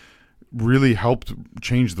not, really helped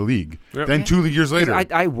change the league. Yep. Then 2 years later,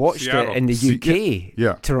 I watched Seattle. it in the UK,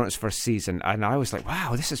 Yeah. Toronto's first season, and I was like,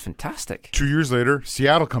 wow, this is fantastic. 2 years later,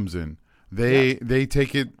 Seattle comes in. They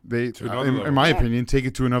take it. another In level. my opinion, take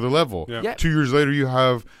it to another level. Yeah. Yeah. 2 years later, you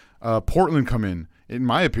have Portland come in. In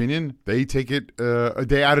my opinion, they take it.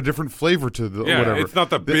 They add a different flavor to the Yeah, whatever. it's not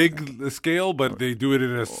the big scale, but they do it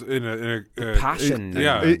in a Passion.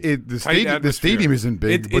 yeah. The Tight stadium atmosphere. isn't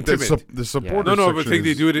big, but Intimate. the supporter. No, but I section think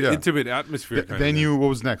they is- do it in yeah. intimate atmosphere. kind Then of. what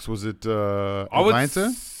was next? Was it I would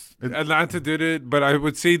Atlanta? Atlanta did it, but I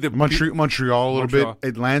would say the Montreal a little Montreal. bit.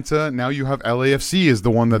 Atlanta. Now you have LAFC is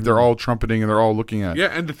the one that they're all trumpeting and they're all looking at. Yeah,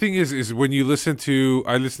 and the thing is when you listen to,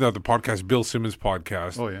 I listened to the podcast, Bill Simmons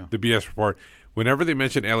podcast, Oh, yeah. the BS Report. Whenever they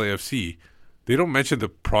mention LAFC, they don't mention the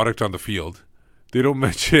product on the field. They don't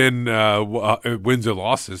mention wins or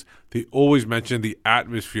losses. They always mention the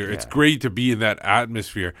atmosphere. It's great to be in that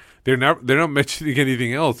atmosphere. They're not mentioning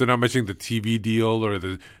anything else. They're not mentioning the TV deal or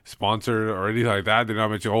the sponsor or anything like that. They're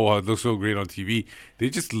not mentioning, oh, it looks so great on TV. They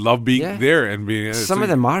just love being there and being. Some of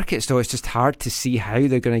the markets, though, it's just hard to see how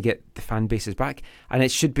they're going to get the fan bases back, and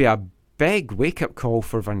it should be a big wake-up call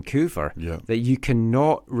for Vancouver that you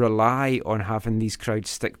cannot rely on having these crowds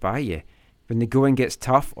stick by you. When the going gets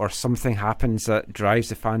tough or something happens that drives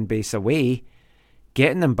the fan base away,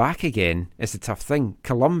 getting them back again is the tough thing.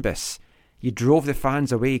 Columbus, you drove the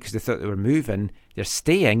fans away because they thought they were moving. They're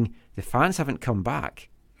staying. The fans haven't come back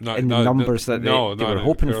in the numbers that they were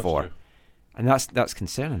hoping for. True. And that's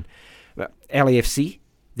concerning. But LAFC,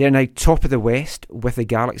 they're now top of the West with the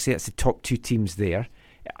Galaxy. That's the top two teams there.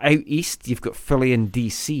 Out east, you've got Philly and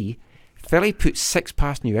DC. Philly put 6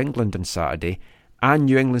 past New England on Saturday, and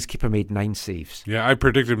New England's keeper made 9 saves. Yeah, I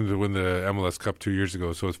predicted them to win the MLS Cup 2 years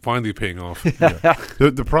ago, so it's finally paying off.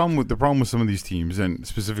 The problem with some of these teams, and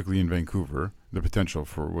specifically in Vancouver, the potential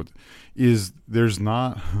for what is there's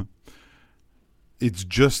not. It's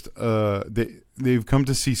just they've come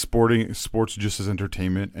to see sports just as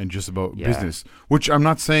entertainment and just about business, which I'm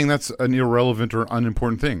not saying that's an irrelevant or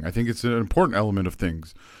unimportant thing. I think it's an important element of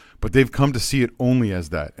things, but they've come to see it only as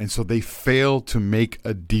that, and so they fail to make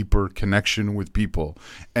a deeper connection with people.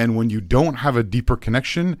 And when you don't have a deeper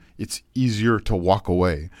connection, it's easier to walk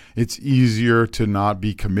away. It's easier to not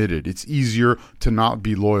be committed. It's easier to not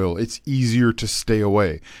be loyal. It's easier to stay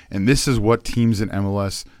away. And this is what teams in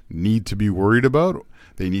MLS need to be worried about.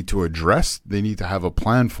 They need to address. They need to have a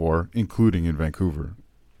plan for, including in Vancouver.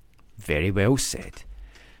 Very well said.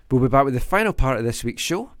 We'll be back with the final part of this week's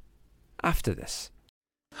show after this.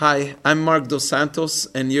 Hi, I'm Mark Dos Santos,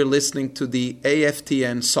 and you're listening to the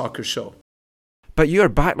AFTN Soccer Show. But you are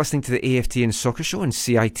back listening to the AFTN Soccer Show on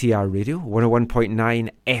CITR Radio, 101.9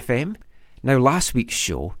 FM. Now, last week's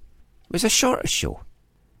show was a shorter show.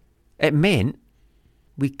 It meant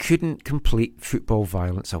we couldn't complete Football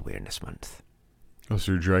Violence Awareness Month. Oh,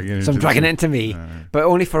 so you're dragging it So I'm into dragging this? it into me, Right. but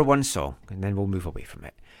only for one song, and then we'll move away from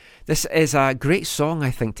it. This is a great song,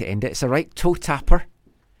 I think, to end it. It's a right toe tapper.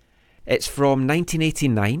 It's from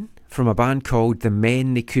 1989, from a band called The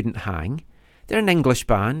Men They Couldn't Hang. They're an English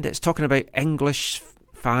band. It's talking about English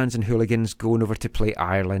fans and hooligans going over to play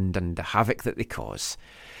Ireland and the havoc that they cause.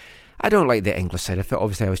 I don't like the English side of it.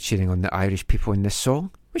 Obviously, I was cheering on the Irish people in this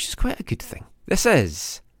song, which is quite a good thing. This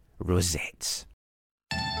is Rosettes.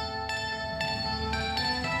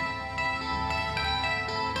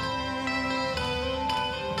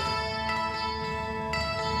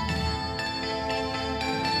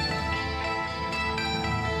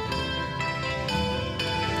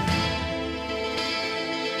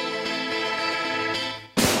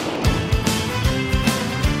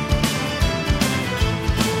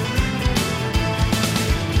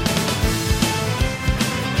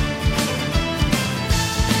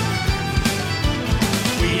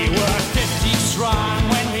 We were 50 strong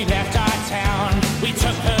when we left our town. We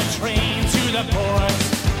took the train to the port.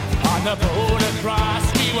 On the boat across,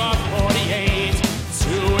 we were 48. 2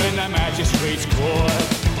 in the magistrate's court.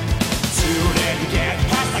 2 didn't get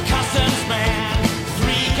past the customs man.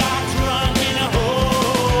 3 got drunk in a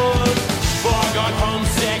hole. 4 got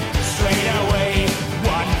homesick straight away.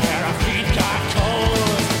 1 pair of feet got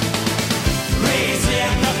cold.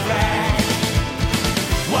 Raising the flag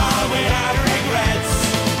while without regrets,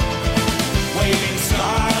 waving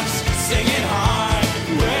scarves, singing hard,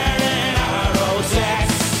 wearing our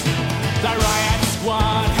rosettes. The riot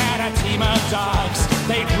squad had a team of dogs.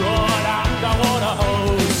 They brought out the water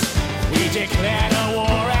hose. We declared a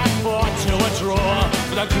war and fought to a draw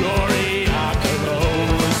for the glory of the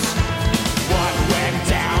rose. 1 went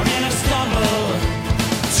down in a stumble,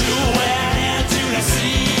 2 went into the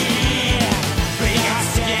sea. 3 got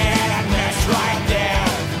scared and messed right there.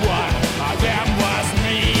 1 of them was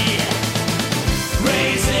me.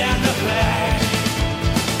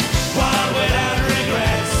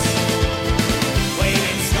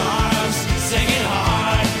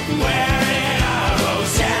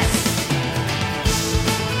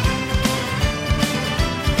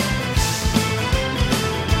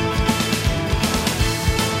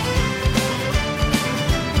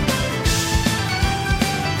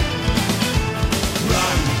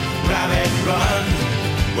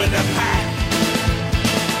 with the pack.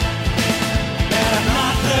 Better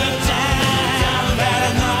not look down,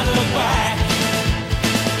 better not look back.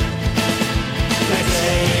 The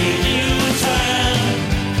day you turn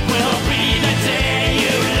will be the day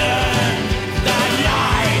you learn the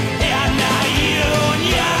light in the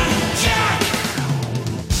Union Jack.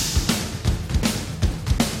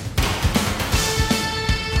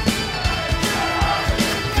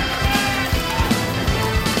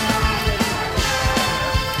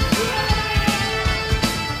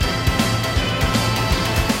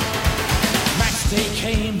 Match day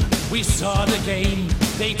came, we saw the game.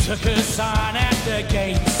 They took us on at the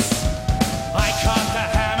gates. I caught the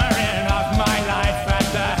hammering of my life at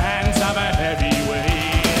the hands of a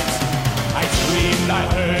heavyweight. I dreamed I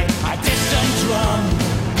heard a distant drum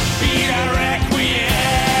beat a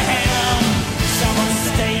requiem. Someone's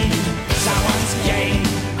stained, someone's gained,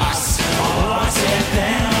 us or was it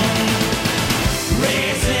them?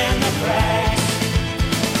 Raising the flag,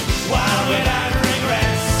 wild without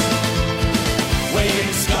regrets.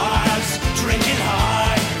 Waving scars, drinking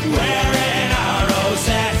hard, wearing our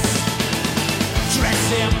rosettes. Dress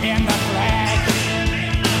him in the flag,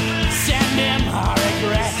 send him our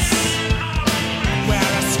regrets. Wear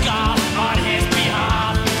a scar on his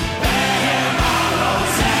behalf, wear him our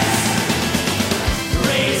rosettes.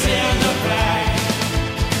 Raising the flag,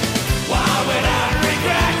 wild without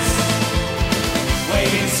regrets.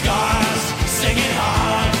 Waving scars, singing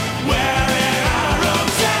hard, wearing our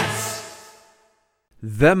rosettes.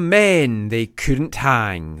 The Men They Couldn't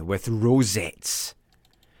Hang with Rosettes.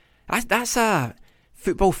 That's a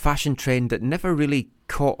football fashion trend that never really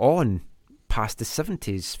caught on past the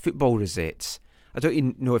 70s, football rosettes. I don't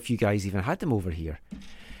even know if you guys even had them over here.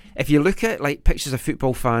 If you look at like pictures of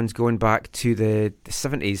football fans going back to the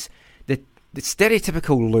 70s, the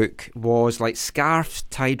stereotypical look was like scarves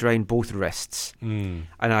tied around both wrists and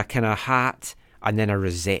a kind of hat and then a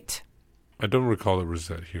rosette. I don't recall a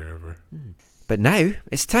rosette here ever. But now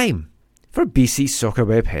it's time for BC Soccer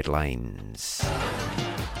Web headlines.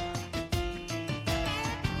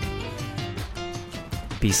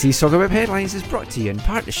 BC Soccer Web Headlines is brought to you in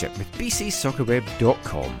partnership with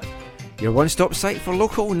bcsoccerweb.com, your one-stop site for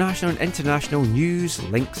local, national and international news,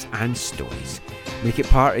 links and stories. Make it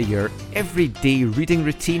part of your everyday reading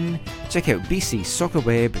routine. Check out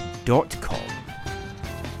bcsoccerweb.com.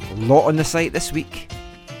 A lot on the site this week.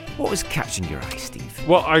 What was catching your eye, Steve?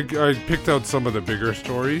 Well, I picked out some of the bigger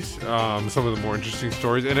stories, some of the more interesting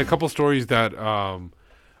stories, and a couple stories that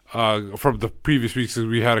from the previous weeks, because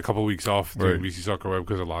we had a couple weeks off during BC Soccer Web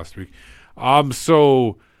because of last week.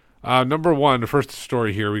 So number one, the first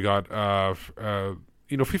story here we got,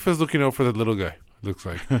 FIFA's looking out for the little guy. Looks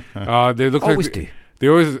like they look Always like do. They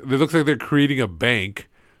look like they're creating a bank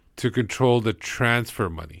to control the transfer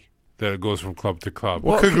money that goes from club to club.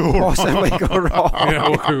 What could possibly go wrong? Yeah,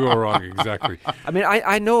 what could go wrong? Exactly. I mean,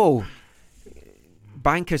 I know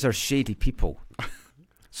bankers are shady people.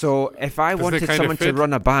 So if I wanted someone to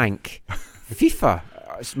run a bank, FIFA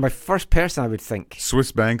is my first person I would think.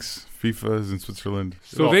 Swiss banks, FIFA's in Switzerland.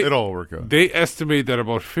 So it all work out. They estimate that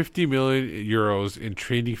about 50 million euros in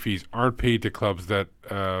training fees aren't paid to clubs that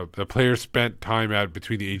the players spent time at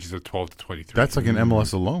between the ages of 12 to 23. That's like an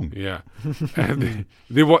MLS alone. Yeah, and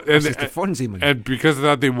they want It's just the Fonzie money. and because of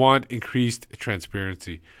that, they want increased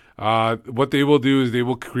transparency. What they will do is they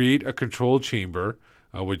will create a control chamber,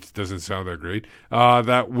 which doesn't sound that great,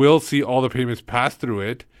 that will see all the payments pass through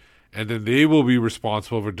it, and then they will be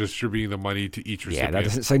responsible for distributing the money to each recipient. Yeah, that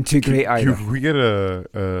doesn't sound too great either. Can we get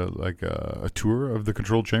a tour of the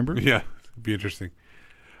control chamber? Yeah, it'd be interesting.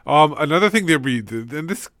 Another thing and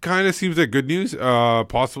this kind of seems like good news,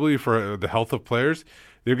 possibly for the health of players.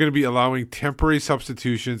 They're going to be allowing temporary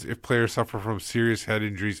substitutions if players suffer from serious head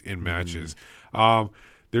injuries in matches.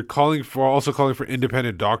 They're also calling for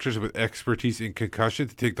independent doctors with expertise in concussion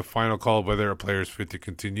to take the final call of whether a player is fit to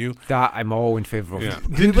continue. That I'm all in favour of. Yeah.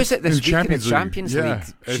 Who was it this week in the Champions League? Champions Yeah.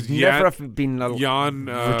 League? Should Jan- never have been Jan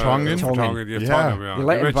Vertonghen? Tottenham, Yeah. yeah. You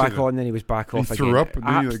let him Eventually back on, then he was back off He again. threw up, and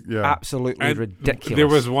then he, Absolutely And ridiculous. There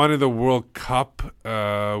was one in the World Cup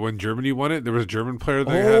when Germany won it. There was a German player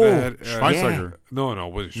that had Schweinsteiger. No,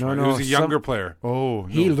 it wasn't No, Schweinsteiger. no, It was a younger player. Oh,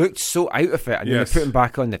 He no. looked so out of it, and then Yes. they put him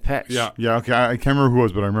back on the pitch. Yeah, Yeah, okay. I can't remember who it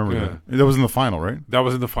was, but I remember Yeah. that. That was in the final, right? that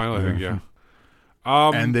was in the final, I think, yeah.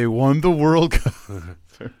 And they won the World Cup.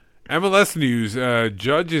 MLS news.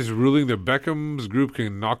 Judge is ruling that Beckham's group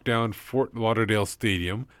can knock down Fort Lauderdale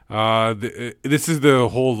Stadium. This is the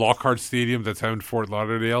whole Lockhart Stadium that's out in Fort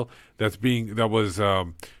Lauderdale that was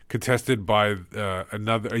contested by a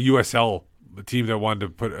USL team that wanted to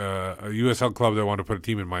put a USL club that wanted to put a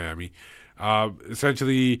team in Miami.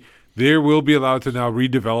 Essentially, They will be allowed to now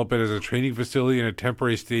redevelop it as a training facility and a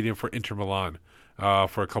temporary stadium for Inter Milan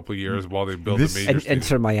for a couple of years while they build a major stadium.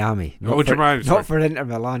 Inter Miami. Oh, Inter Miami, sorry. Not for Inter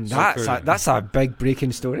Milan. That's a big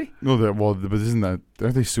breaking story. No, but isn't that?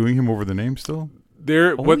 Are they suing him over the name still?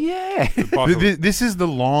 Yeah. This is the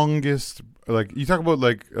longest. Like you talk about,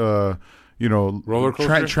 like roller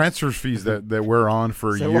coaster transfer fees that wear on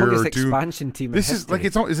for It's a the year longest or two. expansion team in This is like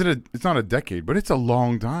history. it's not a decade, but it's a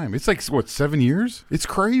long time. It's like what, 7 years? It's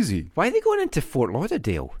crazy. Why are they going into Fort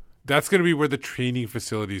Lauderdale? That's going to be where the training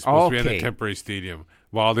facility is supposed to be in Okay. the temporary stadium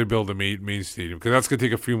while they build the main stadium, because that's going to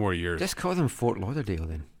take a few more years. Just call them Fort Lauderdale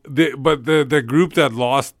then. But the group that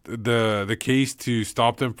lost the case to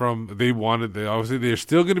stop them from, obviously they're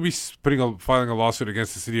still going to be filing a lawsuit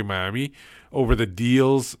against the city of Miami over the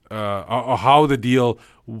deals, how the deal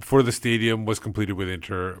for the stadium was completed with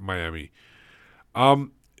Inter Miami.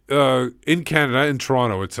 In Canada, in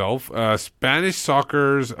Toronto itself, Spanish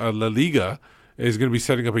soccer's La Liga is going to be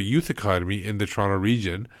setting up a youth academy in the Toronto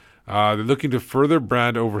region. They're looking to further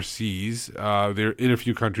brand overseas. They're in a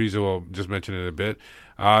few countries, so I'll just mention it a bit.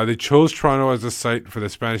 They chose Toronto as the site for the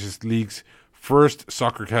Spanish League's first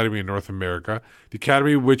soccer academy in North America. The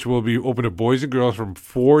academy, which will be open to boys and girls from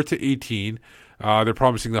 4 to 18. They're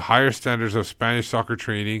promising the higher standards of Spanish soccer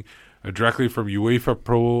training directly from UEFA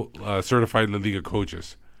Pro certified La Liga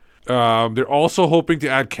coaches. They're also hoping to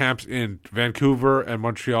add camps in Vancouver and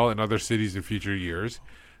Montreal and other cities in future years.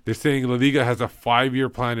 They're saying La Liga has a 5-year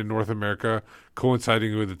plan in North America,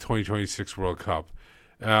 coinciding with the 2026 World Cup.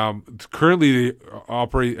 Currently, they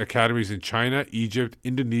operate academies in China, Egypt,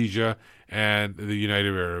 Indonesia, and the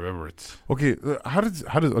United Arab Emirates. Okay, how does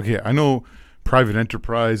okay? I know private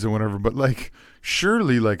enterprise and whatever, but like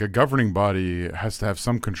surely like a governing body has to have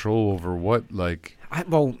some control over what like. I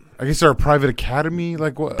guess they're a private academy,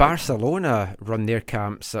 like what? Barcelona run their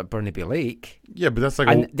camps at Burnaby Lake. Yeah, but that's like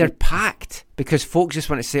and they're packed because folks just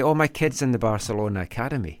want to say, "Oh, my kid's in the Barcelona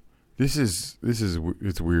academy." It's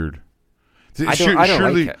weird. I don't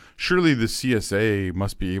like it. Surely the CSA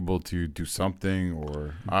must be able to do something,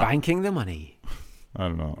 or banking the money. I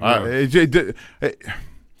don't know. Yeah.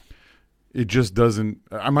 It just doesn't.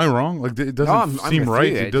 Am I wrong? Like it doesn't seem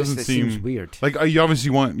right. It doesn't seem seems weird. Like you obviously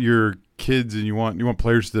want your kids and you want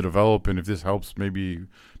players to develop, and if this helps,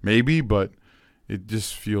 maybe, but it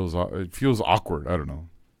just feels awkward. I don't know.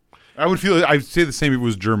 I'd say the same if it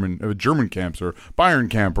was German camps or Bayern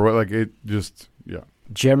camp or what. Like it just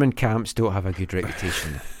German camps don't have a good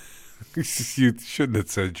reputation. You shouldn't have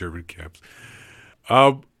said German camps.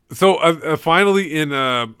 So finally, in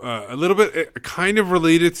a little bit kind of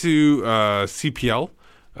related to CPL,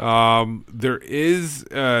 there is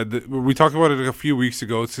we talked about it a few weeks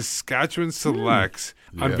ago. Saskatchewan Selects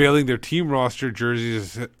unveiling their team roster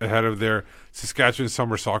jerseys ahead of their Saskatchewan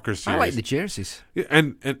Summer Soccer Series. I like the jerseys. Yeah,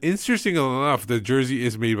 and interesting enough, the jersey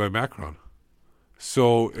is made by Macron.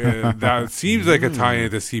 So that seems like a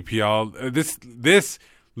tie-in to CPL. This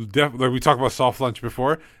like we talked about soft launch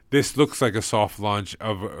before. This looks like a soft launch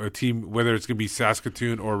of a team, whether it's going to be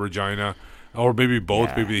Saskatoon or Regina, or maybe both.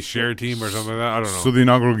 Yeah. Maybe they share a team or something like that. I don't know. So the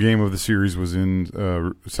inaugural game of the series was in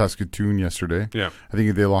Saskatoon yesterday. Yeah. I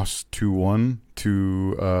think they lost 2-1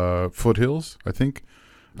 to Foothills, I think.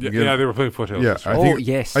 Yeah, they were playing Foothills. Yeah,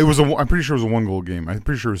 yes. I'm pretty sure it was a 1-goal game. I'm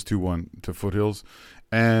pretty sure it was 2-1 to Foothills.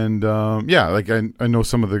 And like I know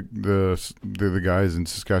some of the guys in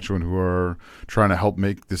Saskatchewan who are trying to help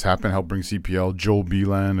make this happen, help bring CPL. Joel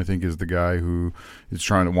Beelan, I think, is the guy who is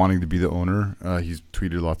wanting to be the owner. He's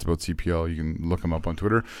tweeted lots about CPL. You can look him up on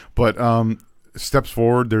Twitter. But steps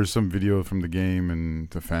forward. There's some video from the game and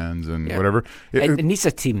the fans and whatever. It needs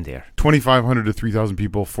a team there. 2,500 to 3,000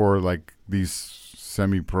 people for like these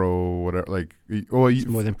semi-pro, whatever, like it's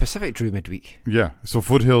more than Pacific Drew midweek. Yeah, so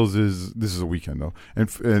Foothills this is a weekend though, and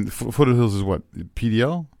Foothills is what,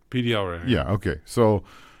 PDL, right? Yeah, okay. So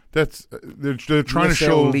that's they're trying to USL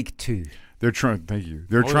show League 2. They're trying. Thank you.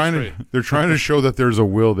 They're trying to show that there's a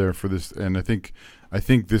will there for this, and I think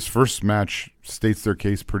this first match states their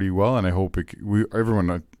case pretty well, and I hope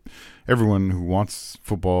everyone who wants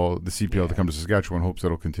football, the CPL, to come to Saskatchewan hopes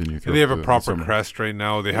that'll continue. And they have a proper crest right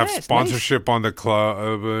now. They have sponsorship on the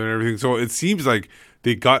club and everything. So it seems like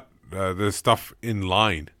they got the stuff in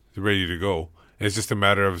line, ready to go. It's just a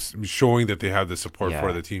matter of showing that they have the support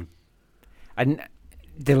for the team. And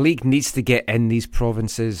the league needs to get in these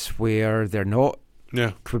provinces where they're not.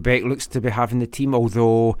 Yeah. Quebec looks to be having the team,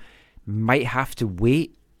 although might have to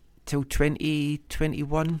wait till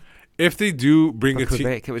 2021. If they do bring a team,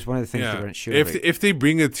 Quebec, it was one of the things they weren't sure about. If they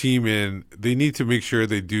bring a team in, they need to make sure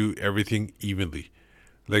they do everything evenly,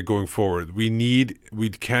 like going forward. We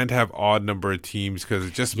can't have odd number of teams because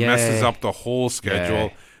it just messes up the whole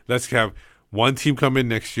schedule. Let's have one team come in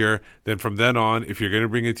next year. Then from then on, if you're going to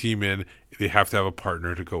bring a team in, they have to have a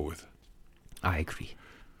partner to go with. I agree.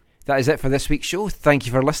 That is it for this week's show. Thank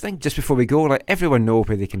you for listening. Just before we go, let everyone know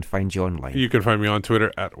where they can find you online. You can find me on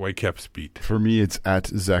Twitter at WhitecapsBeat. For me, it's at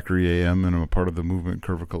Zachary AM, and I'm a part of the Movement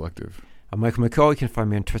Curva Collective. I'm Michael McCall. You can find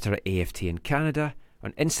me on Twitter at AFTN Canada,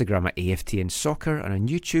 on Instagram at AFTN Soccer, and on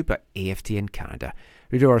YouTube at AFTN Canada.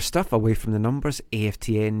 Read our stuff away from the numbers,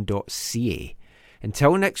 aftn.ca.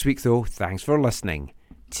 Until next week, though, thanks for listening.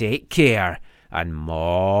 Take care, and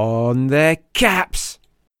mon the Caps!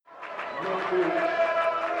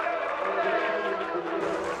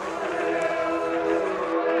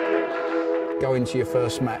 Going to your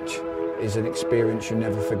first match is an experience you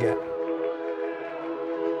never forget.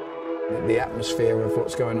 The atmosphere of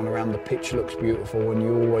what's going on around the pitch looks beautiful, and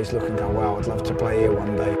you always look and go, wow, I'd love to play here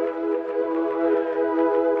one day.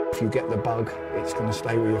 If you get the bug, it's going to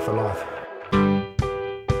stay with you for life.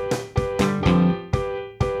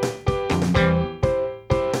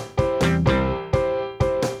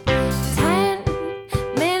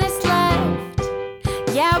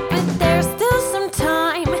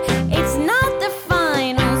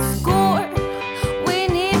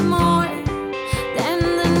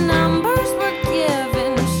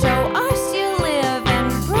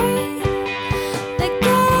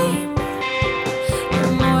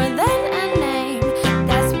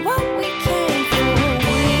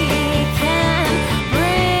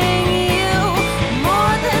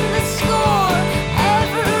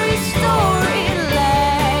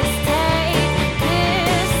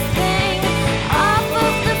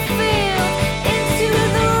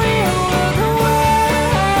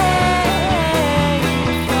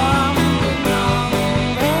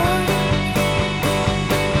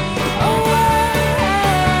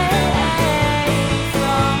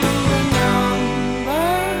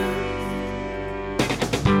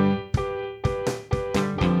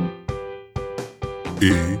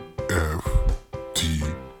 E